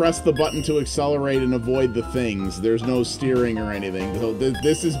literally press the button to accelerate and avoid the things. There's no steering or anything. So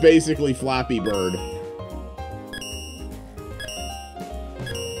this is basically Flappy Bird.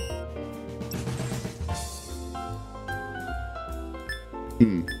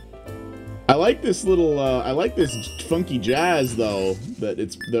 I like this little, I like this funky jazz, though, that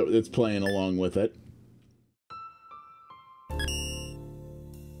it's playing along with it.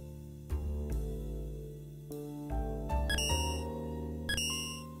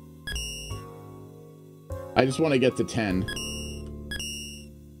 I just want to get to 10.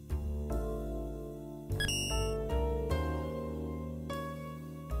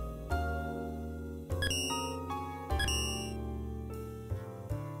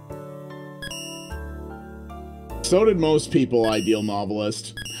 So did most people, Ideal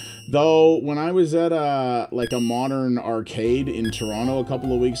Novelist. Though, when I was at like a modern arcade in Toronto a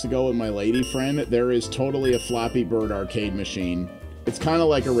couple of weeks ago with my lady friend, there is totally a Flappy Bird arcade machine. It's kind of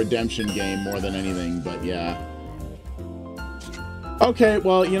like a redemption game more than anything, but yeah. Okay,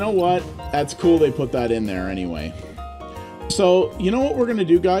 well, you know what? That's cool they put that in there anyway. So, you know what we're going to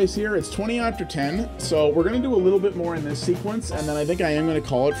do, guys, here? It's 20 after 10, so we're going to do a little bit more in this sequence, and then I think I am going to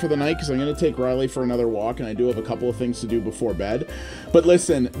call it for the night, because I'm going to take Riley for another walk, and I do have a couple of things to do before bed. But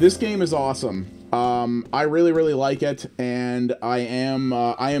listen, this game is awesome. I really, really like it, and I am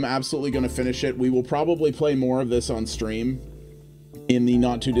absolutely going to finish it. We will probably play more of this on stream in the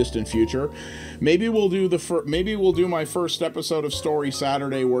not too distant future. Maybe we'll do my first episode of Story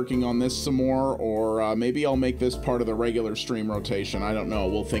Saturday working on this some more, or maybe I'll make this part of the regular stream rotation. I don't know.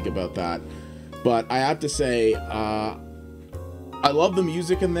 We'll think about that. But I have to say, I love the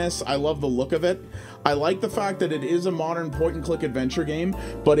music in this. I love the look of it. I like the fact that it is a modern point-and-click adventure game,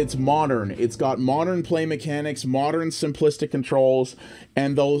 but it's modern. It's got modern play mechanics, modern simplistic controls,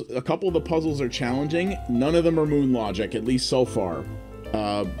 and though a couple of the puzzles are challenging, none of them are Moon Logic, at least so far.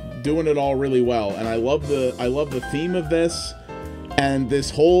 Doing it all really well, and I love the theme of this, And this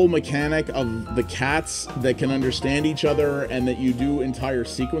whole mechanic of the cats that can understand each other and that you do entire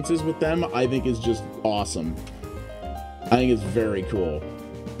sequences with them, I think is just awesome. I think it's very cool.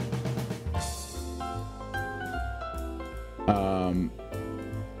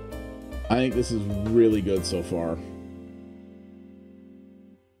 I think this is really good so far.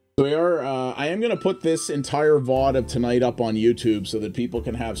 So I am going to put this entire VOD of tonight up on YouTube so that people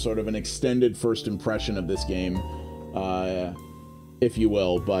can have sort of an extended first impression of this game, if you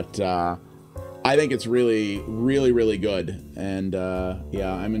will. But I think it's really, really, really good. And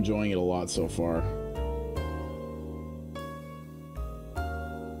yeah, I'm enjoying it a lot so far.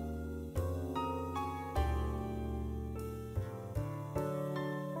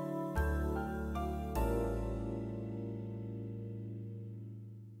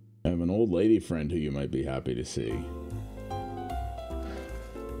 I have an old lady friend who you might be happy to see.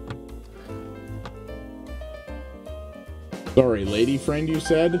 Sorry, lady friend, you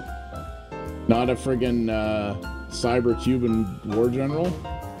said? Not a friggin' cyber-Cuban war general?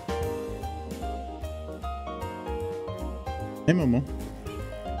 Hey, Momo.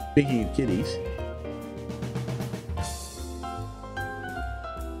 Speaking of kitties.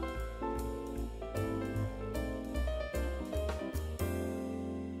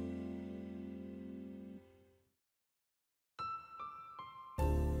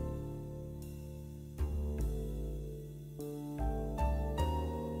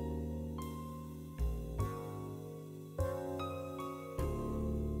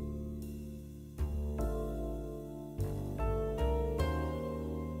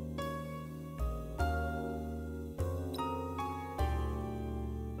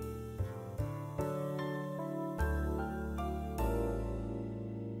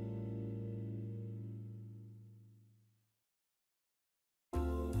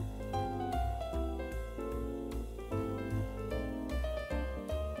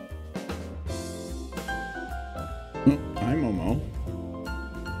 Hi, Momo.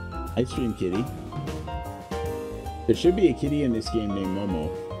 Ice cream kitty. There should be a kitty in this game named Momo.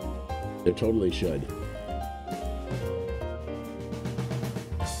 There totally should.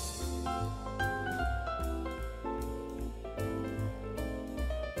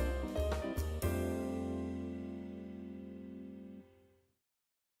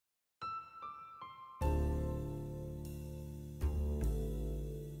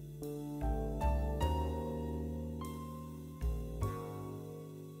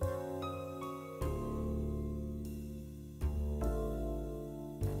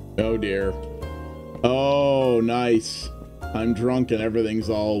 Oh dear. Oh, nice. I'm drunk and everything's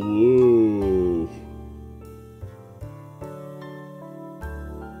all woo.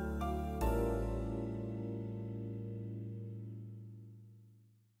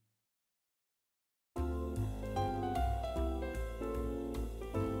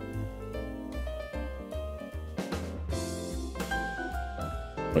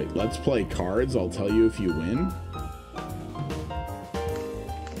 Wait, let's play cards. I'll tell you if you win.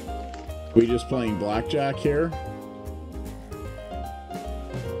 We just playing blackjack here?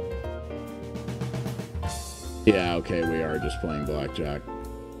 Yeah, okay, we are just playing blackjack.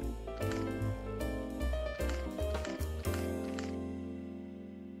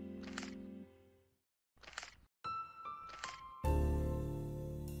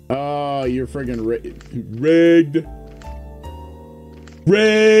 Oh, you're friggin' rigged.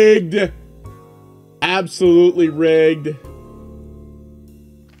 Rigged! Absolutely rigged.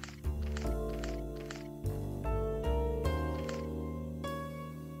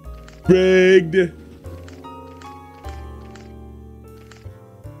 Rigged.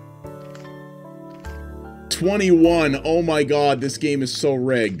 $21. Oh my god, this game is so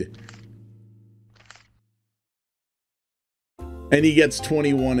rigged. And he gets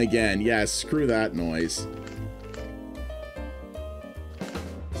 21 again. Yeah, screw that noise.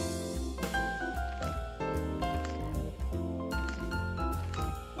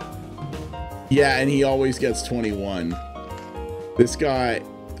 Yeah, and he always gets 21. This guy...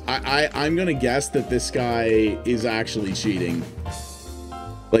 I'm gonna guess that this guy is actually cheating.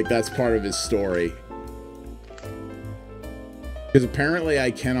 Like, that's part of his story. Because apparently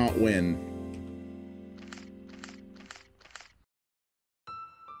I cannot win.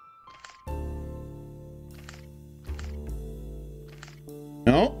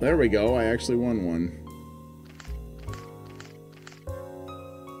 Oh, there we go. I actually won one.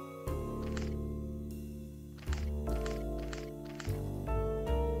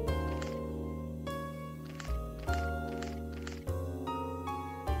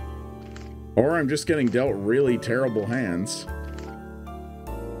 Or I'm just getting dealt really terrible hands.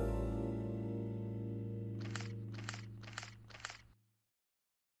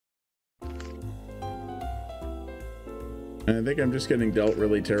 And I think I'm just getting dealt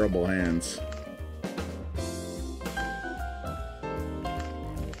really terrible hands.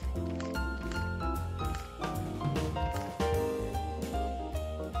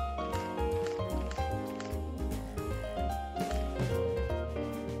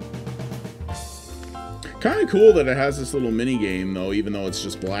 Kind of cool that it has this little mini game, though, even though it's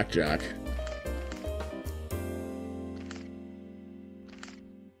just blackjack.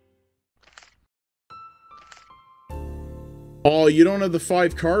 Oh, you don't have the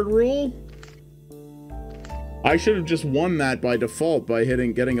 5-card rule? I should have just won that by default by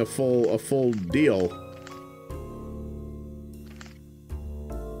getting a full deal.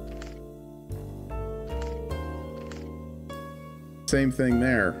 Same thing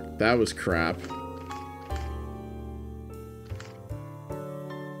there. That was crap.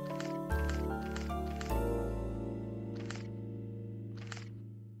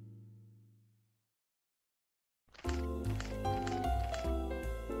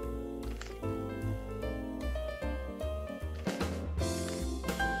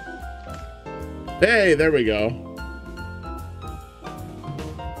 Hey, there we go.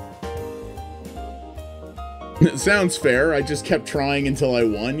 It sounds fair. I just kept trying until I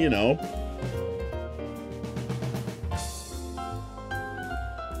won, you know.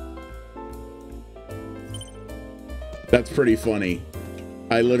 That's pretty funny.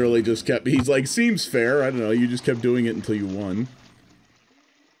 I literally just kept... He's like, seems fair. I don't know. You just kept doing it until you won.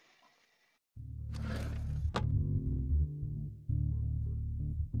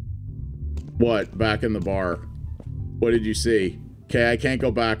 What? Back in the bar. What did you see? Okay, I can't go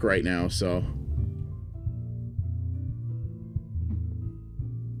back right now, so...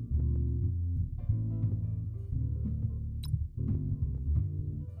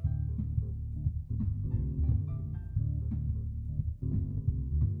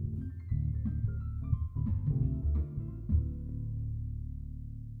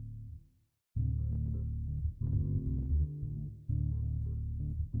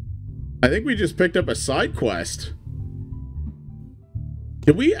 I think we just picked up a side quest.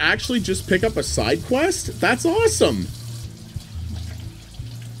 Did we actually just pick up a side quest? That's awesome!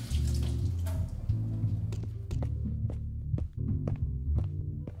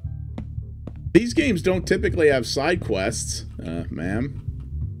 These games don't typically have side quests, ma'am.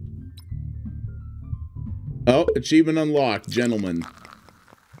 Oh, achievement unlocked, gentlemen.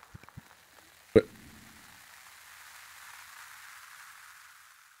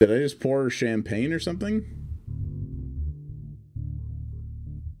 Did I just pour champagne or something?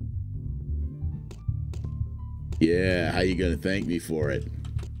 Yeah, how you gonna thank me for it?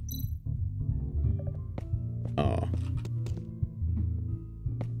 Oh.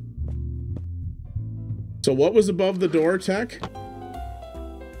 So what was above the door, Tech?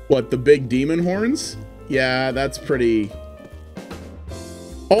 What, the big demon horns? Yeah, that's pretty...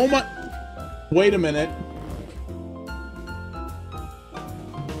 Oh my... Wait a minute.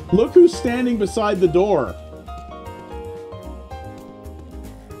 Look who's standing beside the door.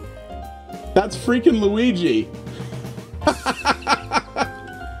 That's freaking Luigi.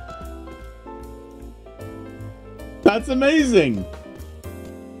 That's amazing.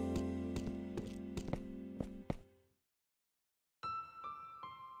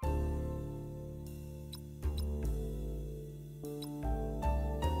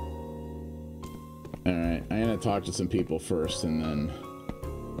 All right, I'm gonna talk to some people first and then...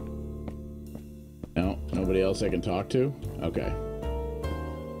 No, nobody else I can talk to? Okay.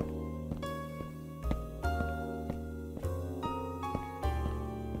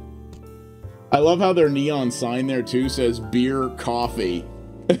 I love how their neon sign there too says beer, coffee.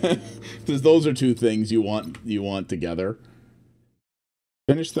 Because those are two things you want together.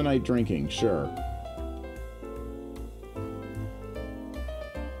 Finish the night drinking, sure.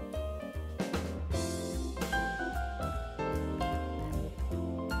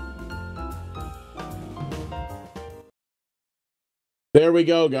 There we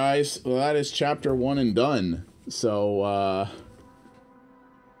go, guys. Well, that is chapter 1 and done. So,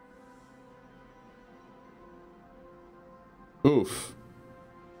 oof.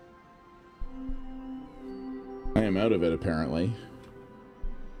 I am out of it, apparently.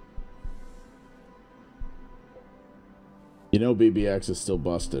 You know BBX is still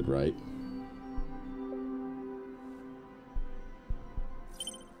busted, right?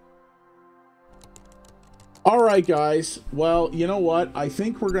 Alright, guys. Well, you know what? I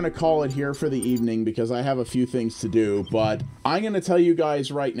think we're going to call it here for the evening because I have a few things to do. But I'm going to tell you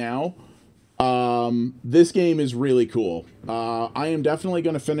guys right now, This game is really cool. I am definitely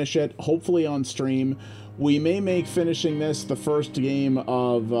going to finish it, hopefully on stream. We may make finishing this the first game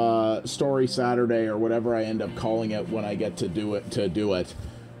of Story Saturday or whatever I end up calling it when I get to do it.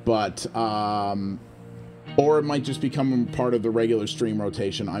 But, or it might just become part of the regular stream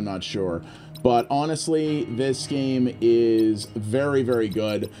rotation, I'm not sure. But honestly, this game is very, very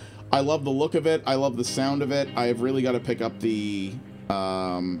good. I love the look of it. I love the sound of it. I've really got to pick up the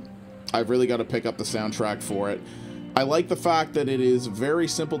soundtrack for it. I like the fact that it is very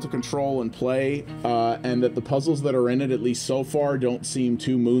simple to control and play, and that the puzzles that are in it, at least so far, don't seem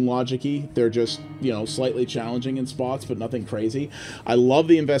too Moon Logic-y. They're just, you know, slightly challenging in spots, but nothing crazy. I love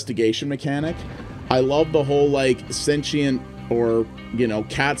the investigation mechanic. I love the whole, like, sentient, or, you know,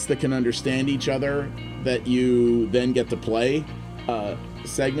 cats that can understand each other that you then get to play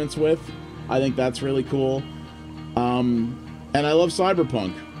segments with. I think that's really cool. And I love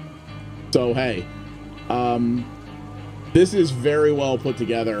Cyberpunk. So, hey, this is very well put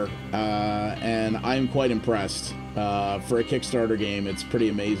together, and I'm quite impressed. For a Kickstarter game, it's pretty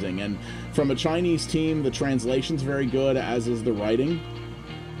amazing. And from a Chinese team, the translation's very good, as is the writing.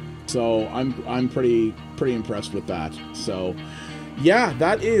 So I'm pretty impressed with that. So yeah,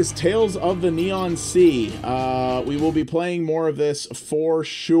 that is Tales of the Neon Sea. We will be playing more of this for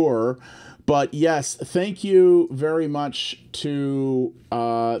sure. But yes, thank you very much to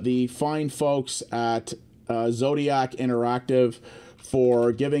the fine folks at Zodiac Interactive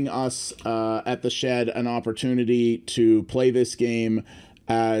for giving us at theSHED an opportunity to play this game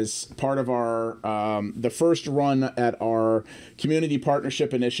as part of our the first run at our community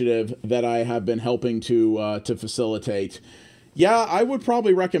partnership initiative that I have been helping to facilitate. Yeah, I would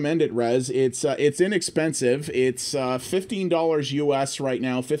probably recommend it, Rez. It's inexpensive. It's $15 US right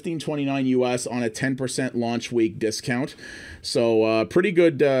now, $15.29 US on a 10% launch week discount. So pretty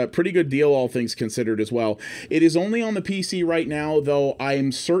good deal, all things considered as well. It is only on the PC right now, though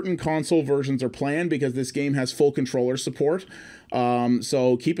I'm certain console versions are planned because this game has full controller support.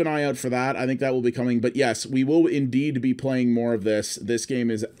 So keep an eye out for that. I think that will be coming. But yes, we will indeed be playing more of this. This game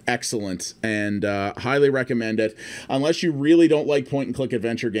is excellent and highly recommend it. Unless you really don't like point-and-click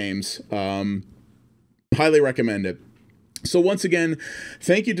adventure games, highly recommend it. So once again,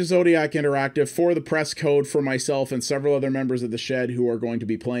 thank you to Zodiac Interactive for the press code for myself and several other members of theSHED who are going to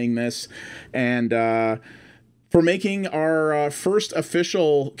be playing this. And for making our first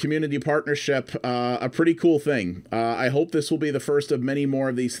official community partnership a pretty cool thing. I hope this will be the first of many more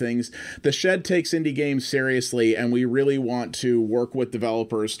of these things. theSHED takes indie games seriously, and we really want to work with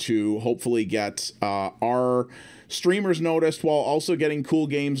developers to hopefully get our streamers noticed while also getting cool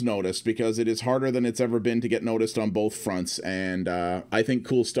games noticed, because it is harder than it's ever been to get noticed on both fronts, and I think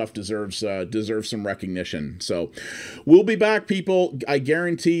cool stuff deserves some recognition. So we'll be back, people. I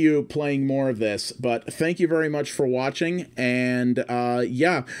guarantee you playing more of this, but thank you very much for watching, and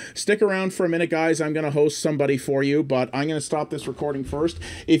yeah, stick around for a minute, guys. I'm going to host somebody for you, but I'm going to stop this recording first.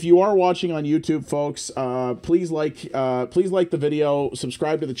 If you are watching on YouTube, folks, please like the video,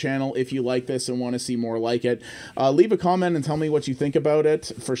 subscribe to the channel if you like this and want to see more like it. Leave a comment and tell me what you think about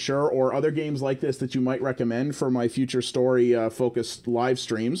it, for sure, or other games like this that you might recommend for my future story-focused live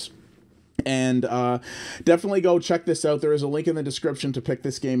streams. And definitely go check this out. There is a link in the description to pick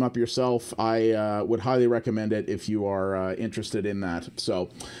this game up yourself. I would highly recommend it if you are interested in that. So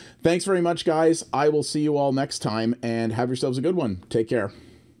thanks very much, guys. I will see you all next time, and have yourselves a good one. Take care.